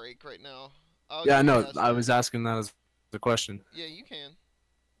 we're on break right now. Yeah, I know. I was asking that as the question. Yeah, you can.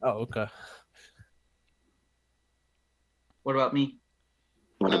 Oh, okay. What about me?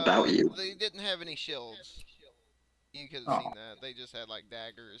 What about you? They didn't have any shields. You could have seen that. They just had like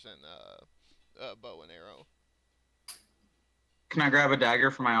daggers and bow and arrow. Can I grab a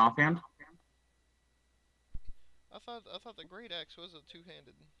dagger for my offhand? I thought the great axe was a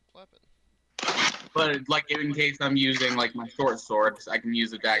two-handed weapon. But like in case I'm using like my short sword, I can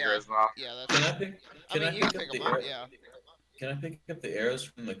use a dagger as well. Yeah, that's. Can I pick? Can I you pick can up pick the 'em up, arrows? yeah. Can I pick up the arrows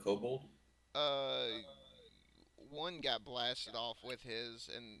from the kobold? One got blasted off with his,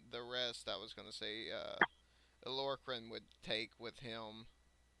 and the rest I was gonna say, Lorcrin would take with him.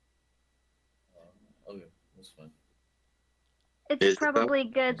 Okay, that's fine. It's probably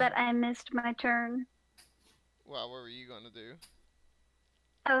good that I missed my turn. Well, what were you gonna do?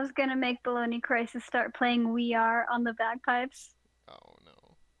 I was gonna make Baloney Crisis start playing We Are on the bagpipes. Oh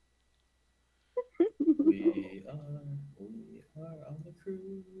no. We are on the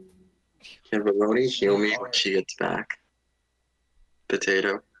cruise. Can Baloney heal me when she gets back?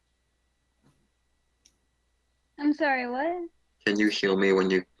 Potato. I'm sorry, what? Can you heal me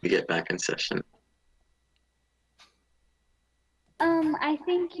when you get back in session? I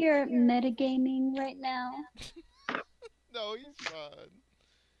think you're metagaming right now. No, he's fine.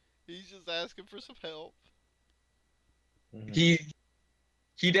 He's just asking for some help.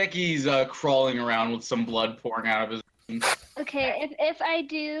 Hideki's crawling around with some blood pouring out of his Okay, if I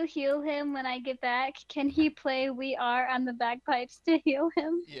do heal him when I get back, can he play "We Are" on the bagpipes to heal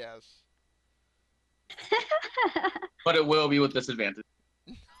him? Yes. But it will be with disadvantage.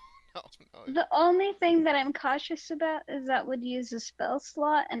 No, no. The only thing that I'm cautious about is that would use a spell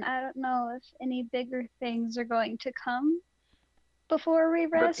slot, and I don't know if any bigger things are going to come before we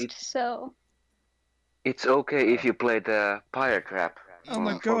rest, so... It's okay if you play the Pyre Trap. Oh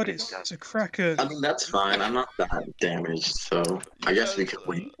my god, it's a Kraken. I mean, that's fine. I'm not that damaged, so I guess we could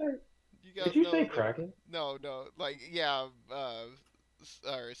win. You guys Did you know say that- Kraken? No, like, yeah,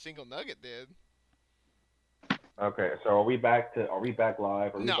 or Single Nugget did. Okay, so are we back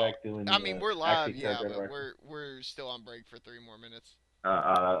live? Are we No, back doing? I mean we're live, actually yeah, character but direction? we're still on break for 3 more minutes.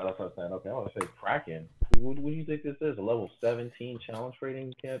 That's what I'm saying. Okay, I want to say Kraken. What do you think this is? A level 17 challenge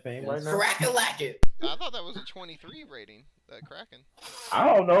rating campaign right now? Crack-a-lack-it! I thought that was a 23 rating, the Kraken. I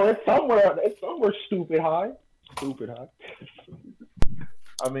don't know. It's somewhere stupid high. Stupid high.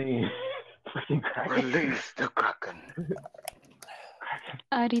 I mean, freaking Kraken. Release the Kraken.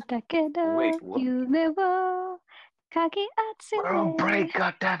 Arita kedo Wait, what? yume wo kagi We're on atsume. break,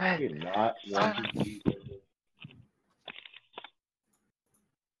 goddammit! You're not want to be.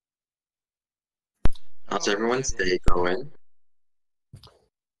 How's everyone's day going?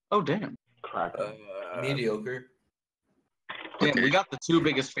 Oh damn. Kraken. Mediocre. Damn, we got the 2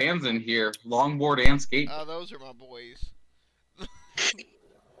 biggest fans in here, longboard and skate. Those are my boys.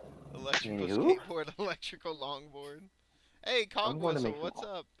 Electrical You? skateboard, electrical longboard. Hey, I'm going to Cogwhistle, make some what's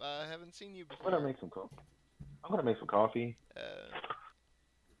coffee. up? I haven't seen you I'm before. gonna make some coffee.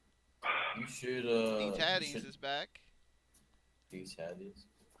 You should, D-Taddies is back. D-Taddies.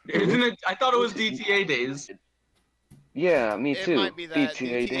 Isn't it? I thought it was DTA days. Yeah, me It too. might be that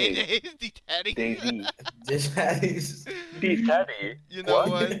DTA DTA days. days, D-Taddies. Davey. D-Taddies. D-Taddy. You know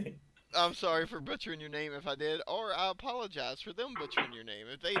what? I'm sorry for butchering your name if I did, or I apologize for them butchering your name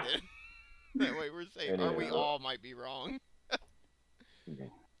if they did. That way we're safe. Or we all might be wrong.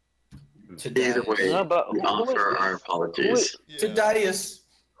 Either way, No, but we who offer is our this? apologies. Yeah. Tadius.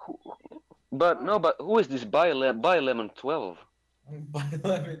 But who is this Lemon 12?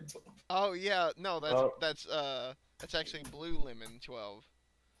 Oh yeah, no, Oh. that's actually Blue Lemon 12.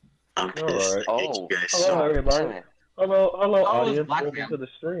 I'm pissed. Alright. I hate you guys so Hello, much. everybody. Hello, Oh, audience. it's Black Welcome Man. to the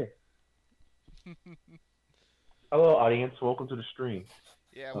stream. Hello, audience. Welcome to the stream.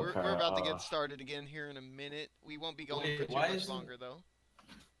 Yeah, we're Okay, about to get started again here in a minute. We won't be going Wait, for too why much isn't- longer though.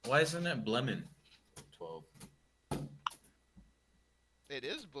 Why isn't it Blemon? 12. It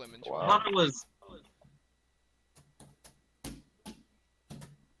is Blemon I 12.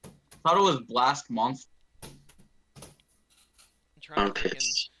 thought it was Blast Monster. I'm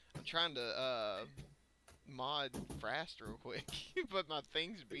pissed. I'm trying to mod Frast real quick, but my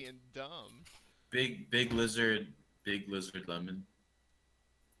thing's being dumb. Big lizard lemon.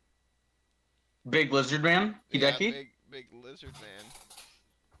 Big Lizard Man? Yeah, Hideki? big lizard man.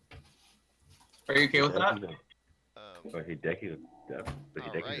 Are you okay with that? But Hideki's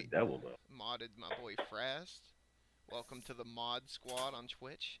Alright. a devil, though. Modded my boy Frast. Welcome to the mod squad on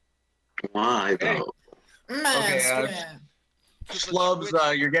Twitch. Why though? Okay, Slubs,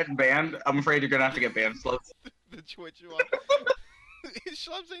 you're getting banned. I'm afraid you're gonna have to get banned, Slubs. The Twitch one.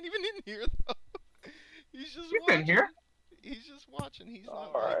 Schlubs ain't even in here though. He's just You've watching. been here. He's just watching. He's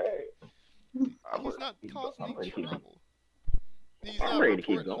not Alright. he's not causing I'm ready any to keep- trouble. He's I'm not ready to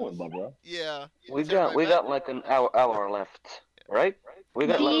keep reporting going, us. bro. Yeah. We Is everybody got back? like an hour left, right? We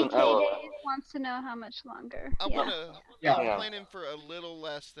got like an DK hour. Days wants to know how much longer. I Yeah. wanna. Yeah. I'm Yeah. planning for a little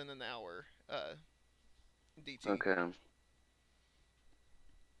less than an hour. DT. Okay.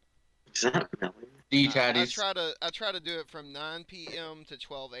 Is that Melon? D I Taddies. try to do it from 9 p.m. to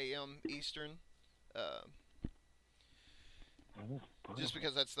 12 a.m. Eastern. Just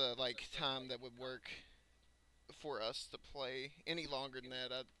because that's the time that would work for us to play. Any longer than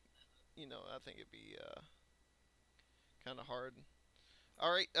that, I think it'd be kind of hard.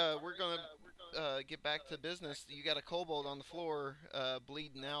 All right, we're gonna get back to business. You got a kobold on the floor,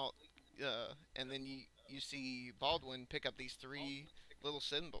 bleeding out, and then you see Baldwin pick up these 3 little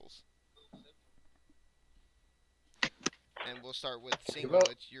symbols. And we'll start with single,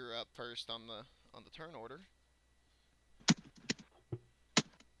 which you're up first on the turn order.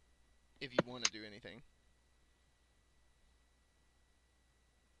 If you want to do anything.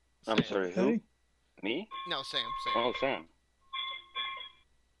 I'm Sam. sorry, who? Hey. Me? No, Sam. Oh, Sam.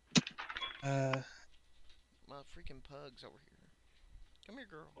 My freaking pug's over here. Come here,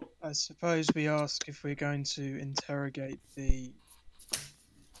 girl. I suppose we ask if we're going to interrogate the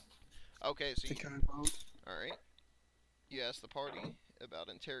Okay, so kobold. all right. You asked the party about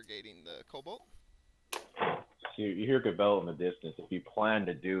interrogating the kobold. So you hear Gavelt in the distance. If you plan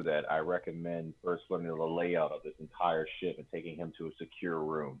to do that, I recommend first learning the layout of this entire ship and taking him to a secure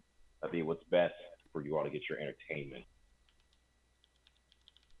room. That'd be what's best for you all to get your entertainment.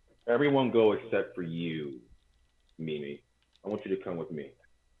 Everyone go except for you, Mimi. I want you to come with me.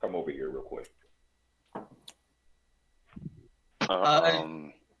 Come over here real quick.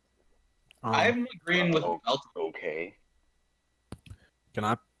 I'm agreeing with Gavelt. Okay. Can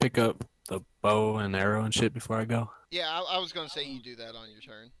I pick up the bow and arrow and shit before I go? Yeah, I was gonna say you do that on your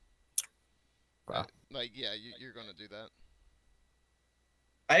turn. Wow. Yeah, you're gonna do that.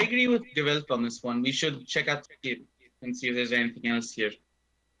 I agree with Gavelt on this one. We should check out the ship and see if there's anything else here.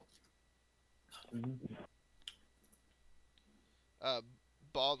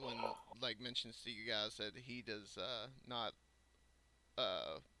 Baldwin mentions to you guys that he does not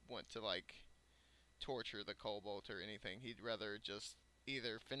want to torture the Cobalt or anything. He'd rather just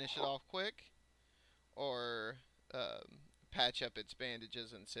either finish it off quick or patch up its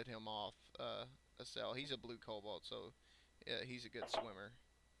bandages and sit him off a cell. He's a blue Cobalt, so he's a good swimmer.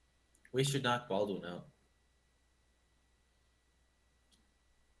 We should knock Baldwin out.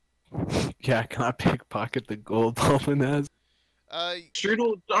 Yeah, can I pickpocket the gold Baldwin has?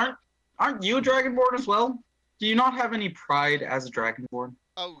 Strudel, aren't you a Dragonborn as well? Do you not have any pride as a Dragonborn?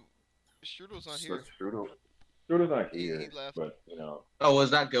 Oh, Strudel's not here. Strudel's not here. He left. But you know. Oh,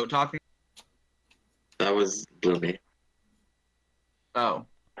 was that Goat talking? That was Bloomy. Oh.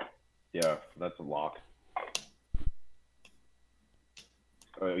 Yeah, that's a lock.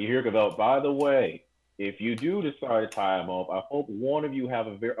 You hear Gavelt. By the way, if you do decide to tie him up, I hope one of you have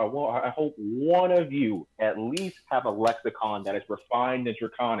I hope one of you at least have a lexicon that is refined and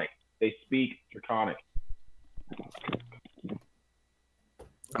draconic. They speak draconic.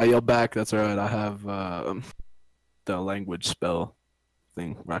 I yell back. That's alright. I have the language spell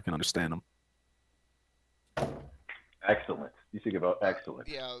thing where I can understand them. Excellent. You speak about excellent.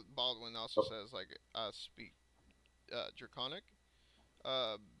 Yeah, Baldwin also says I speak draconic.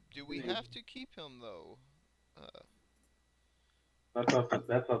 Do we have to keep him though? That's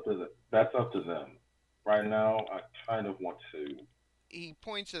up to them. Right now, I kind of want to. He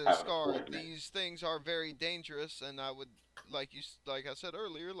points at a scar. These things are very dangerous, and I would like I said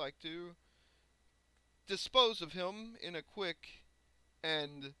earlier, like to dispose of him in a quick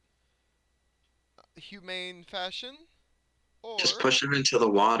and humane fashion, or just push him into the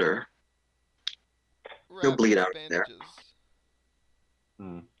water. He'll bleed out there.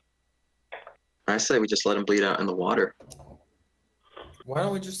 I say we just let him bleed out in the water. Why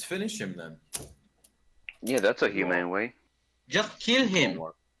don't we just finish him then? Yeah, that's a humane way. Just kill him.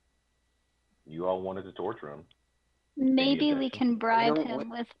 You all wanted to torture him. Maybe we can bribe him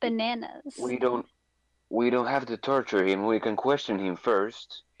with bananas. We don't have to torture him. We can question him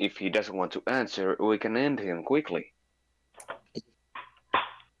first. If he doesn't want to answer, we can end him quickly.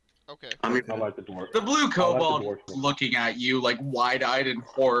 Okay. I mean, I like the dwarf. The blue Cobalt looking at you like wide-eyed in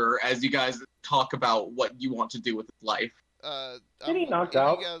horror as you guys talk about what you want to do with his life. Did he knocked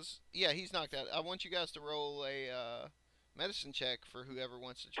out? Yeah, he's knocked out. I want you guys to roll a medicine check for whoever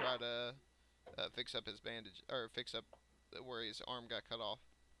wants to try to fix up his bandage or fix up where his arm got cut off.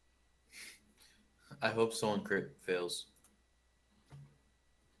 I hope someone crit fails.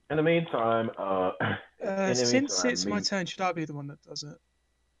 In the meantime, since it's my turn, should I be the one that does it?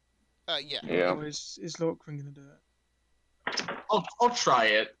 Yeah. Or is Lorkrin gonna do it? I'll try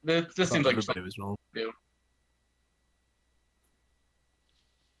it. This seems like something was wrong. to do.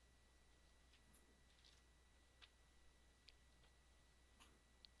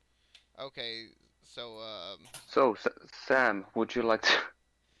 Okay, so Sam, would you like to?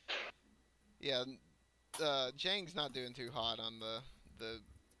 Yeah, Jang's not doing too hot on the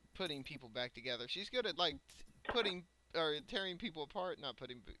putting people back together. She's good at putting or tearing people apart, not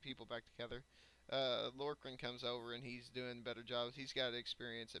putting people back together. Lorkrin comes over and he's doing better jobs. He's got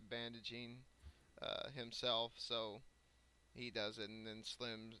experience at bandaging himself, so he does it. And then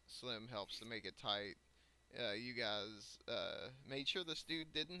Slim helps to make it tight. You guys made sure this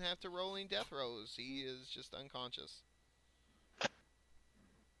dude didn't have to roll any death rows. He is just unconscious.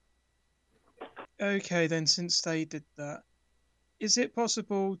 Okay, then, since they did that, is it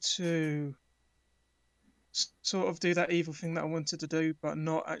possible to sort of do that evil thing that I wanted to do, but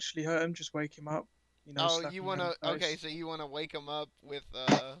not actually hurt him, just wake him up? You know, oh, you wanna? Okay, so you wanna wake him up with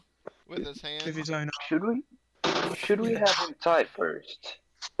his hand? With his own. Should we have him tied first?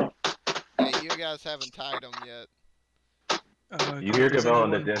 Yeah, you guys haven't tied him yet. You hear Gavelt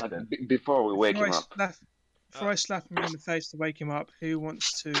in the distance. Before we wake him up. Before I slap him in the face to wake him up, who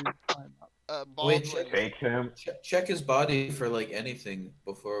wants to tie him up? Wait, Baldwin. Take him. check his body for like anything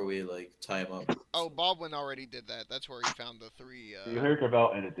before we like tie him up. Oh, Baldwin already did that. That's where he found the 3. You hear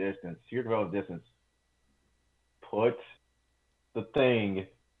Gavelt at a distance. You hear Gavelt at a distance. Put the thing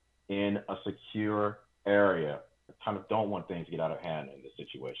in a secure area. I kind of don't want things to get out of hand in this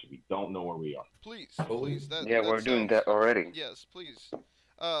situation. We don't know where we are. Please, Oh. please. Yeah, we're doing that already. Yes, please.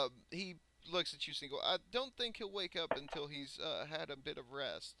 He looks at you, Single. I don't think he'll wake up until he's had a bit of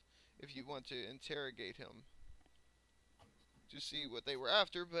rest. If you want to interrogate him to see what they were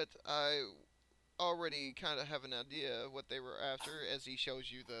after, but I already kind of have an idea what they were after as he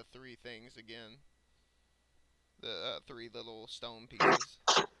shows you the 3 things again. The 3 little stone pieces.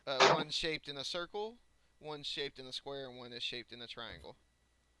 One shaped in a circle, one shaped in a square, and one is shaped in a triangle.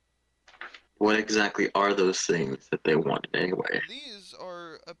 What exactly are those things that they wanted anyway? These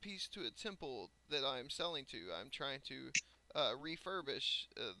are a piece to a temple that I'm selling to. I'm trying to refurbish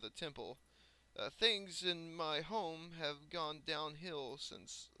the temple. Things in my home have gone downhill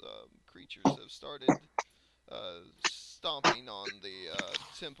since creatures have started stomping on the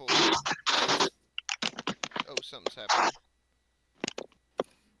temple. Oh, something's happening.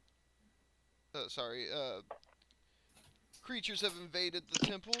 Sorry. Creatures have invaded the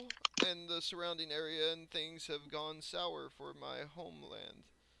temple and the surrounding area, and things have gone sour for my homeland.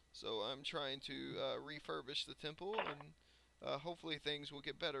 So I'm trying to refurbish the temple, and hopefully things will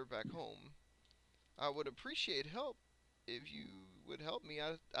get better back home. I would appreciate help if you would help me.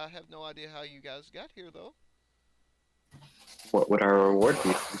 I have no idea how you guys got here, though. What would our reward be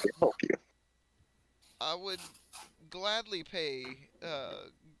if we could help you? I would gladly pay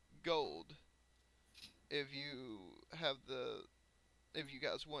gold if you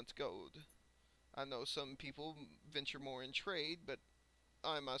guys want gold. I know some people venture more in trade, but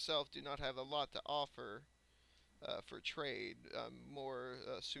I myself do not have a lot to offer for trade. I'm more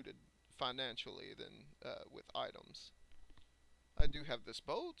suited financially than with items. I do have this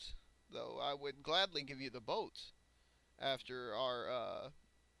boat, though. I would gladly give you the boat after our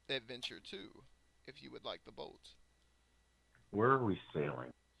adventure too, if you would like the boat. Where are we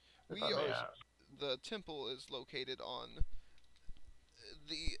sailing? The temple is located on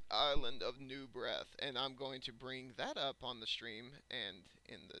the island of New Breath, and I'm going to bring that up on the stream and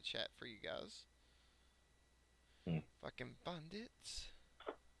in the chat for you guys. If I can find it.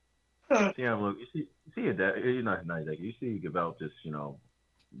 Yeah, look, you see that you're not that. You see Gavelt just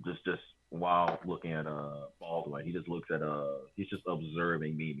while looking at Baldwin, he just looks at he's just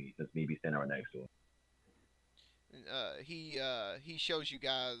observing Mimi since Mimi's standing right next to him. He shows you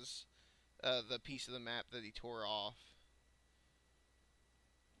guys the piece of the map that he tore off.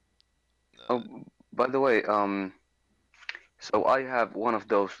 Oh, by the way, so I have one of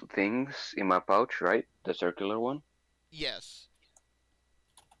those things in my pouch, right? The circular one. Yes.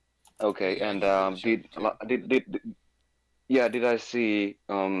 Okay, and did I see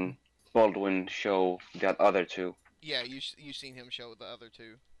Baldwin show that other 2? Yeah, you seen him show the other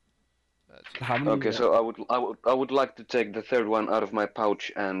 2. How many? Okay, so I would like to take the 3rd one out of my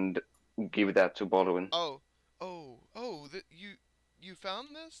pouch and give that to Baldwin. Oh! You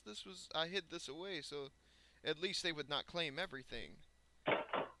found this? This was I hid this away, so at least they would not claim everything.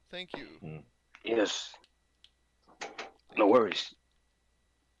 Thank you. Yes. No worries.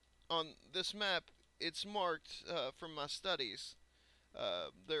 On this map, it's marked from my studies.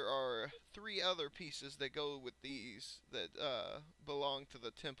 There are 3 other pieces that go with these that belong to the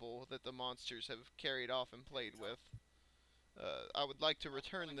temple that the monsters have carried off and played with. I would like to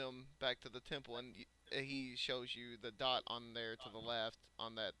return them back to the temple, and he shows you the dot on there to the left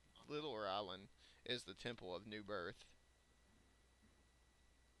on that little island is the Temple of New Birth.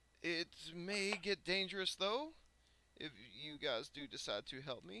 It may get dangerous, though, if you guys do decide to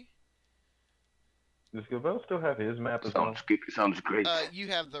help me. Does Gavelt still have his map as well? Sounds great. You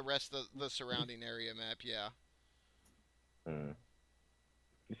have the rest of the surrounding area map, yeah. You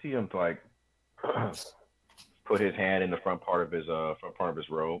see him like put his hand in the front part of his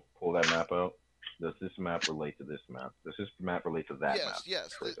robe, pull that map out. Does this map relate to this map? Does this map relate to that map?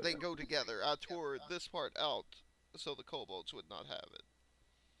 Yes, they go together. I tore this part out so the kobolds would not have it.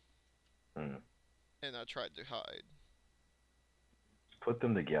 And I tried to hide. Put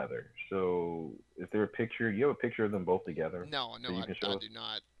them together. So, is there a picture? You have a picture of them both together? No, I do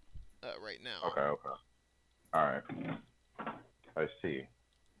not right now. Okay. All right. I see.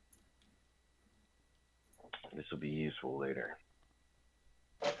 This will be useful later.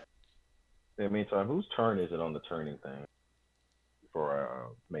 In the meantime, whose turn is it on the turning thing? Before I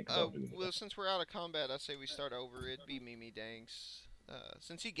make well, since we're out of combat, I say we start over. It'd be Mimi Danks.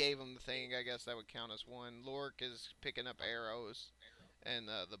 Since he gave him the thing, I guess that would count as one. Lork is picking up arrows, and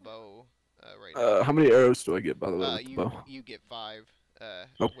the bow right now. How many arrows do I get, by the way, with the You bow? you get 5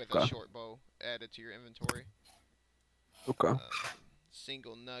 with a Okay. short bow added to your inventory. Okay.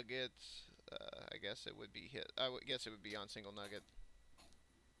 Single nugget. I guess it would be hit. I would guess it would be on single nugget.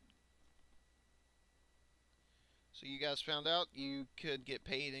 So you guys found out you could get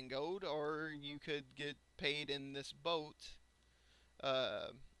paid in gold, or you could get paid in this boat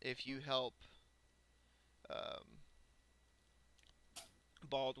if you help um,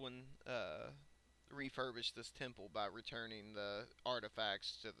 Baldwin refurbish this temple by returning the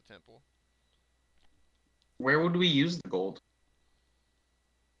artifacts to the temple. Where would we use the gold?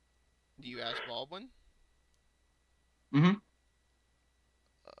 Do you ask Baldwin? Mm-hmm.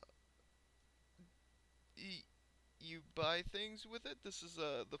 You buy things with it? This is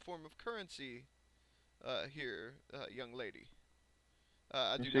the form of currency here, young lady.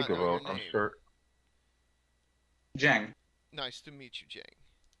 I do not know your name. I'm sure. Jang. Nice to meet you, Jang.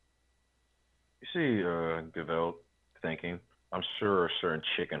 You see, Gavelt thinking, I'm sure a certain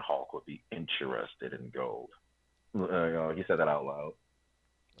chicken hawk would be interested in gold. He said that out loud.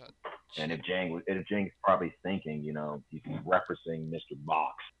 And if Jang's probably thinking, he's referencing Mr.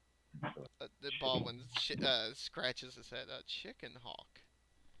 Box. The Baldwin scratches his head. Chicken hawk.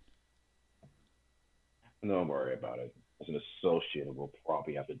 Don't worry about it. It's an associate we'll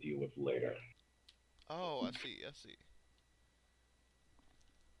probably have to deal with later. Oh, I see.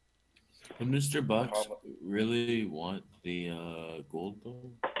 Would Mr. Bucks really want the gold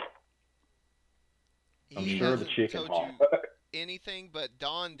bow? He hasn't told you anything, but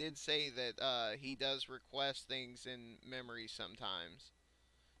Don did say that he does request things in memory sometimes.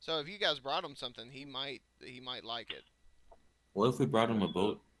 So if you guys brought him something, he might like it. What if we brought him a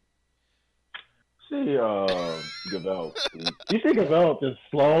boat? See, Gavelt. You see Gavelt just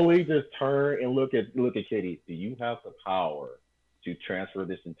slowly just turn and look at Kitty. Do you have the power to transfer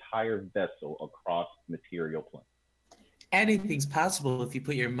this entire vessel across material plane? Anything's possible if you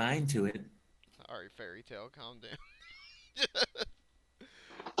put your mind to it. Alright, fairy tale, calm down.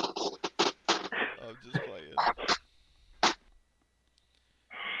 I'm just playing.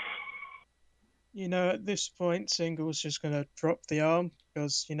 At this point, Single's just going to drop the arm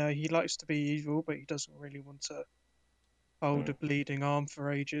because, he likes to be evil, but he doesn't really want to hold a bleeding arm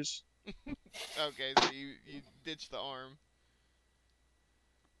for ages. Okay, so you ditch the arm.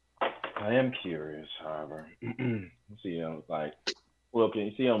 I am curious, however. See him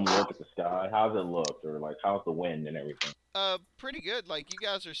you see him look at the sky. How's it look, or how's the wind and everything? Pretty good. You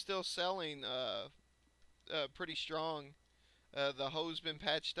guys are still selling pretty strong. The hoe's been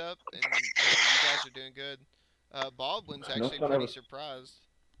patched up, and you guys are doing good. Baldwin's actually pretty surprised.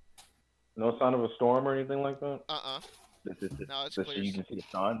 No sign of a storm or anything like that? No, it's clear. You can see the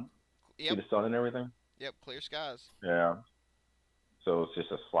sun? Yep. See the sun and everything? Yep, clear skies. Yeah. So it's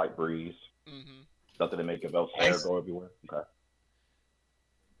just a slight breeze. Mm-hmm. Nothing to make Gavelt's hair go everywhere? Okay.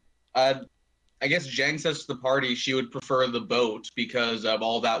 I guess Jang says to the party she would prefer the boat because of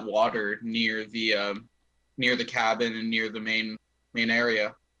all that water near the cabin and near the main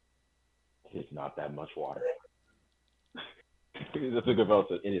area. It's not that much water. That's what Gavelt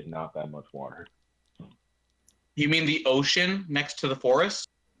said. It is not that much water. You mean the ocean next to the forest?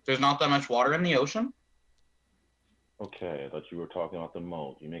 There's not that much water in the ocean? Okay, I thought you were talking about the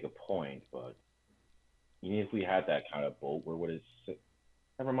moat. You make a point, but even if we had that kind of boat, where would it sit?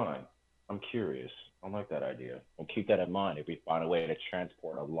 Never mind. I'm curious. I like that idea. We'll keep that in mind if we find a way to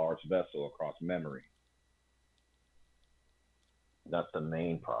transport a large vessel across memory. That's the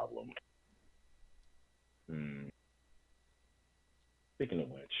main problem. Speaking of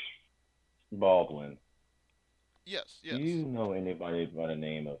which, Baldwin. Yes. Do you know anybody by the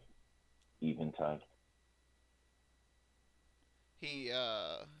name of Eventide? He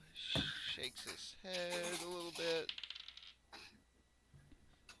shakes his head a little bit.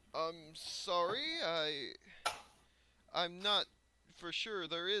 I'm sorry, I'm not for sure.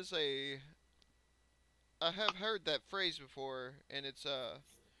 There is I have heard that phrase before, and it's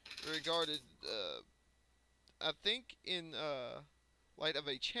regarded I think in light of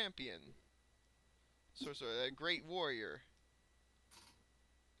a champion. So a great warrior.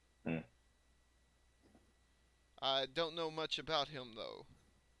 I don't know much about him though.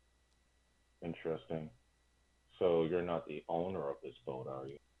 Interesting. So you're not the owner of this boat, are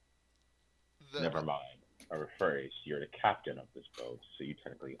you? Never mind. I rephrase. You're the captain of this boat, so you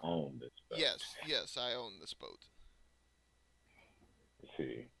technically own this boat. Yes, I own this boat. Let's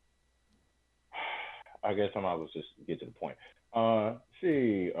see. I guess I might as well just get to the point.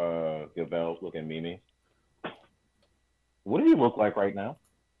 Gavelt, look at Mimi. What does he look like right now?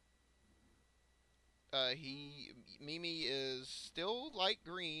 Mimi is still light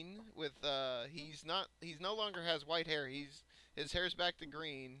green with he's no longer has white hair. His hair's back to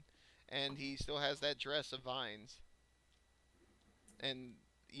green, and he still has that dress of vines. And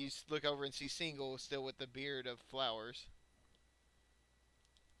you look over and see Single still with the beard of flowers,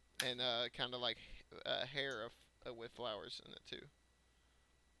 and kind of like hair of with flowers in it too.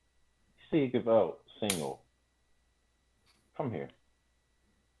 See, Gavelt, Single. Come here.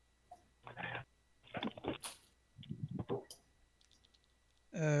 Okay.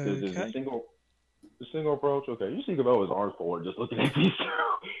 The single approach. Okay, you see Gavelt with his arms forward, just looking at these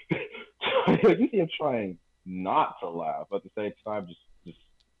two. You see him trying not to laugh, but at the same time, just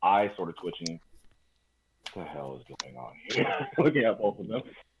eyes sort of twitching. What the hell is going on here? Looking at both of them.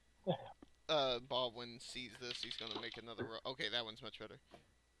 Baldwin sees this. He's gonna make another roll. Okay, that one's much better.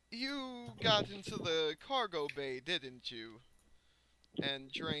 You got into the cargo bay, didn't you?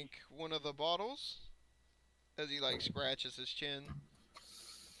 And drank one of the bottles? As he, like, scratches his chin.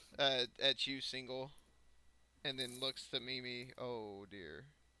 At you, Single. And then looks to Mimi. Oh, dear.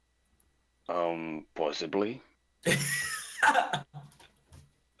 Possibly.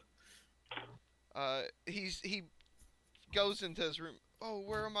 He goes into his room. Oh,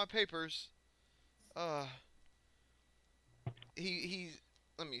 where are my papers? Let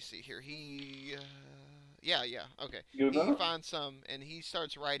me see here. Yeah, okay. He finds some, and he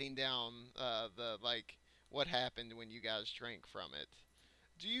starts writing down what happened when you guys drank from it.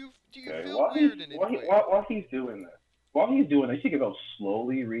 Do you feel weird in any way? While he's doing this, you can go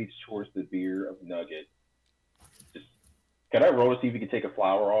slowly reach towards the beer of Nugget. Can I roll to see if you can take a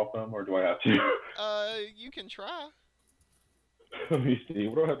flower off him, or do I have to? You can try. Let me see.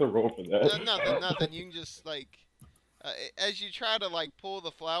 What do I have to roll for that? Nothing. You can just, like, as you try to, like, pull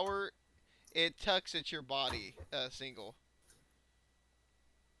the flower, it tucks at your body, Single.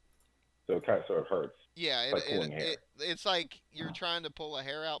 So it hurts. Yeah, Like it's like you're trying to pull a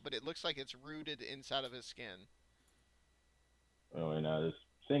hair out, but it looks like it's rooted inside of his skin. Oh, and this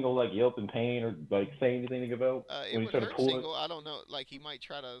Single, like, yelp in pain or, like, say anything about it when would you try to hurt pull Single. I don't know. Like, he might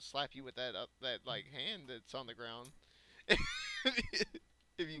try to slap you with that like hand that's on the ground. If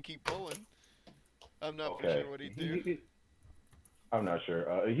you keep pulling. I'm not for sure what he'd do. I'm not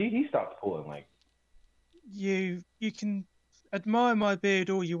sure. He stopped pulling, like. You can admire my beard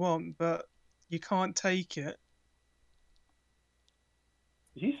all you want, but you can't take it.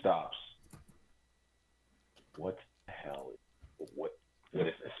 He stops. What the hell? What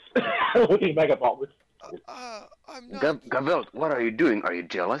is this? Looking back at Baldwin. I'm not. Gavelt, what are you doing? Are you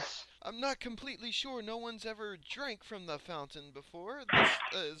jealous? I'm not completely sure. No one's ever drank from the fountain before. This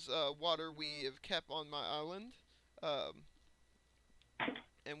is water we have kept on my island,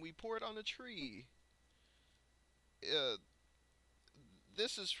 and we pour it on a tree.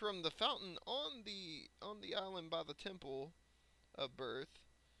 This is from the fountain on the island by the temple of birth,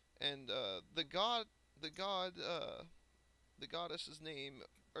 and the goddess's name,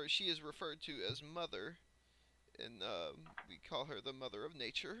 or she is referred to as Mother, and we call her the Mother of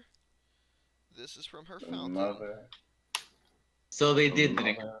Nature. This is from her fountain. Mother. So they did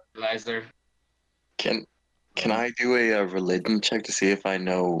realize there. Can I do a religion check to see if I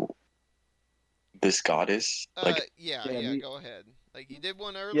know this goddess? Yeah, go ahead. Like, you did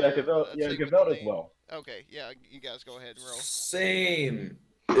one earlier. Yeah, Gavelt as well. Okay, yeah, you guys go ahead and roll. Same.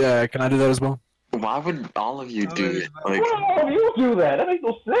 Yeah, can I do that as well? Why would all of you do it? Like, why do you do that? That makes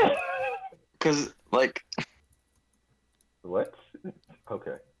no sense. Because, like... What?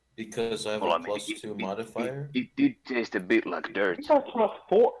 Okay. Because I have a +2 modifier? It did taste a bit like dirt. He's got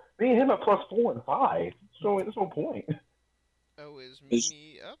 +4. Me and him at +4 and 5. So there's no point. Oh, is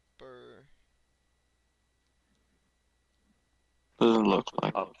Mimi up, or...? Doesn't look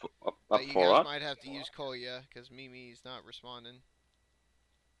like up you guys might have to use Koya, because Mimi's not responding.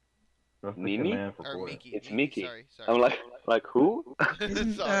 Mimi? Or Miki. It's Miki. Sorry. I'm like who?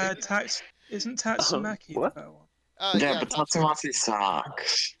 Isn't Tatsumaki the better one? Yeah, but Tatsumaki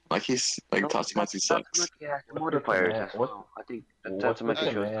sucks. Like, Tatsumaki sucks. Tatsumaki has modifiers as well. I think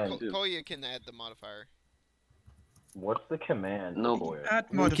Tatsumaki should. Koya can add the modifier. What's the command? No.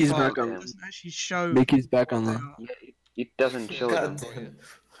 Add Mickey's modifier back on. doesn't actually show. Mickey's back online. Yeah, it doesn't show them.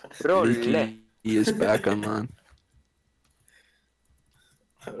 Mickey is back online.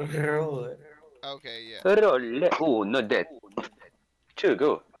 Okay, yeah. Rolle. Oh, not that. Sure,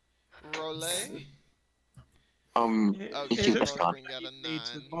 go. Rolle. Mickey was gone.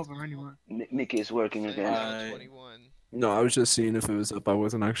 Mickey is working again. 21. No, I was just seeing if it was up. I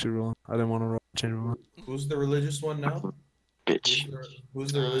wasn't actually rolling. I didn't want to roll. Change my mind. Who's the religious one now? Bitch.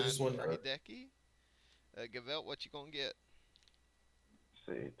 Who's the religious one now? Hideki. Gavelt, what you gonna get?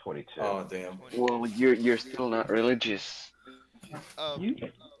 Let's see, 22. Oh damn. Well, you're still not religious. Oh,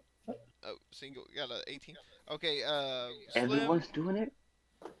 single. Got a 18. Okay. Slim. Everyone's doing it.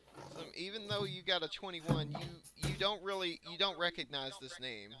 Slim. Even though you got a 21, you don't recognize this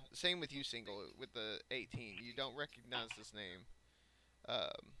name. Same with you, single. With the 18, you don't recognize this name.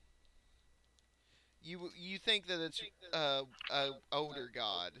 Um. You think that it's a older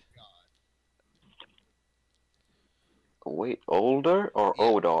god. Wait, older or Yeah.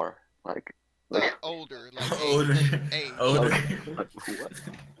 odor? Like Older, like Older. age. Older.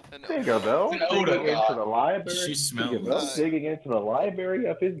 Think about digging into the library. She smells. Digging into the library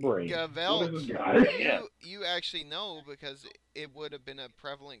of his brain. Gavelt, you actually know because it would have been a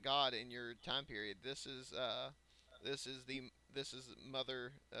prevalent god in your time period. This is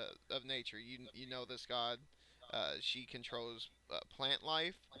mother of nature. You know this god. She controls plant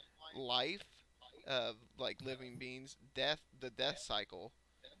life, like living beings, the death cycle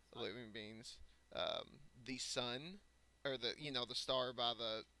of living beings, the sun, or the star by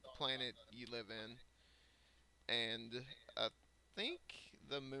the planet you live in, and I think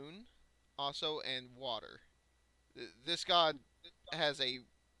the moon also, and water. This god has a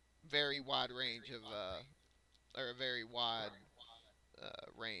very wide range of or a very wide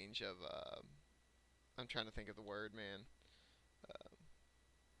range of I'm trying to think of the word, man.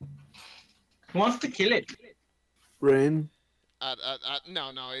 Who wants to kill it? Rain.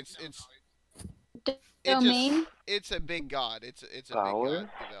 No, it's Domain? it's a big god. It's a big Power?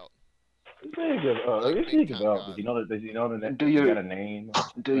 god. Gavelt. Think about. Does he know the name? Do you got a name?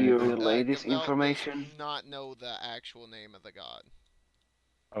 Do you relay this Gavelt information? does not know the actual name of the god.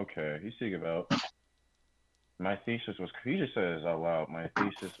 Okay, you speak about. My thesis was. He just says out loud. My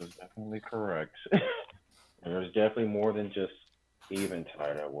thesis was definitely correct. There's definitely more than just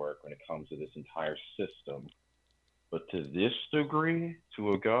Eventide at work when it comes to this entire system. But to this degree,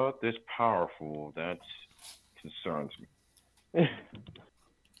 to a god this powerful, that concerns me.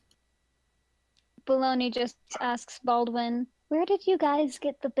 Baloney just asks Baldwin, "Where did you guys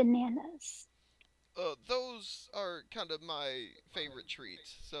get the bananas?" Those are kind of my favorite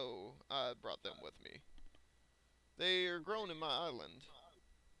treats, so I brought them with me. They are grown in my island.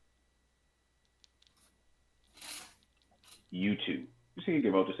 You two. Just gonna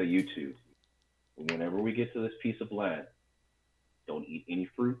give out to say you two. Whenever we get to this piece of land, don't eat any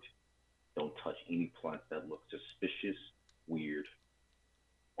fruit. Don't touch any plants that look suspicious, weird,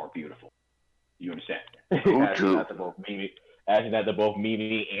 or beautiful. You understand? Asking that to both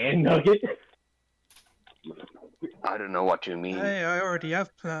Mimi and Nugget. I don't know what you mean. Hey, I already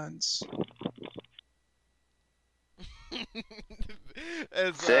have plans.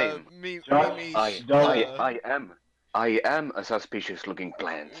 Same. Mimi, I am a suspicious-looking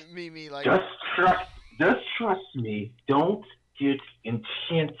plant. Mimi, like. Just trust me. Don't get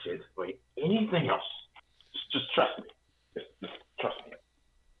enchanted by anything else. Just trust me. Just trust me.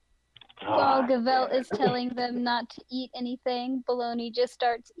 While Gavelt is telling them not to eat anything, Baloney just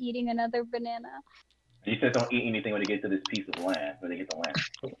starts eating another banana. He says don't eat anything when they get to this piece of land, when they get to land.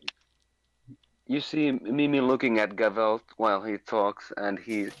 You see Mimi looking at Gavelt while he talks, and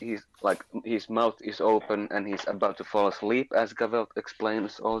he's like his mouth is open and he's about to fall asleep as Gavelt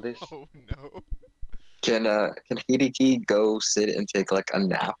explains all this. Oh no. Can Hideki go sit and take like a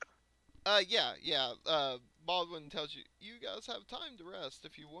nap? Yeah. Baldwin tells you guys have time to rest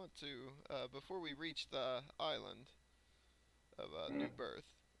if you want to before we reach the island of New Birth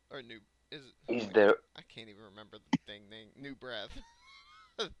or New There? I can't even remember the thing name. New Breath.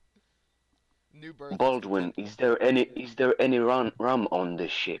 New Birth. Baldwin, is there any rum on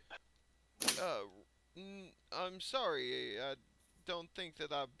this ship? I'm sorry. I don't think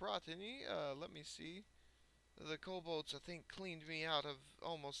that I brought any. Let me see. The kobolds, I think, cleaned me out of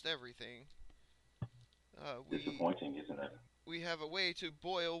almost everything. Disappointing, isn't it? We have a way to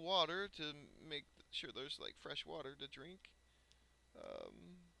boil water to make sure there's like fresh water to drink.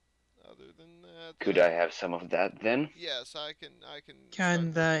 Other than that, Could I have some of that then? Yes, I can.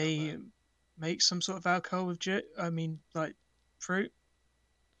 Can they make some sort of alcohol with like fruit?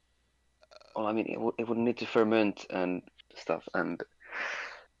 Well, I mean, it would need to ferment and stuff, and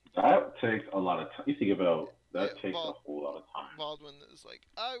that takes a lot of time. You think about that takes a whole lot of time. Baldwin is like,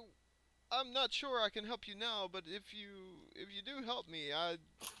 I'm not sure I can help you now, but if you do help me, I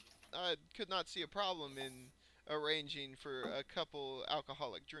could not see a problem in arranging for a couple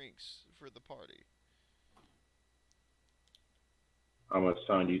alcoholic drinks for the party. How much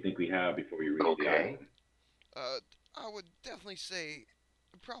time do you think we have before we reach the island? I would definitely say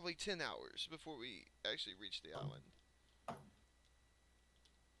probably 10 hours before we actually reach the island.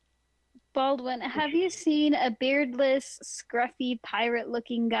 Baldwin, have you seen a beardless, scruffy,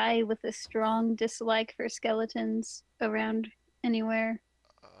 pirate-looking guy with a strong dislike for skeletons around anywhere?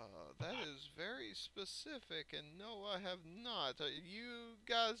 That is very specific, and no, I have not. Are you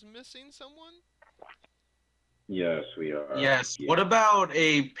guys missing someone? Yes, we are. Yes. Yeah. What about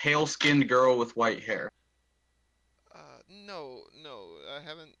a pale-skinned girl with white hair? No, I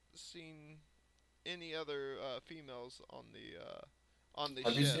haven't seen any other females on the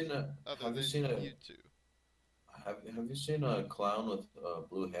Have you ship seen a other Have you than seen a you two. Have you seen a clown with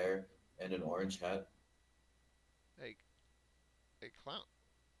blue hair and an orange hat? A clown.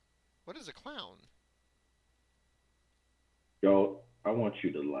 What is a clown? Yo, I want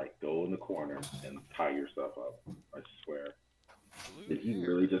you to like go in the corner and tie yourself up. I swear. Blue Did he hair.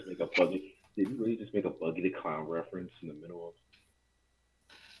 really just make a Buggy? Did he really just make a Buggy the Clown reference in the middle of?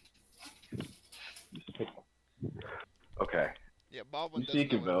 Okay. Yeah, Baldwin You doesn't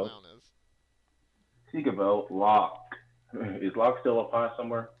see know what a Gavelt. clown is. See Gavelt. Locke. Is Locke still up high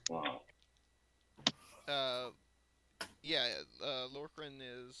somewhere? Wow. Yeah, Lorcrin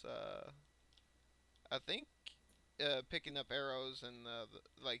is, I think, picking up arrows and,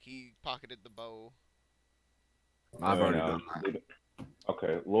 like, he pocketed the bow. I've already done that.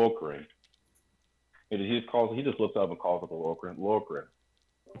 Okay, Lorcrin. He just looks up and calls up a Lorcrin. Lorcrin.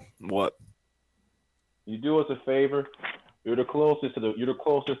 What? You do us a favor. You're the closest to the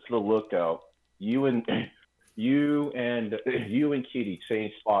lookout. You and Kitty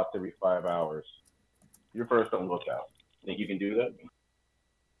change spots every 5 hours. You're first on lookout. Think you can do that?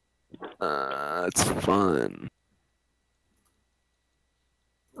 It's fun.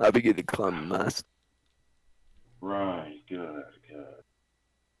 I'll be getting climbing mast. Right, good.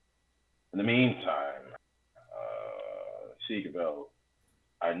 In the meantime, Seagabel,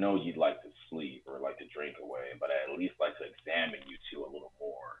 I know you'd like to sleep or like to drink away, but I'd at least like to examine you two a little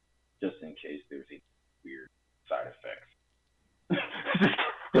more, just in case there's any weird side effects.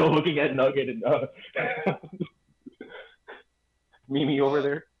 Still looking at Nugget and Mimi over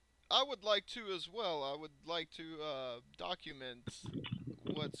there. I would like to as well. I would like to document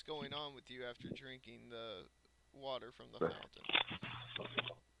what's going on with you after drinking the water from the fountain.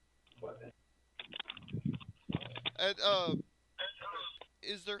 And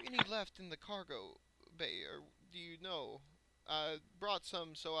is there any left in the cargo bay, or do you know? I brought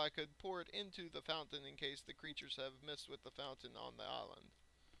some so I could pour it into the fountain in case the creatures have messed with the fountain on the island.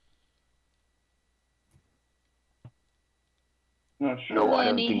 Not sure. No, I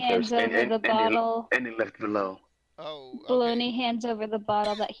don't Baloney think hands there's over the bottle. any left below. Oh, okay. Baloney hands over the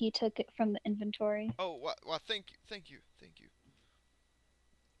bottle that he took it from the inventory. Oh, well, thank you.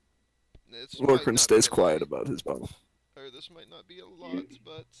 Lorcrin stays quiet about his bottle. Or this might not be a lot,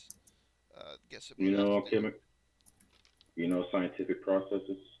 but guess it You will know, have to do. you know scientific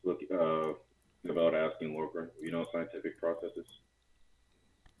processes. Look, about asking Lorcrin. You know scientific processes.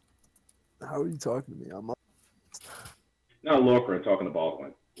 How are you talking to me? I'm up. Not Lorcrin, talking to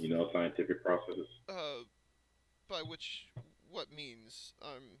Baldwin. You know scientific processes. By which, what means?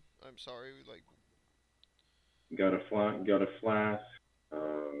 I'm sorry, like. Got a flask,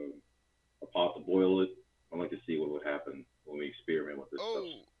 a pot to boil it. I'd like to see what would happen when we experiment with this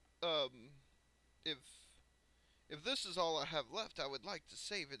stuff. If this is all I have left, I would like to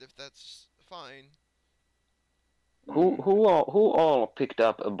save it if that's fine. Who all picked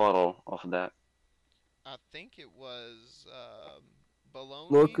up a bottle of that? I think it was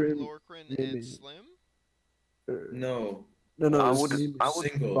Baloney, Lorcrin, and Slim. No. I would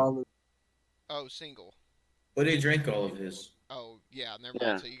single. Oh, single. But he drank all of his. Oh, yeah, never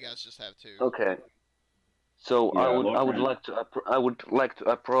mind. So you guys just have two. Okay. So Yeah, I would like to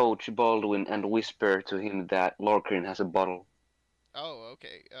approach Baldwin and whisper to him that Lorcrin has a bottle. Oh,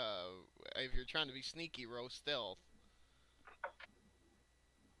 okay. If you're trying to be sneaky, roll stealth.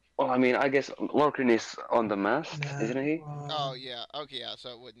 Well, I mean, I guess Lorcrin is on the mast, isn't he? Oh yeah. Okay, yeah. So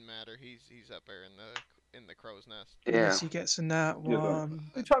it wouldn't matter. He's up there in the crow's nest. Yeah. Yes, he gets a nat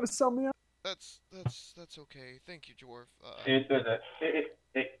one. You trying to sell me out? That's okay. Thank you, Dwarf.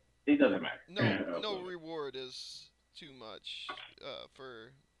 It doesn't matter. No reward is too much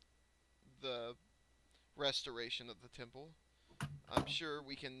for the restoration of the temple. I'm sure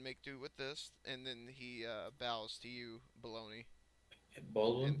we can make do with this. And then he bows to you, Baloney.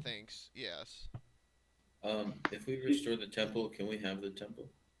 Baldwin? And thanks. Yes. If we restore the temple, can we have the temple?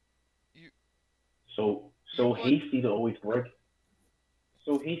 So hasty to always break.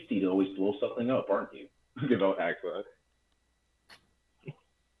 So hasty to always blow something up, aren't you? About access.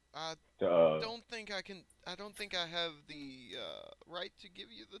 I don't think I can. I don't think I have the right to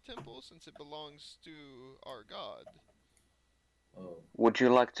give you the temple since it belongs to our god. Oh. Would you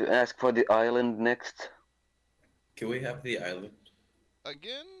like to ask for the island next? Can we have the island?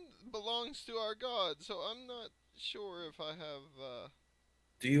 Again, belongs to our god, so I'm not sure if I have,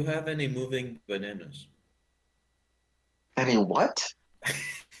 Do you have any moving bananas? Any what?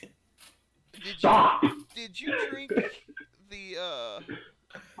 Did you drink the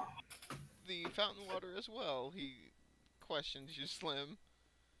fountain water as well? He questions you, Slim,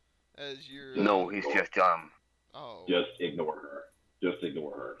 as you're, No, he's just Oh. Just ignore her. Just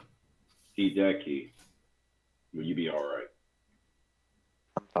ignore her. Key deck key. Will you be alright?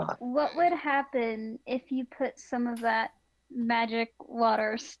 What would happen if you put some of that magic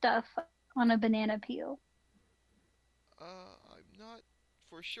water stuff on a banana peel? I'm not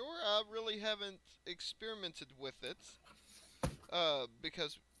for sure. I really haven't experimented with it.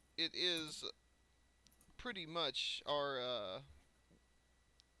 Because it is pretty much our,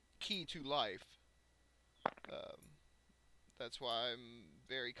 key to life. That's why I'm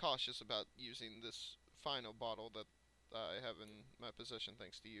very cautious about using this final bottle that I have in my possession,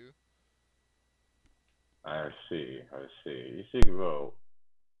 thanks to you. I see. You see, well,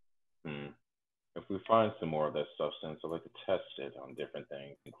 if we find some more of that substance, I'd like to test it on different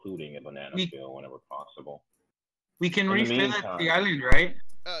things, including a banana peel whenever possible. We can In the refill it meantime- at the island, right?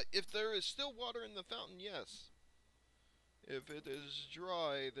 If there is still water in the fountain, yes. If it is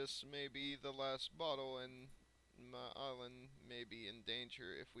dry, this may be the last bottle, and my island may be in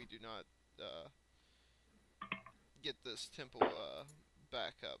danger if we do not get this temple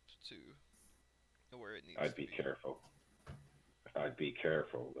back up to where it needs I'd to be be. careful. I'd be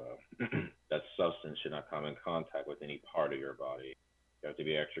careful, though. That substance should not come in contact with any part of your body. You have to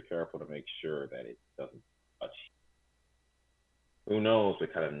be extra careful to make sure that it doesn't touch you. Who knows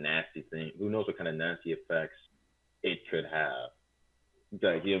what kind of nasty effects it could have.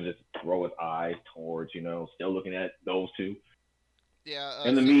 Like he'll just throw his eyes towards, still looking at those two. Yeah,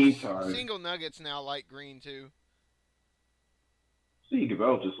 in the meantime, single nuggets now light green too. See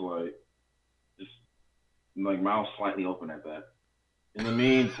Gavelt just mouth slightly open at that. In the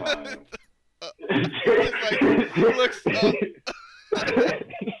meantime, looks up.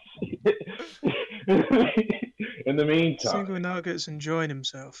 In the meantime, Single Nugget's enjoying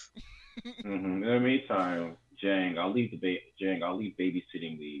himself. In the meantime, Jang, I'll leave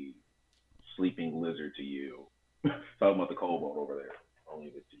babysitting the sleeping lizard to you. Talking about the kobold over there. I'll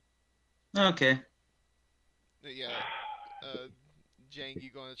leave it to you. Okay. Yeah. Jang,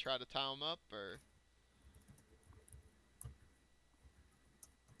 you going to try to tie him up, or?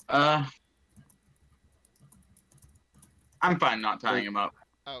 I'm fine not tying him up.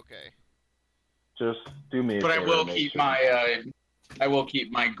 Okay. Just do me a But favor. I will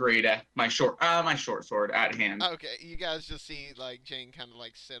keep my short sword at hand. Okay, you guys just see like Jane kind of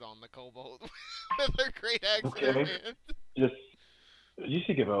like sit on the kobold with her great axe in her hand. You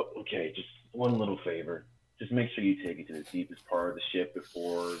should give out. Okay, just one little favor. Just make sure you take it to the deepest part of the ship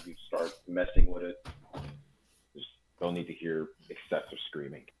before you start messing with it. Just don't need to hear excessive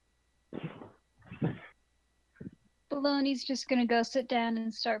screaming. Baloney's just gonna go sit down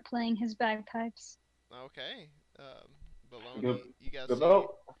and start playing his bagpipes. Okay. Baloney, you guys see... Gavelt.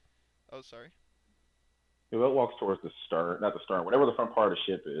 Oh, sorry. Gavelt walks towards the stern, not the stern, whatever the front part of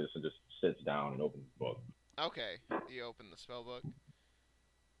the ship is, and just sits down and opens the book. Okay, you open the spell book.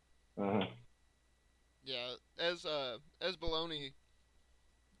 Uh-huh. Yeah, as Baloney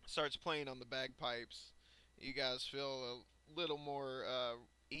starts playing on the bagpipes, you guys feel a little more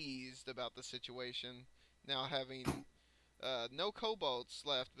eased about the situation. Now having no kobolds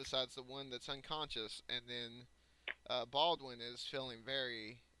left besides the one that's unconscious, and then Baldwin is feeling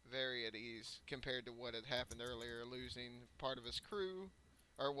very, very at ease compared to what had happened earlier, losing part of his crew,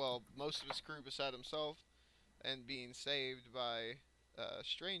 or well, most of his crew beside himself, and being saved by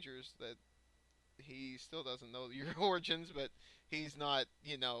strangers that he still doesn't know your origins, but he's not,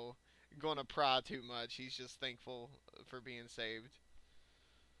 gonna pry too much. He's just thankful for being saved.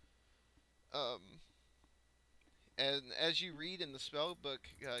 And as you read in the spell book,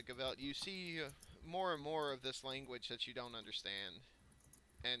 Gavelt, you see more and more of this language that you don't understand,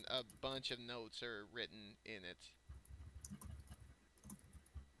 and a bunch of notes are written in it.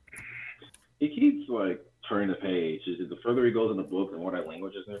 He keeps turning the page. Is it the further he goes in the book, the more that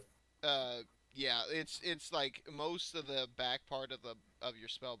language is there? Yeah, it's like most of the back part of your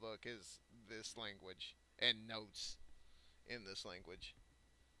spell book is this language and notes in this language.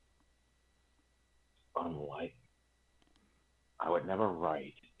 Unlike, I would never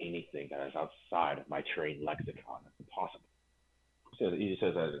write anything that is outside of my trained lexicon. It's impossible. He just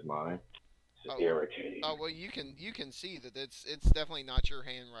says that in his mind. It's irritating. Oh well, you can see that it's definitely not your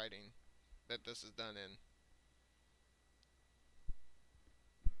handwriting that this is done in.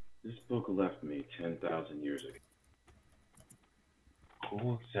 This book left me 10,000 years ago.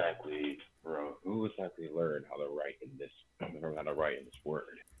 Who exactly, bro? Who exactly learned how to write in this? Learn how to write in this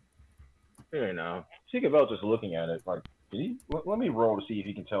word? You know, Gavelt just looking at it like, let me roll to see if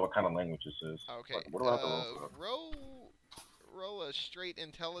he can tell what kind of language this is. Okay. Like, what do I have to roll for? Roll a straight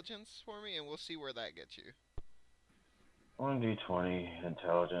intelligence for me, and we'll see where that gets you. 1d20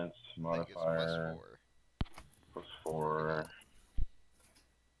 intelligence modifier. +4.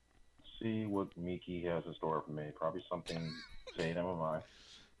 See what Miki has in store for me. Probably something fade him of mine.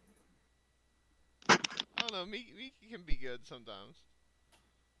 I don't know. Miki can be good sometimes,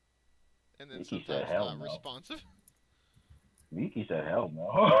 and then Miki said sometimes hell not no. responsive. Miki said hell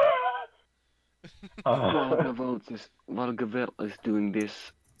no. While Gavelt is doing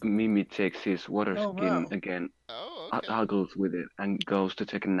this, Mimi takes his water skin again, huggles with it, and goes to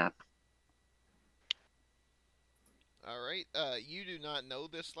take a nap. All right. You do not know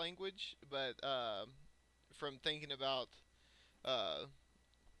this language, but from thinking about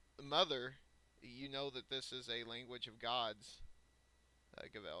Mother, you know that this is a language of gods,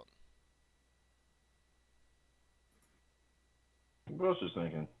 Gavelt. What else is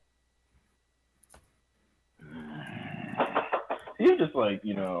thinking? He's just like,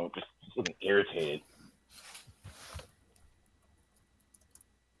 just looking irritated.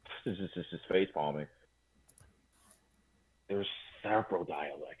 Just face palming. There's several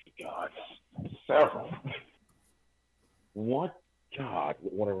dialects of gods. Several. What god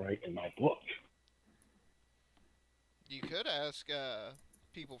would want to write in my book? You could ask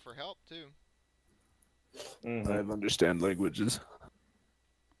people for help too. I understand languages.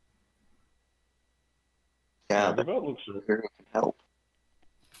 Yeah, Gavelt looks can help.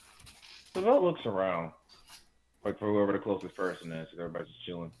 Gavelt looks around, like for whoever the closest person is. Everybody's just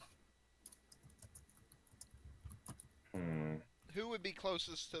chilling. Who would be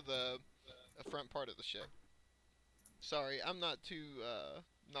closest to the front part of the ship? Sorry, I'm not too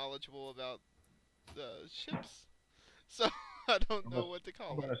knowledgeable about the ships, so I don't know what to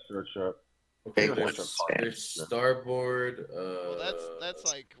call I'm it. gonna search up. Okay, there's starboard. Well, that's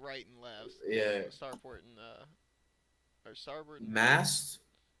like right and left. Yeah. Starport and or starboard. And Mast.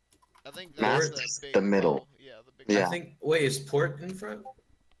 I think that's Mast, the big the middle. hull. Yeah, the big. I think. Wait, is port in front?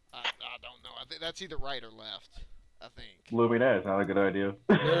 I don't know. I think that's either right or left. I think. Lumina is not a good idea.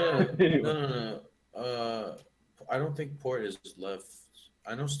 No. I don't think port is left.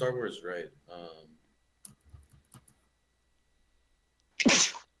 I know starboard is right.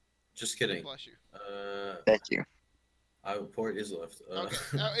 Just kidding. Bless you. Thank you. Port is left. Okay.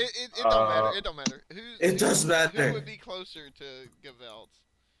 No, it don't matter. It don't matter. It does matter. Who would be closer to Gavelt?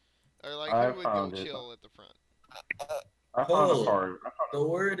 Or like who would go chill at the front? Hold. The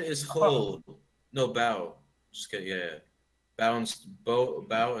word is hold. No, bow. Just kidding. Yeah. Bow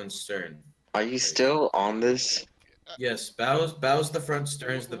and stern. Are you still on this? Yes, bow's the front,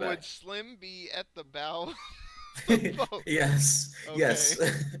 stern's the back. Would Slim be at the bow? Yes. Okay. Yes.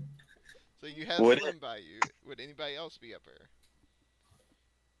 So you have Slim by you. Would anybody else be up there?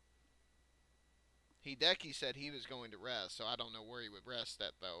 Hideki said he was going to rest, so I don't know where he would rest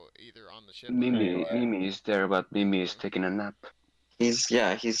at though, either on the ship. Mimi is there, but Mimi is taking a nap. He's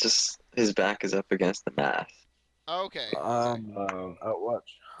just his back is up against the mast. Okay. Out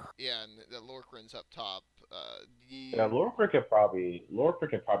watch. Yeah, and the Lorkrin's up top. Yeah, Lorkrin could probably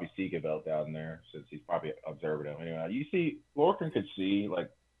see Gavelt down there since he's probably observing him. Anyway, you see, Lorkrin could see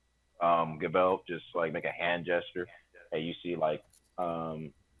like Gavelt just like make a hand gesture, and you see like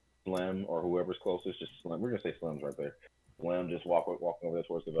Slim or whoever's closest, just Slim. We're gonna say Slim's right there. Slim just walking over there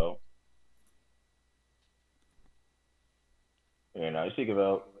towards Gavelt. And you see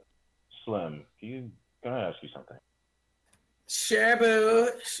Gavelt. Slim, can I ask you something? Sure, boo.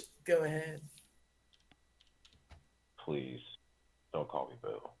 Go ahead. Please, don't call me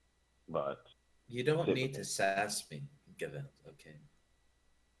Boo. But you don't need to sass me, Gavelt. Okay.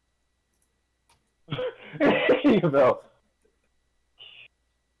 Gavelt,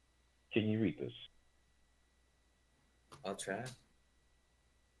 can you read this? I'll try.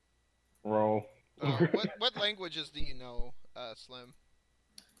 Roll. What languages do you know, Slim?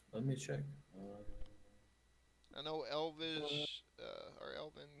 Let me check. I know Elvish, or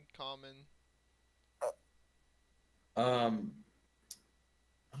Elven, Common.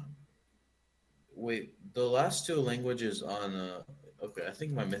 Wait, the last two languages on okay, I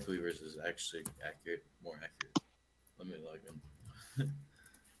think my Mythweavers is actually more accurate. Let me log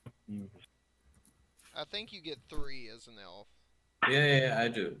in. I think you get 3 as an elf. Yeah, I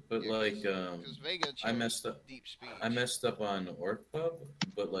do. But Yeah, like, because Vega I chose messed up. deep speech. I messed up on Orc Pub,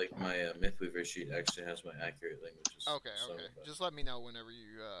 but like my Mythweaver sheet actually has my accurate languages. Okay, so, okay. Just let me know whenever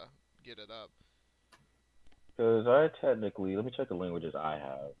you get it up. Because I technically, let me check the languages I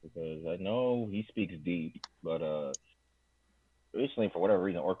have because I know he speaks deep, but recently for whatever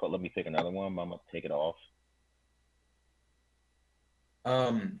reason, Orca let me pick another one. But I'm gonna take it off.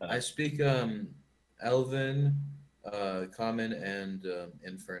 I speak Elven, Common, and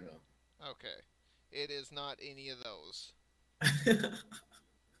Inferno. Okay. It is not any of those.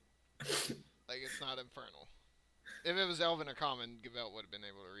 Like, it's not Infernal. If it was Elven or Common, Gavelt would have been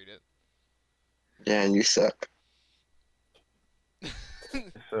able to read it. Yeah, you suck.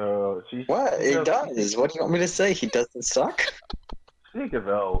 So What? He does. What do you want me to say? He doesn't suck? Speak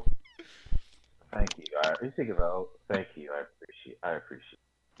about. Thank you. Speak about. Thank you. I appreciate.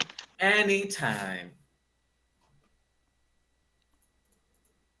 Anytime.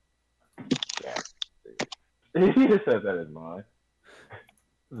 Yeah. He just said that in mind.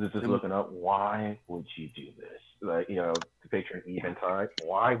 Just looking up. Why would you do this? Like, to picture an eventide.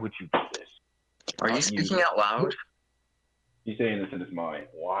 Why would you do this? Are you speaking out loud? He's saying this in his mind.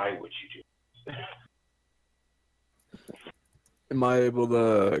 Why would you do this? Am I able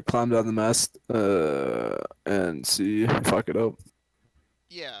to climb down the mast and see if I could help?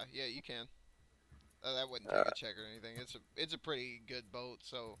 Yeah, you can. That wouldn't take a check or anything. It's a pretty good boat,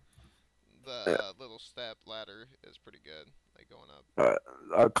 so the little step ladder is pretty good. Like going up. Alright,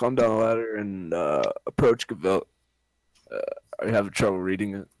 I'll climb down the ladder and approach Gavelt. Are you having trouble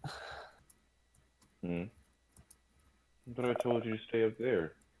reading it? But I told you to stay up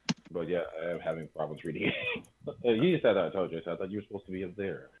there. But yeah, I am having problems reading it. You just said that I told you, so I thought you were supposed to be up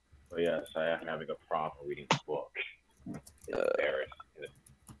there. But yes, I am having a problem reading the book. It's embarrassing.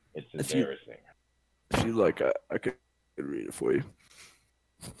 It's embarrassing. If you like, I could read it for you.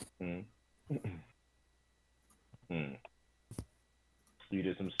 You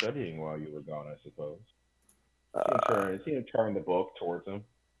did some studying while you were gone, I suppose. See him turn the book towards him.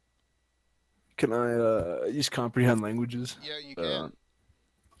 Can I use comprehend languages? Yeah, you can.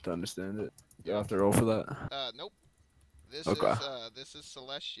 To understand it. Do I have to roll for that? Nope. This is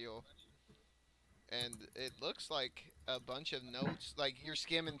Celestial. And it looks like a bunch of notes. Like, you're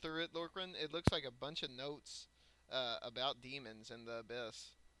skimming through it, Lorgren. It looks like a bunch of notes about demons in the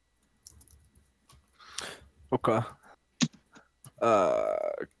abyss. Okay.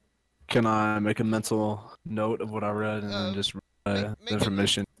 Can I make a mental note of what I read and then just the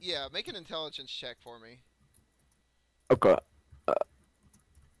information? Yeah, make an intelligence check for me. Okay.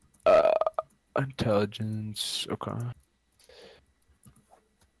 Intelligence. Okay.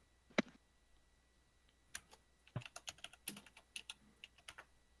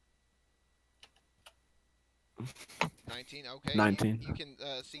 Okay. 19. You can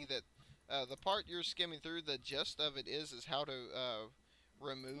see that the part you're skimming through, the gist of it is how to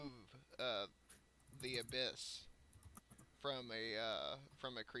remove the abyss from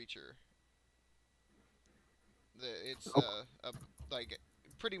a creature. It's like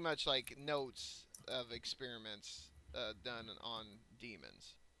pretty much like notes of experiments done on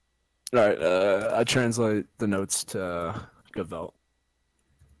demons. All right. I translate the notes to Gavelt.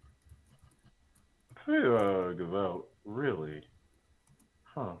 Hey, Gavelt, really?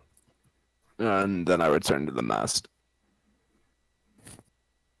 Huh. And then I return to the mast.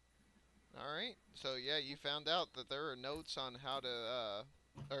 Alright, so yeah, you found out that there are notes on how to,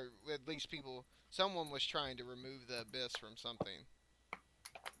 or at least someone was trying to remove the abyss from something.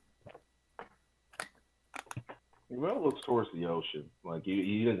 Well, it looks towards the ocean. Like,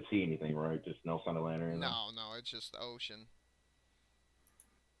 you didn't see anything, right? Just no sun or lantern? No, it's just the ocean.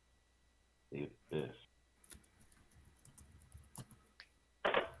 The abyss.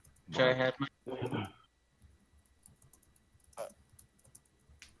 Should I have my...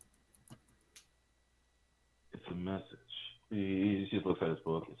 It's a message. He just looks at his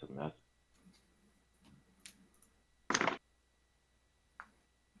book. It's a message.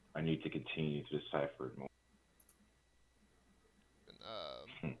 I need to continue to decipher it more.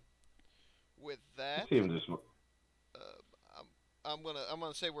 With that, I'm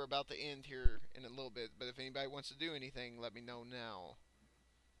gonna say we're about to end here in a little bit. But if anybody wants to do anything, let me know now.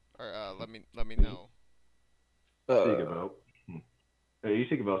 Or let me know. Think about. Hey, you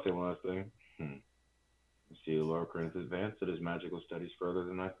think about saying one last thing. See, Lorgren has advanced in his magical studies further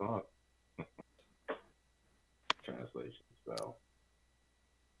than I thought. Translation spell.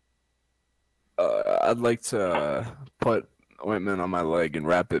 I'd like to put ointment on my leg and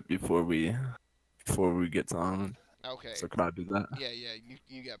wrap it before we get on. Okay. So can I do that? Yeah,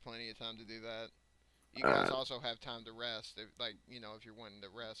 you got plenty of time to do that. You guys also have time to rest, if, like, if you're wanting to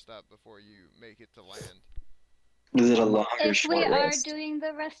rest up before you make it to land. Is it a long or If we short are rest? doing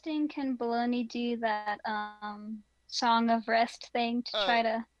the resting, can Baloney do that song of rest thing to try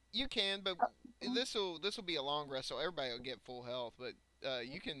to? You can, but this'll be a long rest, so everybody will get full health. But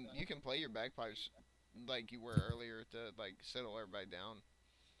you can play your bagpipes like you were earlier to like settle everybody down.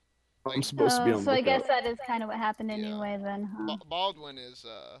 Like, I'm supposed to be on So I lookout. guess that is kind of what happened anyway then, huh? Baldwin's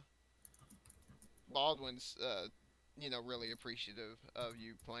really appreciative of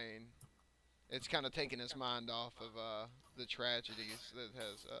you playing. It's kind of taken his mind off of the tragedies that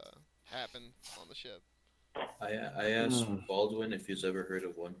has happened on the ship. I asked Baldwin if he's ever heard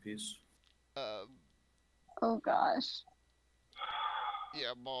of One Piece. Oh gosh.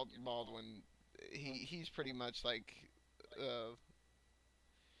 Yeah, Baldwin. He's pretty much like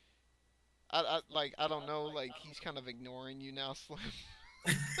I don't know, like he's kind of ignoring you now, Slim.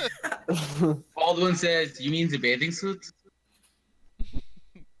 Baldwin says, "You mean the bathing suit?"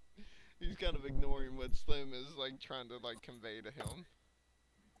 He's kind of ignoring what Slim is like trying to like convey to him.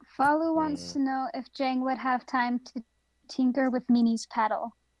 Falu wants to know if Jang would have time to tinker with Mini's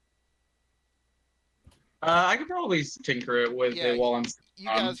paddle. I could probably tinker it with it while I'm. You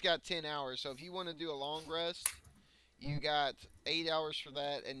guys got 10 hours, so if you want to do a long rest, you got 8 hours for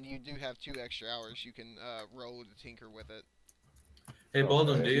that, and you do have 2 extra hours you can roll to tinker with it. Hey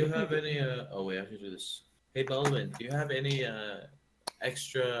Baldwin, do you have any? Oh wait, I have to do this. Hey Baldwin, do you have any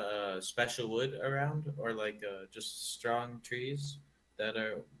extra special wood around, or like just strong trees that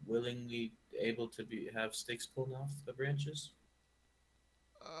are willingly able to have sticks pulled off the branches?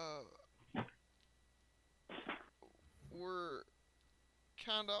 We're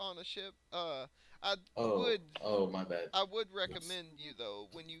kind of on a ship. Oh, my bad. I would recommend you though,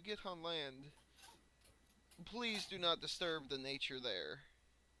 when you get on land, please do not disturb the nature there.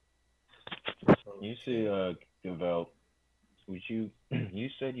 You see, Gavelt, you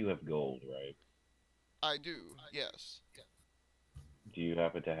said you have gold, right? I do, yes. Do you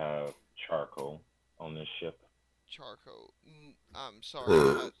happen to have charcoal on this ship? Charcoal? I'm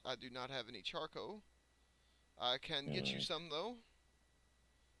sorry, I do not have any charcoal. I can get you some though,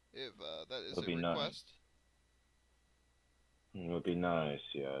 if that is a request. It would be nice,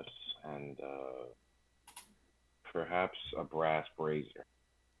 yes, and perhaps a brass brazier.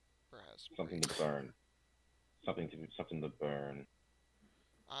 Something to burn. Something to burn.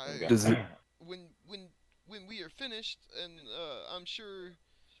 When we are finished, and I'm sure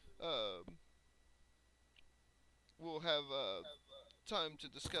we'll have time to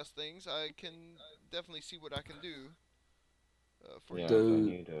discuss things, I can definitely see what I can do for you. I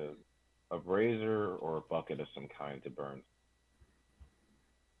need a brazier or a bucket of some kind to burn.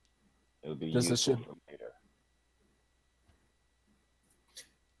 It would be useful for later.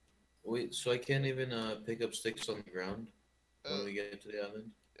 Wait, so I can't even pick up sticks on the ground when we get to the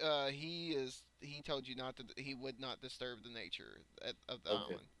island? He told you not to. He would not disturb the nature of the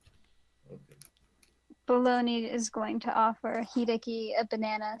island. Okay. Baloney is going to offer Hideki a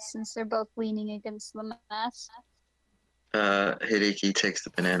banana since they're both leaning against the mast. Hideki takes the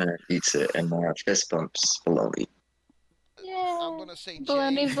banana and eats it, and fist bumps Baloney. Yeah. I'm gonna say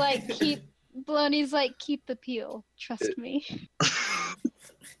Baloney's like keep the peel. Trust me.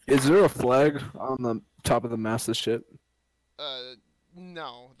 Is there a flag on the top of the mast of the ship?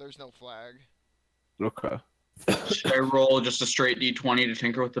 No, there's no flag. Okay. Should I roll just a straight d20 to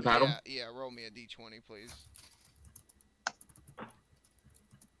tinker with the paddle? Yeah, roll me a d20, please.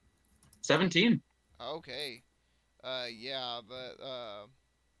 17. Okay.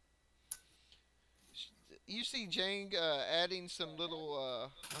 You see Jang adding some little,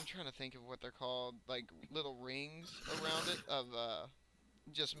 I'm trying to think of what they're called, like little rings around it of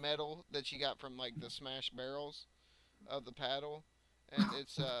just metal that you got from like the smashed barrels of the paddle. And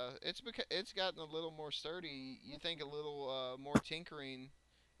it's gotten a little more sturdy. You think a little more tinkering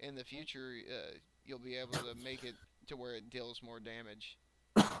in the future, you'll be able to make it to where it deals more damage.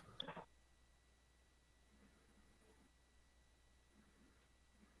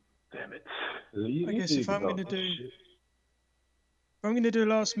 Damn it! I guess if I'm gonna do a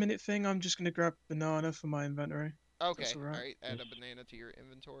last minute thing, I'm just gonna grab banana for my inventory. Okay, alright. Add a banana to your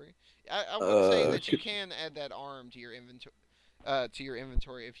inventory. I would say that you can add that arm to your inventory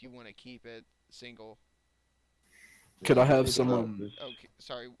if you want to keep it single. Could I have someone? Okay,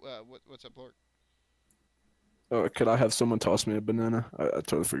 sorry. What's up, Lord? Could I have someone toss me a banana? I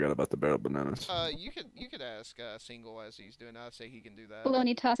totally forgot about the barrel bananas. You could ask single as he's doing. I'd say he can do that.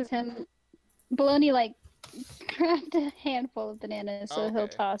 Baloney tosses him. Baloney like grabbed a handful of bananas, so he'll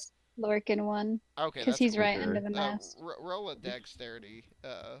toss Lorcan one. Okay, Because that's he's cool. right under the mast. Roll a dexterity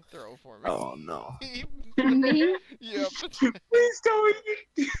throw for me. Oh no. Me? Yep. Please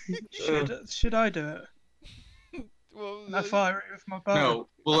don't. Should I do it? Well, Can I fire it with my bow? No,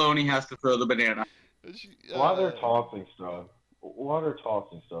 Baloney has to throw the banana. While they're tossing stuff,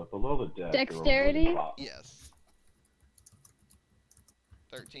 below the deck, Dexterity? there are wooden Yes.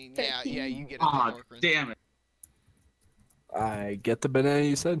 13. 13. Yeah, you get it. Ah, damn it. I get the banana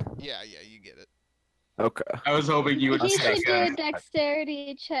you said? Yeah, you get it. Okay. I was hoping you would He say should do a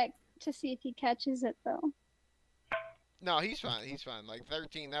dexterity check to see if he catches it, though. No, he's fine. He's fine. Like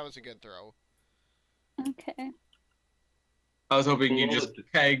 13, that was a good throw. Okay. I was hoping you just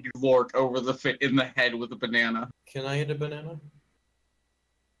pegged Lork over in the head with a banana. Can I eat a banana?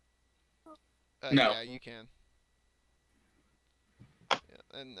 No. Yeah, you can. Yeah,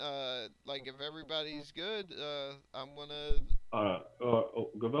 and like if everybody's good, I'm gonna.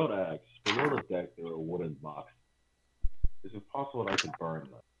 Gavelt asks, below the deck there are wooden boxes. Is it possible that I could burn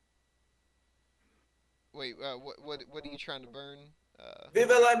them? Wait, what are you trying to burn?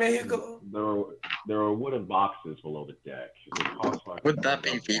 Viva la Mexico! There are wooden boxes below the deck. Is it possible? Would that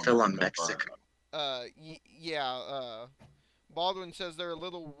be Viva la Mexico? Yeah. Baldwin says they're a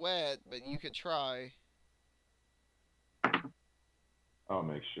little wet, but you could try. I'll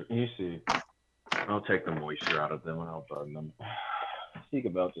make sure. You see, I'll take the moisture out of them and I'll burn them. See,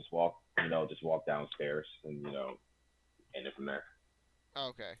 Gavelt just walk downstairs and end it from there.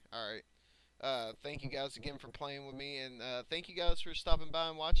 Okay, all right. Thank you guys again for playing with me, and thank you guys for stopping by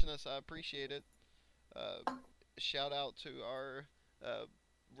and watching us. I appreciate it. Shout out to our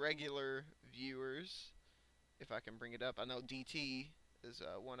regular viewers, if I can bring it up. I know DT is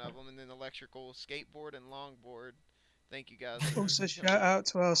one of them, and then electrical, skateboard, and longboard. Thank you guys. Also, shout out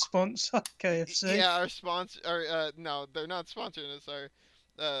to our sponsor, KFC. Yeah, our sponsor. Or no, they're not sponsoring us. Our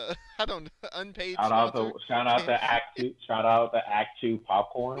I don't unpaid Shout sponsor. out to Act 2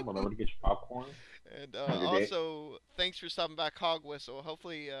 popcorn. Remember to get your popcorn. And also, thanks for stopping by Cog Whistle.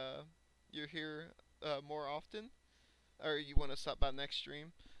 Hopefully, you're here more often, or you want to stop by next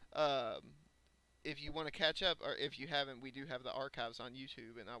stream. If you want to catch up, or if you haven't, we do have the archives on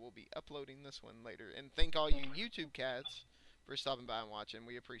YouTube, and I will be uploading this one later. And thank all you YouTube cats for stopping by and watching.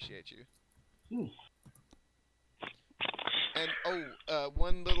 We appreciate you. And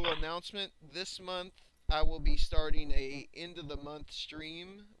one little announcement. This month, I will be starting a end of the month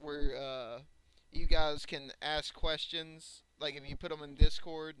stream where you guys can ask questions. Like if you put them in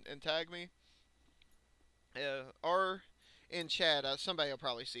Discord and tag me, or in chat. Somebody will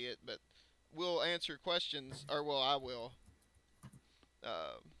probably see it, but we'll answer questions, or well, I will.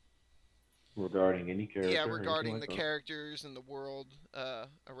 Regarding any character. Yeah, regarding like the that? characters and the world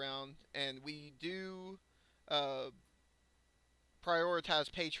around, and we do prioritize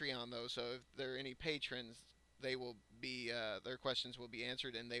Patreon though. So if there are any patrons, they will be their questions will be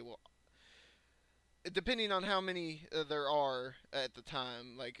answered, and they will. Depending on how many there are at the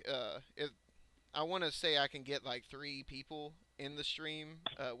time, like if I want to say I can get like 3 people in the stream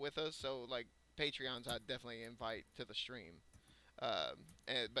with us, so like Patreons I'd definitely invite to the stream.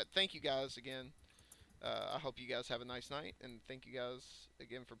 But thank you guys again. I hope you guys have a nice night, and thank you guys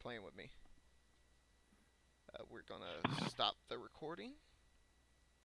again for playing with me. We're gonna stop the recording.